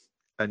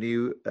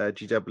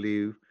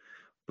GW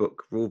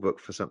rule book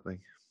for something?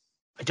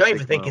 I don't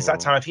even think it's that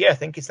time of year. I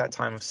think it's that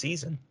time of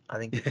season. I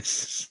think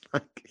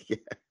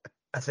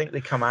I think they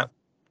come out.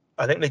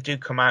 I think they do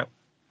come out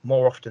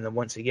more often than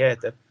once a year.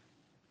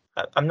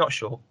 I'm not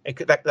sure. It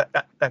could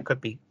that could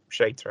be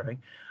shade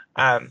throwing.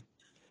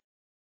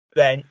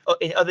 Then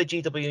in other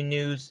GW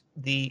news,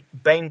 the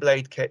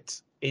Baneblade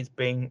kit is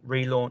being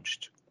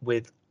relaunched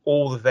with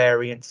all the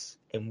variants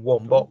in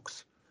one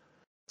box.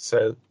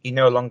 So you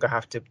no longer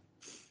have to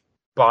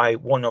buy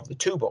one of the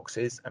 2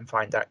 boxes and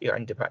find out you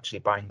end up actually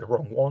buying the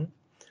wrong one.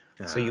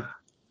 So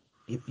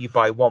you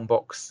buy one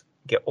box,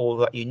 get all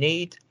that you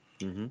need,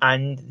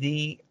 and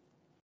the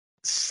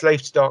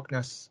Slaves to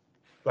Darkness,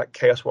 like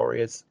Chaos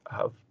Warriors,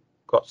 have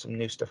got some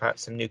new stuff out,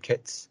 some new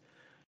kits,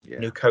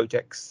 new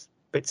codex,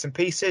 bits and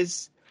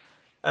pieces.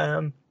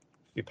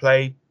 You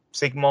play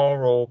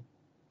Sigmar or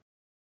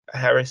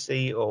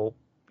Heresy, or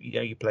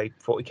you play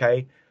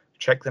 40k,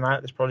 check them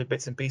out. There's probably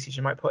bits and pieces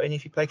you might put in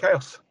if you play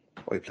Chaos.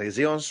 Or you play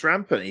Xeon's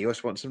Rampant, you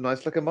just want some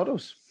nice looking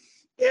models.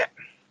 Yeah.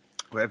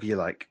 Whatever you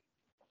like.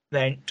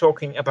 Then,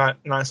 talking about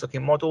nice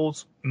looking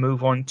models,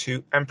 move on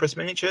to Empress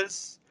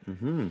Miniatures.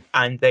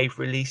 And they've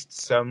released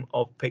some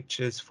of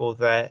pictures for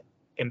their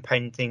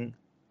impending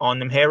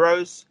Arnhem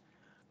Heroes,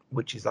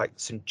 which is like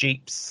some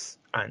Jeeps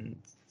and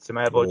some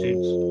airboat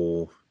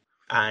dudes.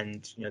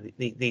 And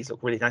these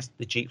look really nice.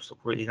 The Jeeps look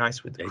really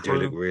nice with the crew. They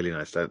do look really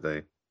nice, don't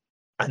they?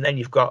 And then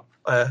you've got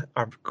our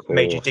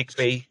Major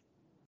Digby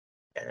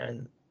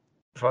and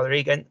Father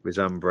Egan with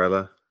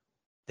umbrella.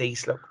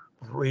 These look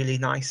really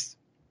nice.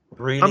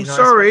 I'm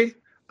sorry,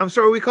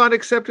 we can't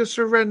accept a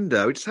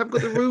surrender. We just haven't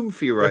got the room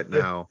for you right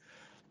now.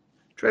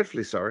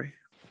 Dreadfully sorry.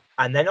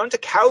 And then on to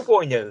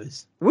Cowboy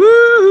news.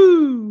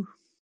 Woo!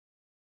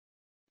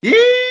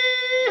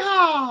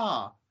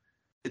 Yeehaw!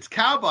 It's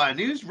Cowboy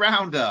News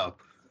Roundup.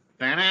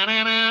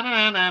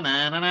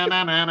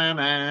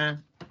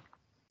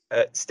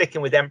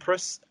 Sticking with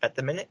Empress at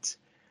the minute,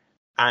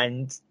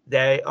 and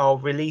they are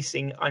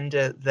releasing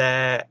under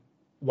their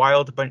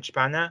Wild Bunch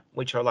banner,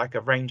 which are like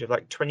a range of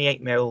like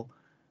 28mm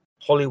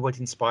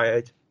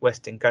Hollywood-inspired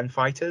Western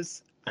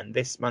gunfighters. And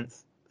this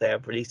month they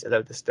have released a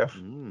load of stuff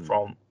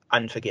from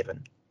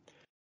Unforgiven.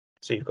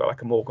 So you've got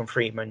like a Morgan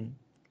Freeman,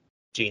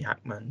 Gene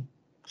Hackman,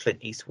 Clint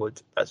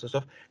Eastwood, that sort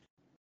of stuff.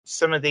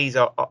 Some of these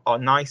are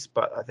nice,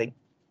 but I think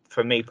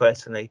for me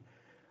personally,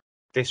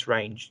 this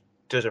range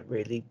doesn't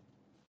really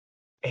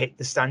hit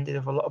the standard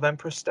of a lot of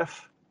Empress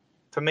stuff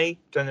for me.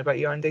 Don't know about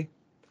you, Andy,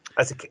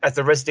 as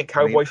a resident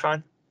cowboy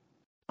fan.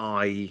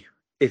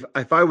 If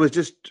I was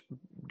just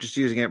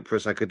using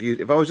Empress, I could use.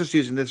 If I was just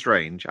using this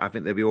range, I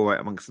think they'd be all right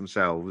amongst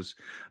themselves.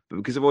 But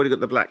because I've already got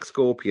the Black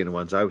Scorpion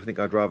ones, I think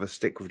I'd rather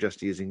stick with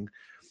just using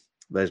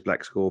those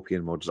Black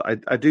Scorpion mods.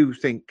 I do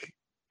think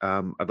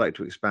I'd like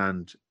to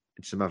expand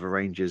in some other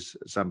ranges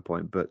at some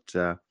point, but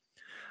I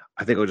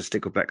think I'll just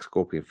stick with Black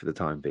Scorpion for the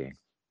time being.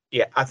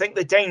 Yeah, I think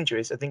the danger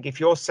is, I think if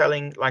you're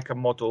selling like a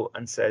model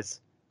and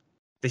says,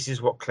 this is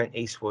Clint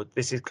Eastwood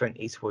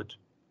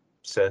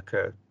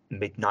circa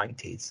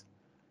mid-90s,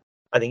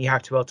 I think you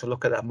have to be able to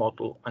look at that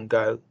model and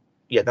go,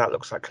 yeah, that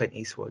looks like Clint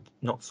Eastwood,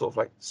 not sort of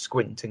like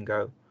squint and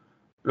go,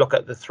 look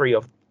at the three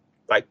of,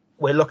 like,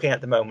 we're looking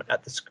at the moment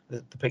at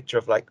the picture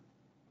of like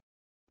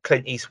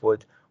Clint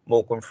Eastwood,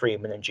 Morgan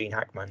Freeman, and Gene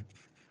Hackman.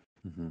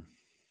 Mm-hmm.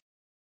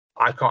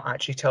 I can't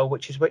actually tell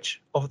which is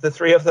which of the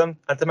three of them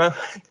at the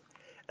moment,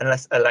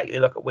 unless I likely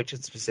look at which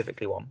is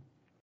specifically one.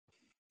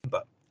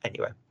 But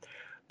anyway,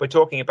 we're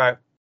talking about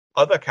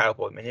other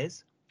cowboy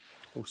minis.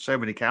 Oh, so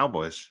many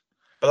cowboys.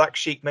 Black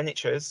Sheep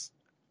Miniatures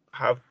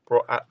have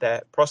brought out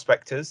their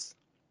Prospectors.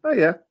 Oh,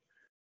 yeah.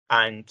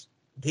 And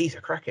these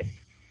are cracking.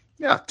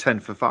 Yeah, 10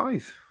 for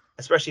 5.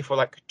 Especially for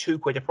like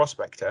 £2 a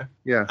Prospector.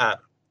 Yeah.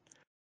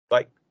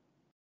 Like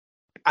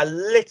a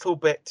little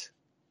bit,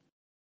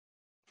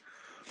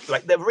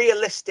 like they're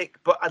realistic,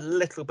 but a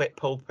little bit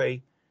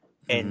pulpy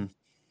in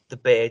the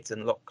beards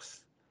and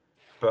looks.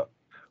 But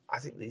I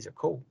think these are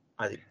cool.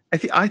 I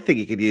think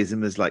you could use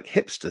them as like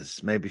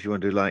hipsters. Maybe if you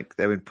want to do like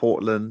they're in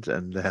Portland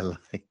and they're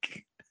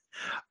like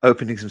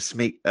opening some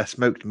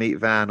smoked meat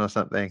van or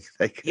something.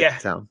 They could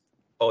down.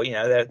 Or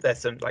there's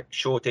some like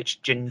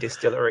Shoreditch gin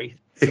distillery.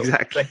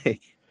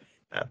 Exactly.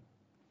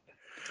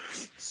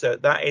 So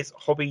that is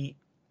hobby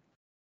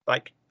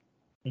like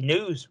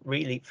news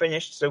really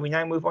finished. So we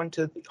now move on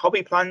to the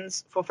hobby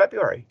plans for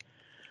February.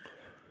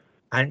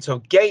 And so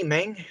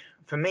gaming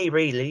for me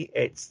really,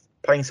 it's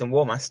playing some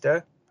War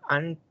Master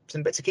and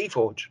some bits of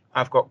Keyforge.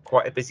 I've got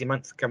quite a busy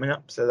month coming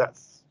up, so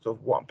that's sort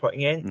of what I'm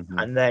putting in. Mm-hmm.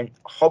 And then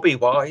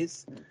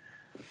hobby-wise,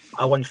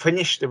 I want to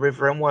finish the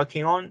river I'm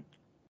working on,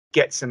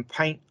 get some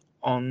paint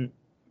on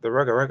the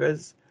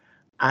Ruggers,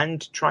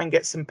 and try and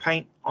get some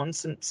paint on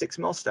some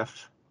 6mm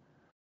stuff.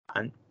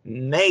 And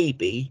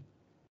maybe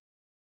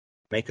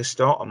make a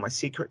start on my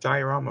secret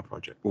diorama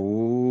project.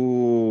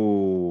 Ooh.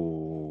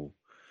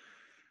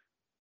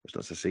 It's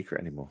not so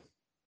secret anymore.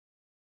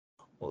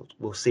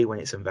 We'll see when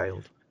it's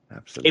unveiled.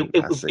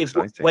 Absolutely.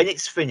 When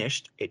it's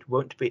finished, it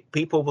won't be.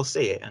 People will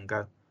see it and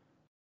go,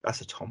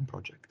 "That's a Tom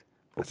project."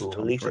 That's a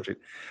Tom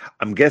project.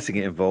 I'm guessing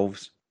it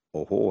involves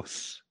a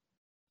horse.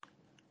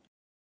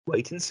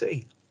 Wait and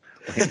see.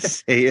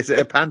 Is it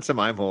a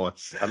pantomime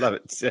horse? I love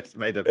it. It's just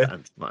made of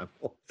pantomime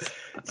horse.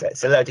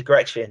 It's a load of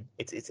Gretchen.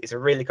 It's a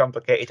really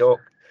complicated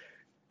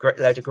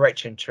load of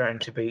Gretchen trying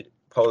to be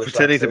Polish.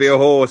 Pretending to be a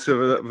horse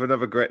with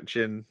another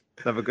Gretchen,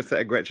 another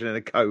set of Gretchen in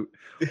a coat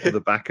on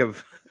the back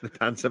of the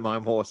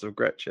pantomime horse of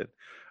Gretchen.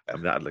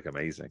 That'd look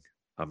amazing.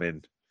 I'm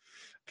in.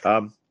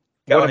 What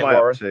am I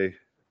up to?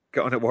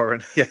 Get on it,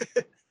 Warren. Yeah.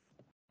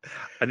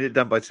 I need it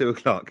done by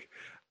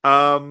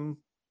 2:00.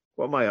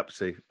 What am I up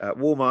to?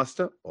 War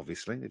Master,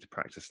 obviously. Need to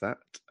practice that.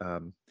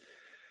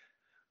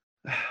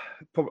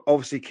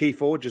 Obviously,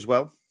 Keyforge as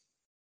well.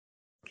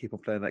 Keep on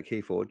playing that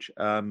Keyforge.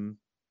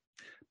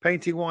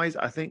 Painting wise,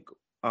 I think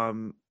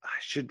I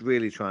should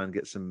really try and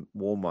get some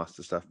War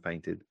Master stuff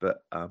painted.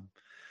 But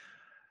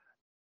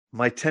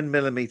my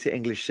 10mm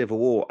English Civil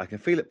War, I can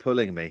feel it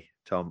pulling me,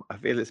 Tom. I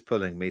feel it's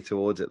pulling me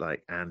towards it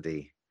like,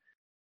 Andy,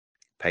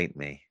 paint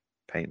me.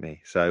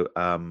 So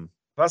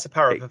that's the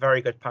power of a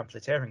very good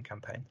pamphleteering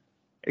campaign.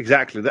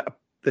 Exactly.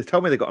 They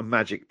told me they got a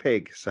magic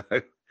pig. So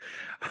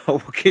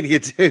what can you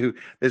do?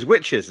 There's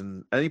witches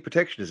and only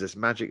protection is this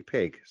magic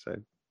pig. So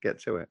get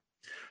to it.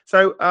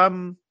 So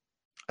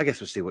I guess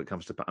we'll see what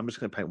comes to. I'm just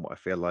going to paint what I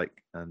feel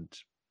like. And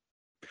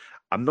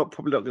I'm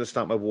probably not going to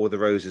start my War of the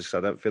Roses because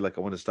I don't feel like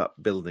I want to start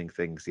building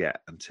things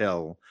yet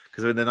because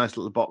they're in the nice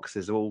little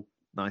boxes, all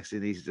nice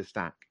and easy to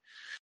stack.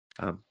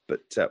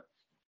 But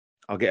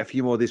I'll get a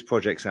few more of these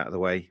projects out of the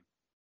way.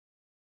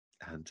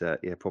 And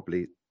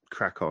probably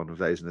crack on with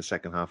those in the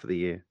second half of the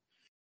year.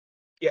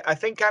 Yeah, I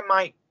think I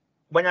might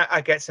when I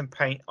get some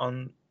paint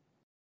on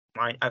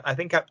mine. I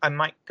think I'm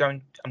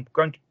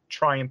going to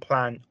try and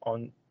plan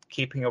on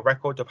keeping a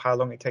record of how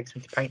long it takes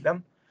me to paint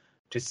them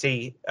to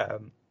see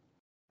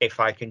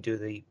if I can do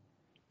the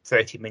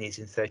 30 minutes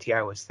in 30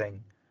 hours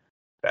thing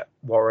that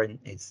Warren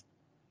is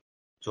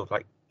sort of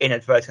like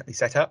inadvertently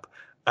set up.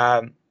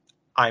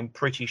 I'm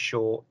pretty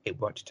sure it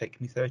won't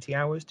take me 30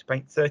 hours to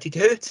paint 30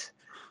 dudes.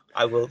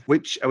 I will.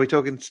 Which are we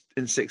talking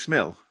in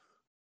 6mm?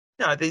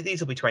 No, these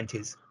will be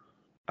 20s.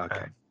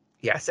 Okay.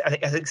 Yes, I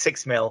think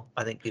 6mm.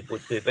 I think it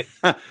would be a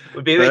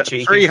bit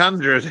cheeky.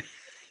 300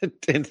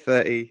 in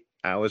 30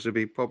 hours would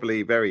be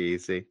probably very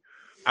easy.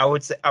 I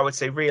would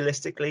say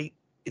realistically,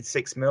 in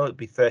 6mm, it'd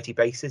be 30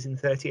 bases in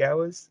 30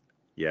 hours.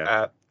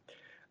 Yeah.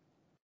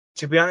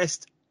 To be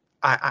honest,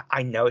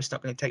 I know it's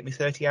not going to take me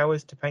 30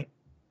 hours to paint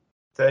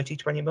 30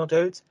 20mm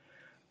dudes.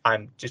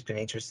 I'm just going to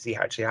be interested to see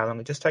actually how long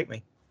it does take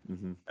me.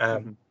 Mm-hmm.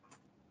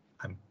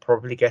 I'm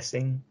probably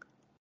guessing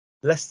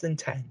less than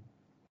 10.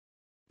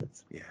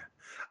 Yeah.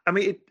 I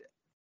mean,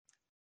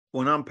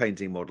 when I'm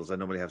painting models, I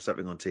normally have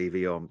something on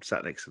TV or I'm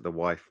sat next to the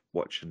wife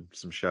watching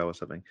some show or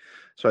something.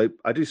 So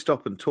I do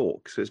stop and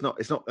talk. So it's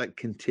not like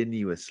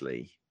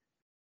continuously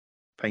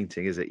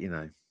painting, is it? You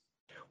know.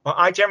 Well,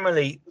 I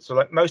generally, so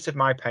like most of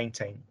my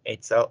painting,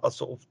 it's I'll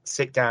sort of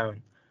sit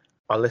down,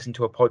 I'll listen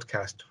to a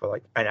podcast for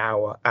like an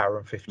hour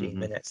and 15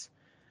 minutes.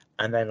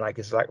 And then like,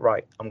 it's like,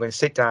 right, I'm going to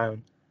sit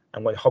down,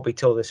 I'm going to hobby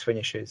till this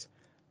finishes.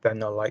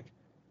 Then I'll like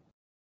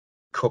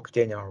cook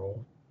dinner or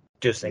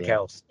do something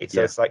else.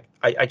 It's like,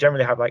 I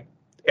generally have like,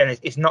 and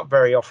it's not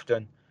very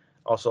often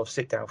I'll sort of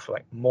sit down for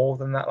like more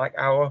than that, like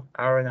hour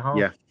and a half.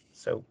 Yeah.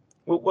 So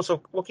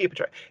we'll keep a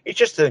track. It's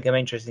just something I'm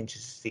interested to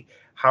see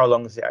how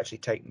long does it actually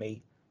take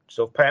me to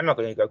sort of paint. I'm not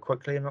going to go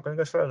quickly. I'm not going to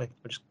go slowly.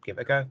 I'll just give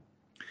it a go.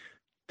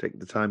 Take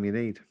the time you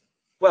need.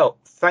 Well,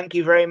 thank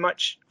you very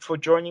much for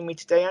joining me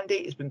today, Andy.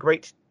 It's been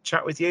great to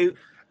chat with you.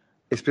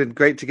 It's been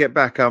great to get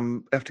back. I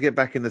have to get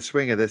back in the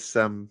swing of this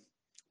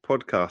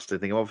podcasting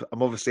thing.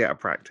 I'm obviously out of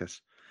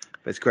practice,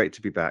 but it's great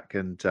to be back.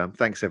 And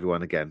thanks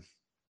everyone again.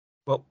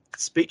 Well,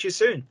 speak to you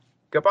soon.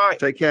 Goodbye.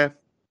 Take care.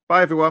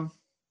 Bye everyone.